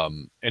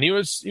 And he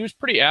was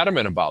pretty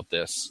adamant about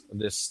this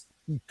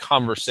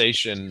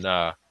conversation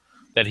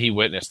that he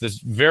witnessed, this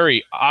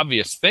very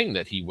obvious thing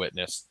that he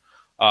witnessed.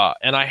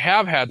 And I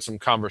have had some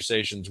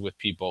conversations with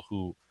people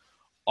who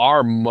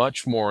are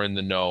much more in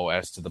the know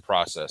as to the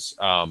process.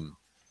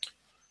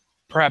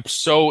 Perhaps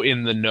so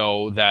in the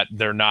know that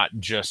they're not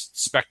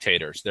just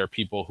spectators. They're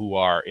people who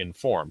are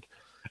informed.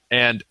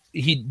 And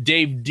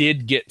Dave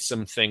did get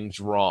some things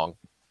wrong.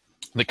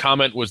 The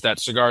comment was that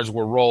cigars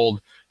were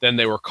rolled, then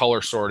they were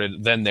color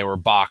sorted, then they were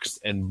boxed,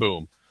 and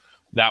boom.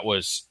 That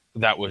was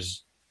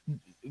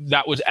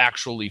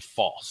actually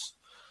false.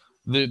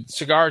 The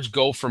cigars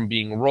go from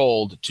being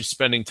rolled to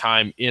spending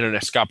time in an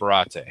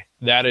escaparate.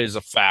 That is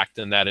a fact,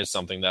 and that is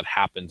something that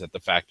happens at the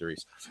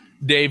factories.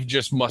 Dave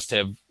just must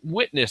have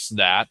witnessed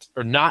that,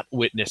 or not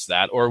witnessed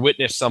that, or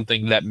witnessed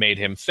something that made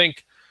him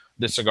think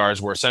the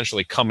cigars were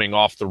essentially coming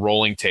off the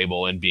rolling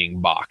table and being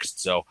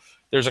boxed. So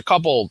there's a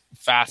couple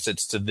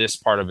facets to this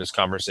part of his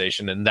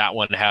conversation, and that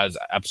one has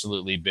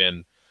absolutely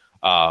been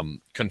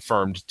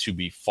confirmed to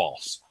be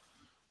false.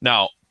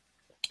 Now,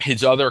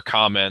 his other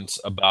comments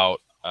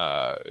about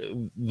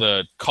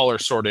the color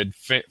sorted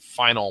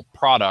final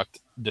product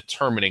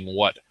determining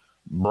what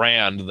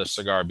brand the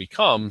cigar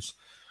becomes,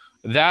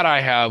 that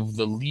I have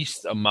the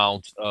least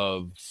amount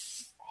of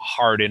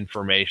hard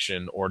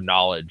information or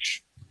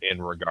knowledge in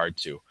regard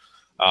to.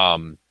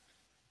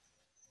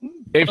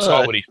 Dave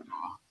saw what he saw,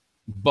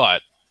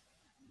 but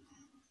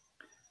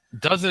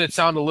doesn't it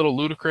sound a little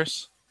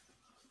ludicrous?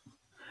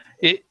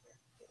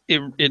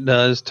 It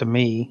does to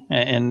me,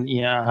 and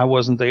yeah, I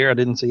wasn't there. I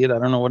didn't see it. I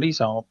don't know what he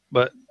saw,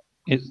 but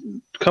it's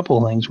a couple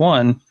of things.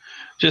 One,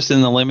 just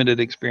in the limited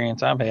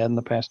experience I've had in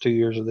the past 2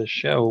 years of this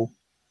show,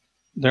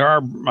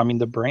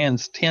 the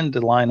brands tend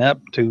to line up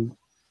to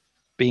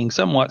being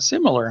somewhat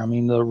similar. I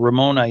mean, the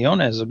Ramon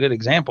Ayona is a good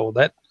example.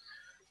 That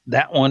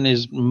one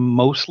is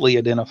mostly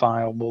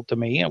identifiable to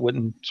me. I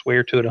wouldn't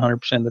swear to it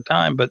 100% of the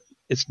time, but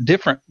it's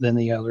different than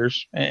the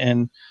others.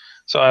 And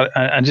so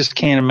I just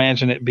can't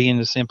imagine it being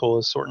as simple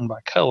as sorting by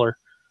color,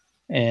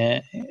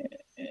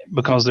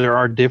 because there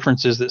are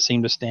differences that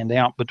seem to stand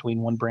out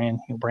between one brand,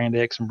 brand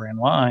X and brand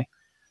Y.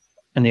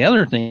 And the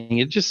other thing,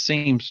 it just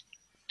seems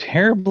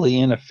terribly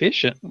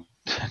inefficient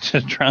to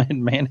try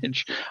and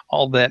manage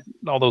all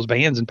those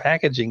bands and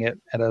packaging it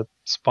at a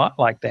spot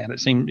like that.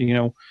 It seems,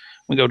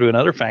 we go to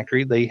another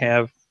factory, they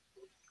have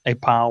a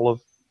pile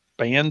of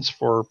bands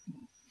for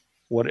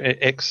what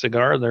X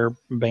cigar they're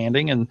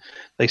banding, and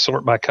they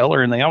sort by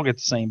color, and they all get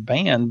the same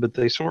band, but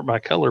they sort by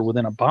color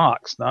within a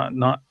box, not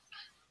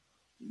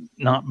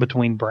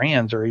between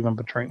brands or even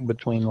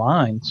between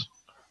lines.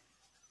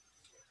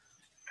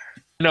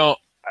 Sorry,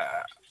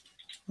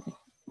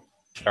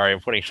 I'm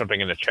putting something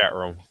in the chat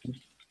room.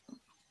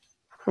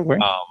 Okay.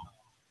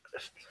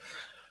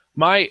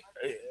 My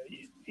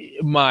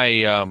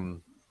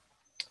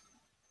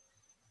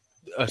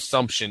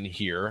assumption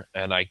here,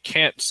 and I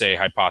can't say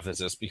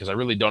hypothesis because I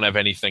really don't have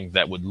anything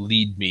that would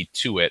lead me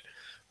to it,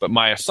 but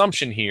my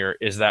assumption here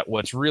is that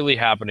what's really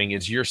happening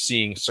is you're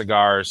seeing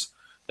cigars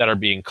that are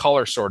being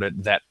color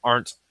sorted that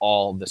aren't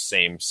all the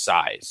same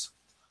size.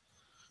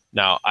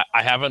 Now,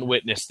 I haven't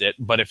witnessed it,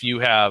 but if you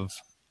have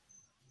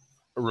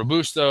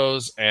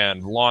Robustos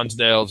and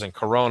Lonsdales and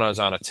Coronas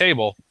on a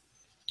table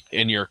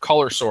and you're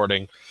color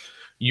sorting,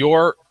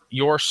 you're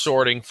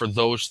sorting for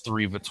those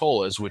three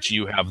Vitolas, which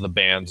you have the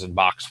bands and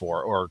box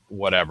for, or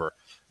whatever.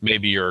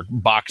 Maybe you're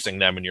boxing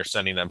them and you're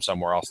sending them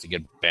somewhere else to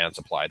get bands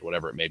applied,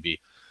 whatever it may be.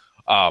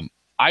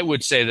 I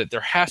would say that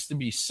there has to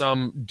be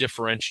some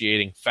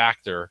differentiating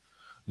factor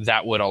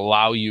that would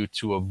allow you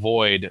to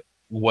avoid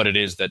what it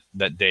is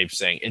that Dave's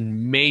saying.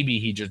 And maybe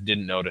he just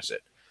didn't notice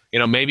it.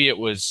 Maybe it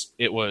was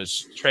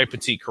Tres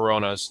Petit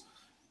Coronas,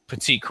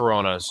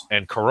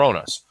 and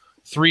Coronas.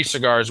 Three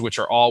cigars which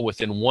are all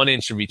within 1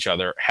 inch of each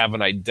other, have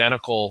an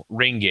identical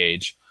ring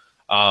gauge,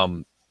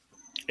 and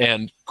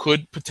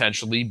could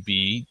potentially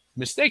be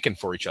mistaken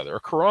for each other. A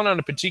Corona and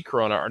a Petit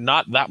Corona are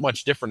not that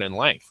much different in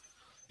length.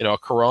 A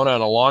Corona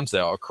and a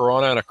Lonsdale, a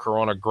Corona and a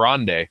Corona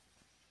Grande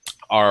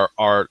are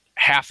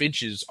half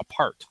inches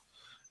apart,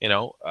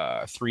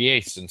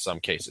 3/8 in some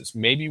cases.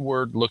 Maybe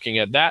we're looking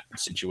at that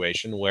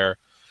situation where,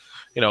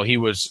 he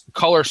was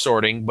color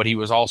sorting, but he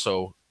was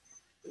also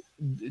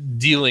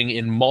dealing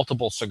in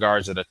multiple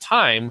cigars at a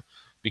time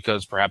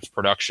because perhaps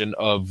production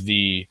of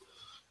the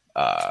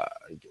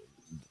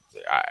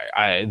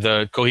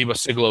Cohiba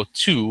Siglo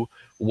II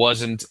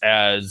wasn't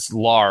as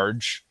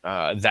large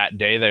that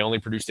day. They only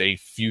produced a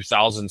few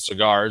thousand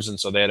cigars, and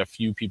so they had a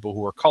few people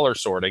who were color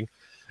sorting,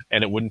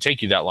 and it wouldn't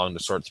take you that long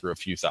to sort through a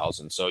few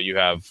thousand. So you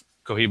have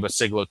Cohiba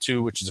Siglo II,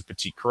 which is a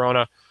Petit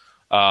Corona,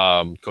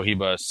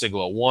 Cohiba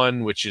Siglo I,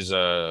 which is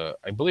I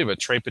believe a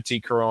Tres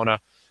Petit Corona.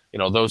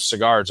 Those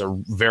cigars are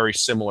very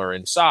similar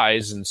in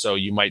size, and so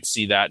you might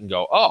see that and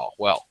go, oh,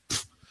 well,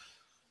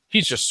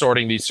 he's just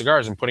sorting these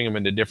cigars and putting them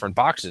into different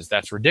boxes.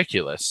 That's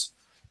ridiculous.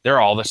 They're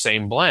all the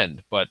same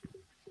blend. But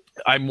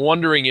I'm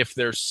wondering if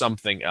there's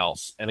something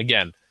else. And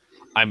again,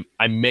 I'm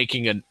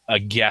making a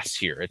guess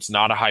here. It's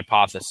not a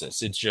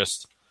hypothesis. It's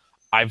just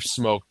I've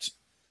smoked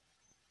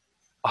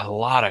a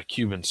lot of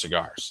Cuban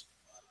cigars,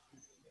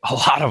 a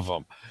lot of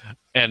them.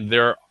 And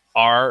there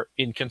are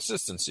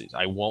inconsistencies.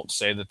 I won't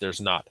say that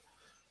there's not,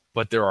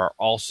 but there are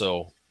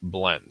also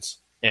blends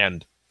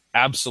and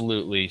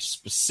absolutely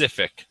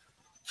specific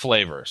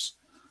flavors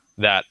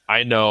that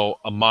I know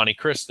a Monte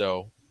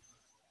Cristo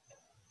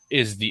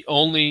is the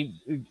only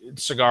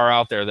cigar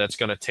out there that's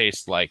going to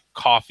taste like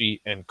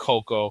coffee and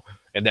cocoa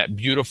and that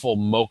beautiful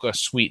mocha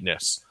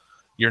sweetness.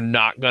 You're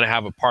not going to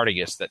have a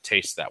Partagas that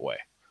tastes that way.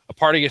 A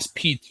Partagas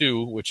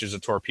P2, which is a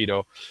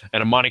torpedo,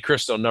 and a Monte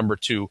Cristo number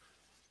 2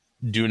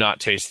 do not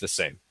taste the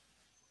same.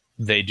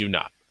 They do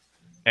not.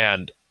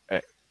 And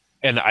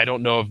I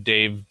don't know if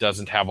Dave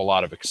doesn't have a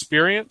lot of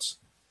experience,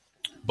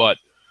 but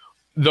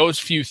those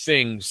few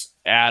things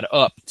add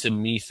up to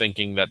me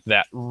thinking that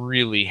that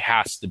really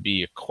has to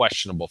be a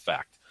questionable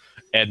fact.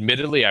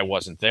 Admittedly, I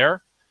wasn't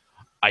there.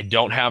 I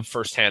don't have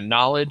firsthand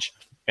knowledge,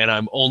 and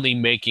I'm only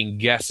making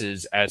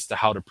guesses as to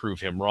how to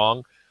prove him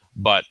wrong,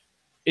 but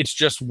it's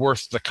just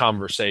worth the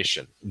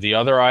conversation. The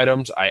other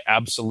items, I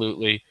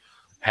absolutely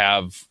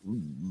have.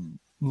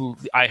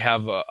 I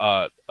have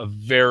a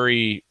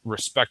very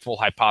respectful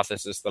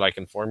hypothesis that I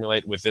can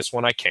formulate. With this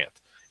one, I can't.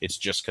 It's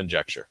just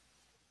conjecture.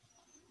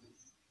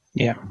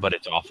 Yeah. But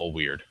it's awful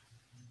weird.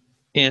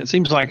 Yeah, it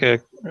seems like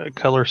a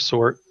color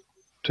sort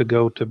to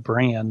go to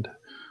brand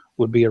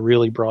would be a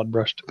really broad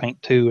brush to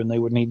paint too, and they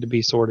would need to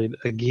be sorted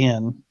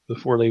again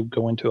before they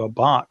go into a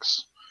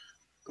box.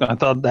 I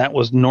thought that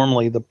was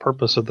normally the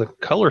purpose of the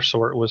color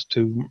sort, was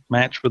to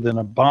match within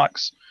a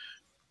box.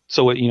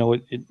 So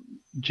it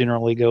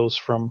generally goes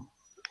from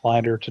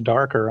lighter to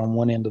darker on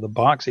one end of the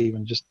box,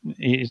 even just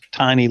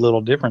tiny little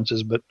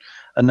differences, but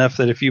enough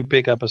that if you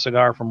pick up a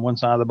cigar from one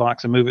side of the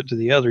box and move it to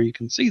the other, you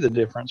can see the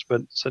difference,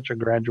 but such a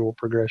gradual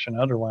progression.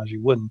 Otherwise,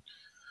 you wouldn't.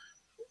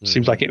 Mm-hmm.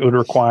 Seems like it would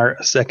require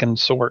a second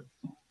sort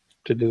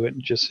to do it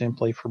just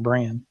simply for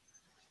brand.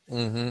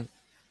 Mm-hmm.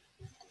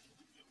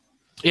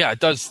 Yeah, it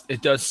does.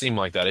 It does seem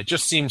like that. It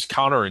just seems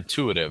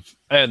counterintuitive.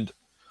 And,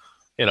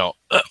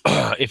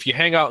 if you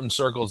hang out in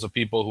circles of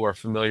people who are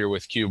familiar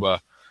with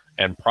Cuba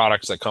and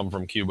products that come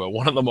from Cuba,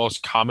 one of the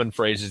most common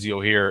phrases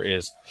you'll hear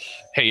is,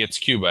 "Hey, it's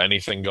Cuba,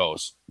 anything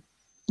goes."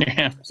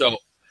 Yeah. So,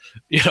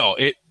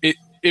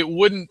 it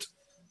wouldn't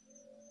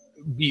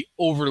be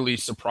overly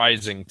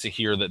surprising to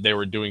hear that they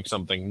were doing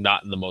something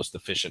not in the most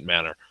efficient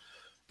manner.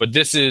 But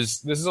this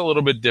is a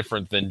little bit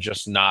different than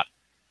just not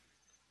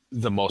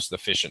the most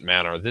efficient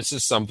manner. This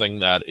is something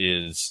that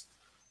is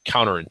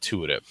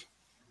counterintuitive.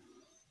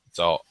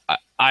 So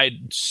I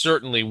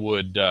certainly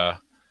would,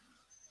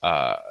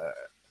 I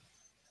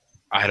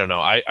don't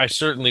know. I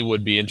certainly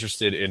would be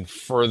interested in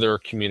further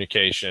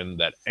communication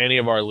that any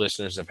of our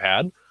listeners have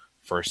had,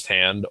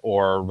 firsthand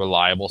or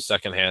reliable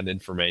secondhand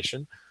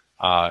information.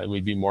 And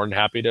we'd be more than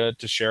happy to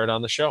share it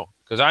on the show,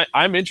 because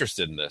I'm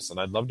interested in this and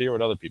I'd love to hear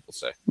what other people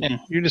say. Yeah,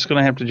 you're just going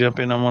to have to jump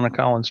in on one of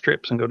Colin's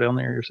trips and go down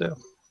there yourself.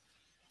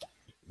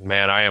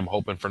 Man, I am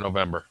hoping for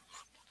November.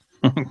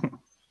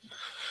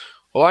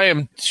 Well, I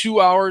am 2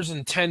 hours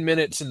and 10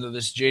 minutes into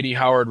this J.D.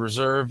 Howard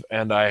Reserve,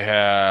 and I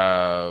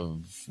have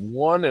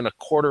 1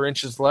 1/4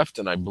 inches left,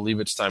 and I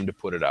believe it's time to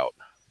put it out.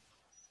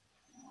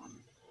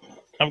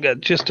 I've got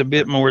just a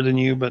bit more than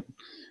you, but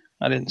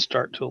I didn't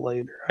start till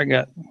later. I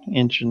got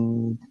 1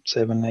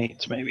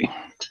 7/8 maybe.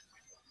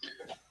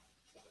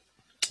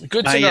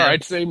 Good cigar.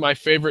 I'd say my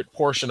favorite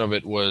portion of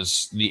it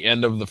was the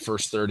end of the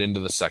first third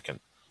into the second.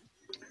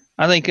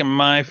 I think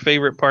my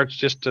favorite part's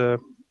just a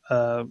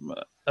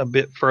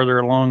bit further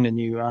along than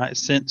you.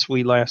 Since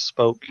we last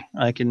spoke,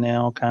 I can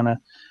now kind of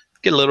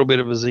get a little bit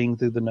of a zing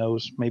through the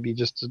nose, maybe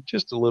just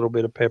a little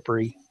bit of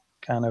peppery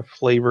kind of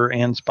flavor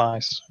and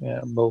spice.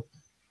 Yeah, both,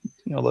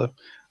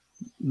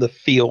 the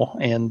feel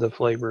and the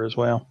flavor as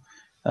well.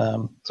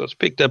 So it's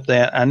picked up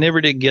that. I never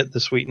did get the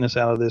sweetness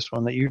out of this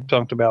one that you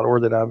talked about or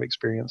that I've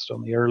experienced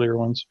on the earlier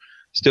ones.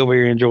 Still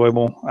very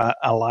enjoyable.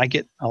 I like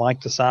it. I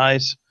like the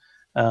size.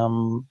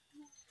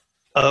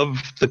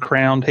 Of the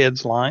crowned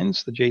heads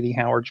lines, the J.D.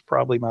 Howard's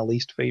probably my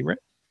least favorite.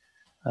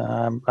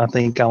 I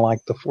think I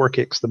like the Four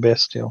Kicks the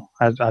best still.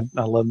 I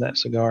love that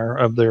cigar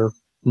of their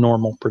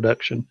normal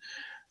production.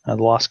 The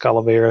Las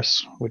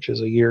Calaveras, which is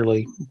a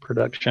yearly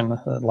production,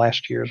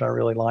 last year's I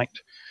really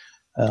liked.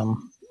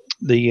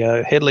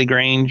 The Headley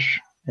Grange,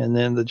 and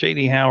then the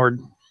J.D.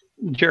 Howard,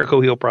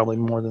 Jericho Hill probably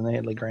more than the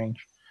Headley Grange.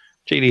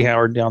 J.D.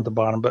 Howard down at the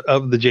bottom, but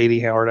of the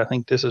J.D. Howard, I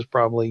think this is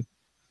probably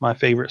my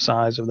favorite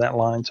size of that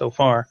line so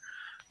far.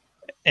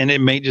 And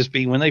it may just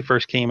be when they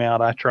first came out,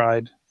 I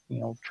tried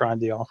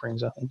the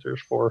offerings. I think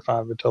there's 4 or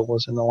 5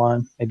 Vitolas in the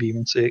line, maybe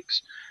even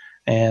 6.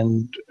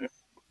 And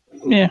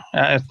yeah,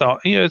 I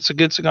thought, it's a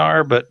good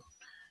cigar, but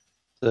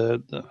I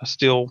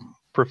still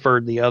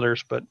preferred the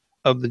others. But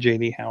of the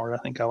J.D. Howard, I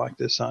think I like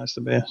this size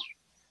the best.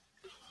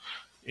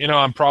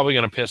 I'm probably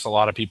going to piss a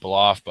lot of people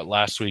off, but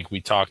last week we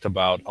talked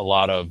about a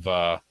lot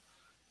of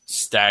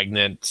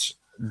stagnant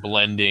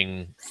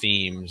blending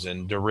themes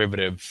and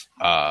derivative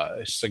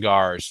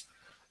cigars.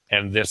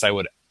 And this, I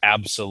would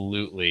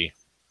absolutely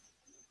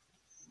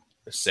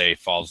say,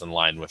 falls in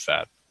line with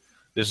that.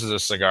 This is a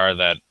cigar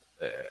that,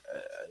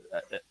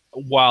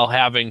 while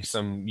having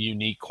some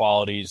unique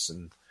qualities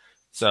and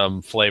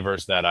some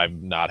flavors that I've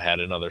not had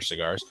in other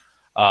cigars.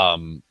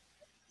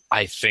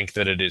 I think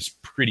that it is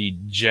pretty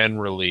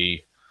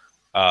generally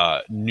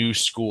new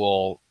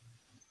school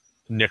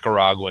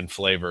Nicaraguan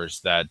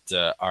flavors that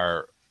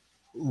are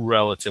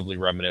relatively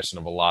reminiscent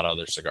of a lot of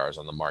other cigars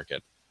on the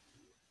market.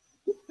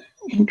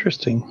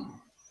 Interesting,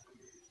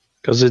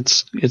 because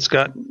it's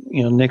got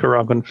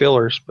Nicaraguan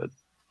fillers, but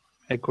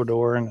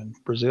Ecuadorian and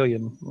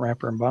Brazilian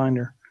wrapper and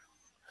binder.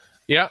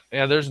 Yeah,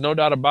 there's no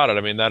doubt about it.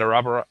 I mean, that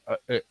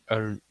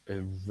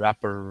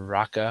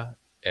Arapiraca,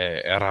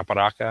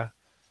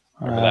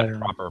 whatever that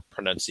proper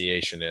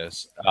pronunciation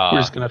is. We're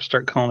just going to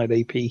start calling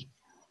it AP.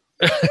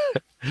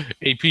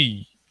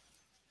 AP.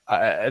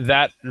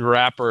 That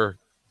wrapper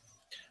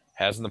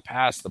has in the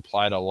past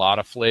applied a lot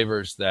of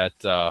flavors that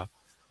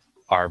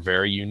are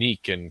very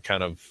unique and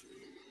kind of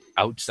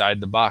outside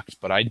the box,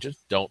 but I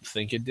just don't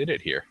think it did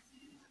it here.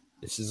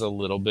 This is a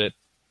little bit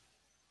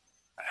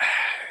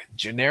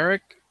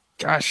generic.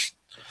 Gosh,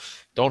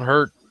 don't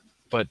hurt,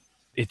 but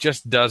it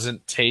just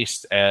doesn't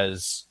taste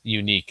as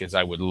unique as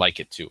I would like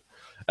it to.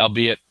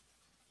 Albeit,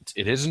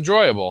 it is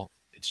enjoyable.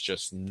 It's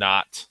just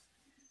not.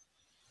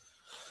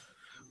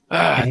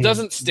 It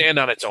doesn't stand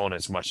on its own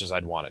as much as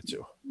I'd want it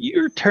to.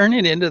 You're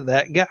turning into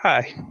that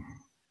guy.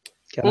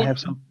 Gotta have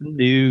something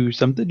new,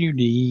 something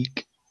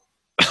unique.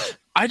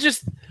 I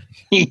just.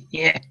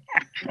 Yeah.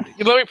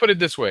 Let me put it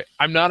this way: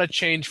 I'm not a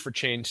change for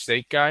change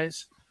sake guy.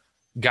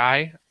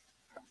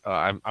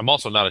 I'm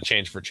also not a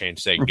change for change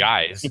sake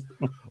guys,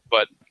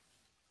 but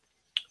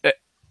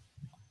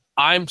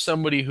I'm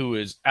somebody who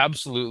is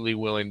absolutely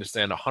willing to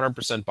stand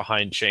 100%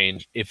 behind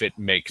change if it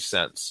makes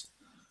sense.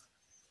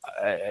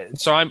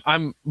 So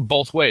I'm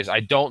both ways.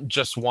 I don't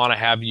just want to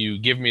have you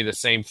give me the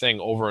same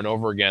thing over and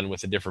over again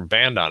with a different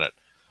band on it.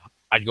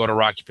 I'd go to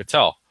Rocky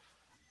Patel.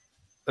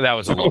 That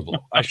was a low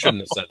blow. I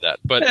shouldn't have said that,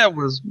 but that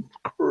was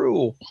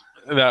cruel.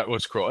 That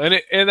was cruel,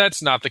 and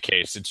that's not the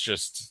case.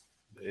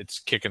 It's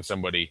kicking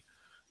somebody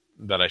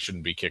that I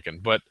shouldn't be kicking.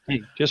 But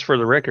hey, just for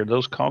the record,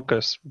 those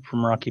Caucus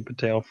from Rocky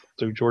Patel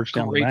through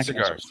Georgetown, great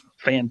cigars,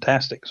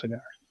 fantastic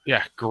cigars.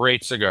 Yeah,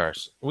 great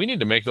cigars. We need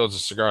to make those a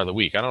cigar of the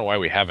week. I don't know why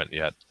we haven't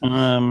yet.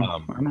 I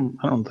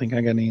don't think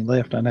I got any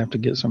left. I'd have to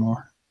get some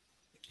more.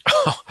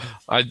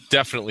 I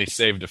definitely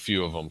saved a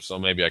few of them, so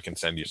maybe I can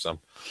send you some.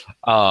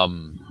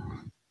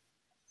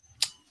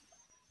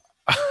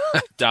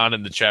 Don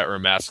in the chat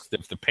room asked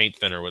if the paint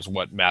thinner was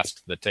what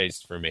masked the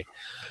taste for me.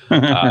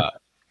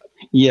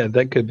 Yeah,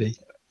 that could be.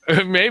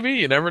 Maybe,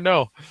 you never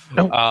know.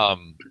 Nope.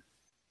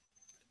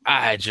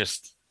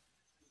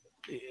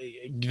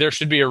 There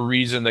should be a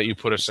reason that you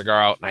put a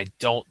cigar out, and I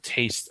don't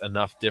taste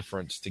enough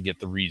difference to get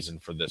the reason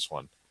for this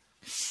one.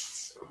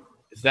 Is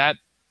that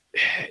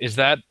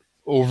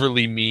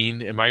overly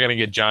mean? Am I going to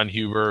get John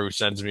Huber who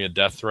sends me a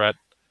death threat?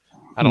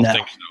 I don't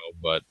think so,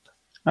 but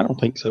I don't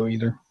think so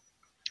either.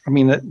 I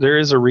mean, there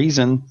is a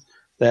reason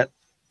that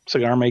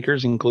cigar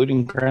makers,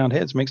 including Crowned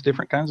Heads, makes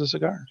different kinds of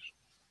cigars.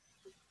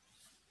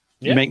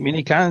 Yeah. You make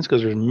many kinds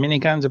because there's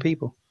many kinds of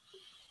people.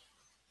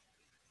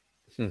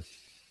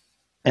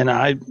 And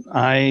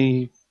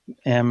I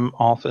am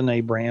often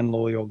a brand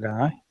loyal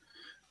guy,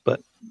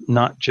 but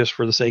not just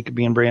for the sake of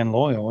being brand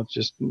loyal. It's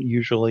just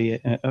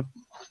usually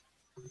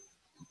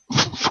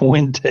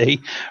Fuente,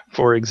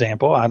 for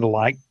example, I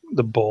like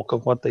the bulk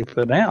of what they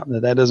put out.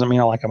 That doesn't mean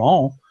I like them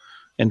all.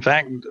 In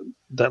fact,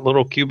 that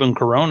little Cuban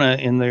Corona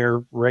in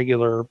their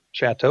regular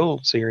Chateau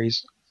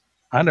series,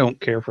 I don't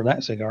care for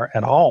that cigar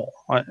at all.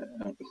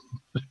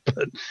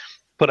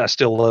 But I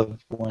still love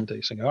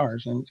Fuente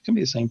cigars, and it can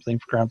be the same thing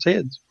for Crowned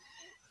Heads.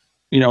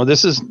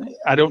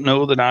 I don't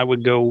know that I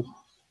would go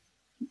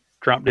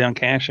drop down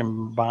cash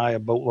and buy a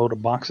boatload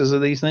of boxes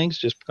of these things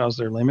just because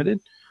they're limited.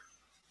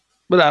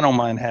 But I don't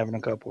mind having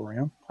a couple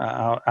around.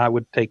 I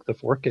would take the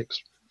 4 Kicks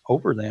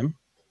over them.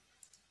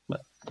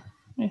 But,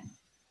 yeah.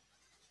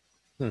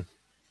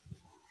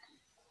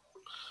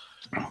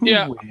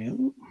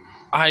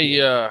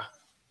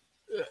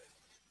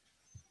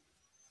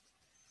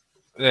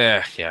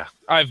 Yeah,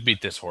 I've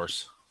beat this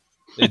horse.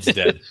 It's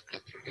dead.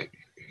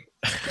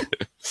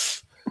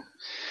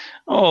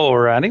 All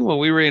righty. Well,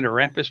 we ready to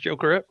wrap this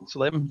joker up? It's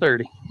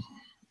 11:30.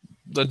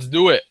 Let's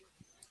do it.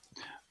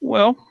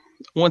 Well,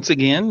 once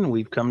again,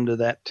 we've come to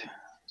that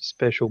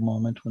special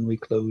moment when we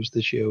close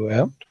the show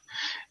out.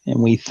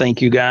 And we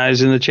thank you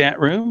guys in the chat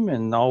room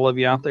and all of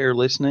you out there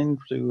listening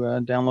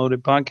to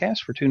Downloaded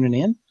Podcast for tuning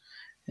in.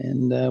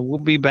 And we'll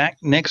be back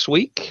next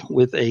week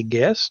with a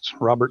guest,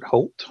 Robert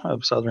Holt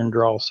of Southern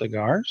Drawl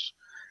Cigars,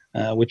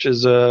 which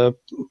is a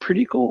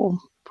pretty cool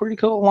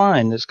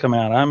line that's come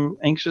out. I'm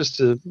anxious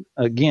to,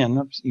 again,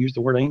 I've used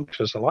the word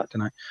anxious a lot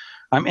tonight.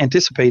 I'm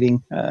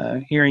anticipating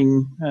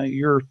hearing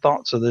your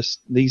thoughts of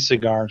these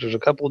cigars. There's a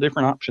couple of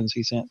different options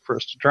he sent for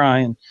us to try,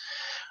 and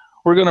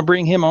we're going to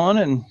bring him on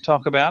and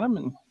talk about him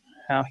and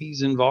how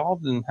he's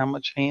involved and how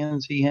much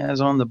hands he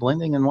has on the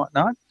blending and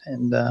whatnot,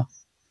 and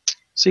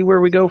see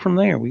where we go from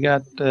there. We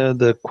got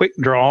the quick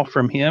draw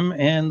from him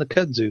and the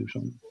kudzu.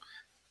 So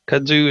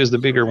Kudzu is the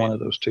bigger one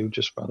of those two,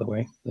 just by the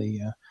way.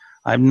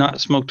 I've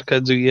not smoked a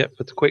kudzu yet,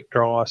 but the quick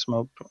draw I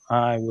smoked,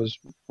 I was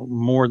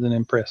more than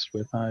impressed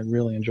with. I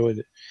really enjoyed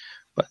it.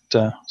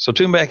 But so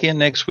tune back in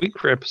next week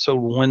for episode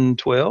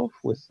 112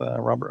 with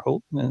Robert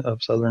Holt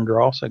of Southern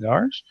Draw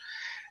Cigars.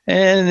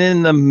 And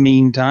in the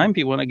meantime, if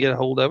you want to get a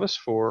hold of us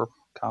for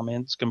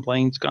comments,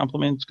 complaints,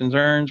 compliments,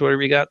 concerns,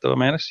 whatever you got, throw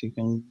them at us. You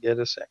can get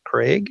us at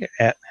Craig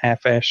at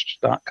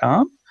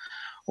halfashed.com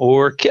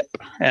or Kip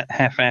at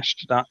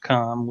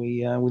halfashed.com.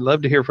 We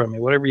love to hear from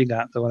you. Whatever you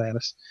got, throw it at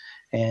us.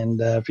 And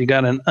if you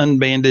got an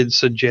unbanded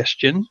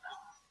suggestion,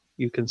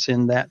 you can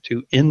send that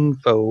to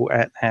info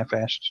at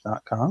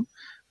halfashed.com,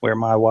 where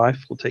my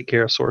wife will take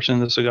care of sourcing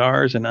the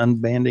cigars and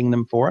unbanding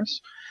them for us.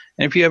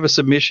 And if you have a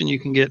submission, you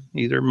can get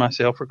either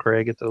myself or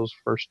Craig at those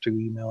first two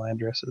email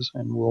addresses,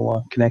 and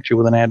we'll connect you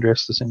with an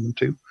address to send them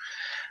to.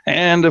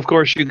 And, of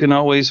course, you can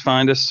always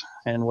find us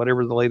and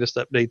whatever the latest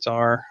updates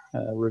are,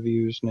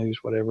 reviews, news,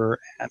 whatever,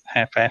 at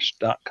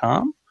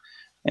halfashed.com.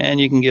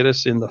 And you can get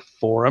us in the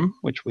forum,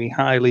 which we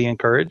highly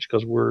encourage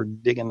because we're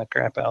digging the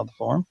crap out of the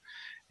forum.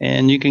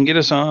 And you can get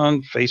us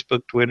on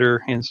Facebook,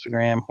 Twitter,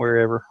 Instagram,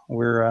 wherever.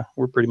 We're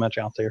pretty much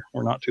out there.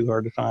 We're not too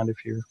hard to find if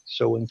you're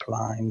so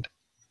inclined.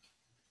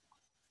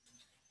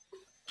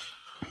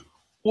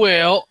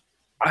 Well,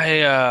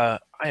 I've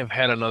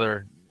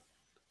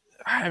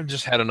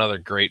just had another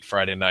great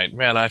Friday night.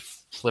 Man, I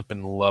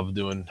flipping love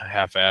doing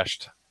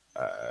half-ashed.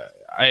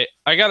 I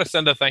got to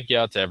send a thank you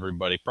out to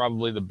everybody,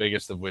 probably the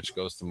biggest of which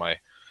goes to my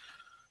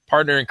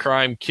partner in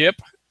crime, Kip.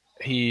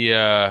 He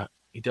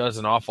does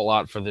an awful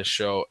lot for this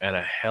show and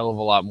a hell of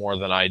a lot more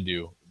than I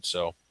do.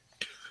 So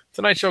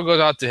tonight's show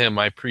goes out to him.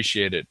 I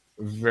appreciate it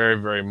very,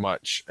 very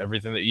much.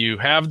 Everything that you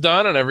have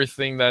done and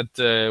everything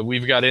that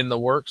we've got in the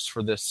works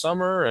for this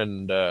summer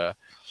and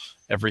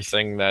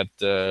everything that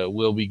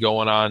will be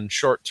going on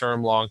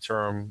short-term,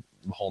 long-term,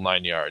 the whole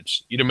 9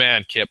 yards. You the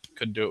man, Kip.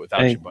 Couldn't do it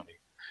without you, buddy.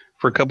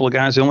 For a couple of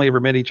guys who only ever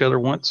met each other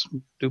once,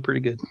 do pretty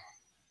good.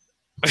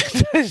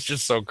 It's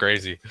just so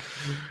crazy.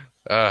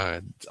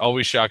 It's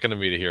always shocking to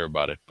me to hear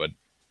about it, but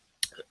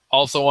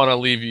also want to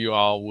leave you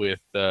all with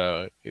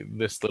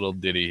this little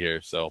ditty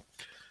here. So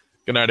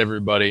good night,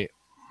 everybody.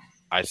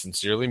 I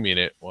sincerely mean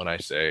it when I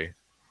say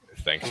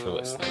thanks for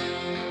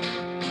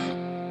listening.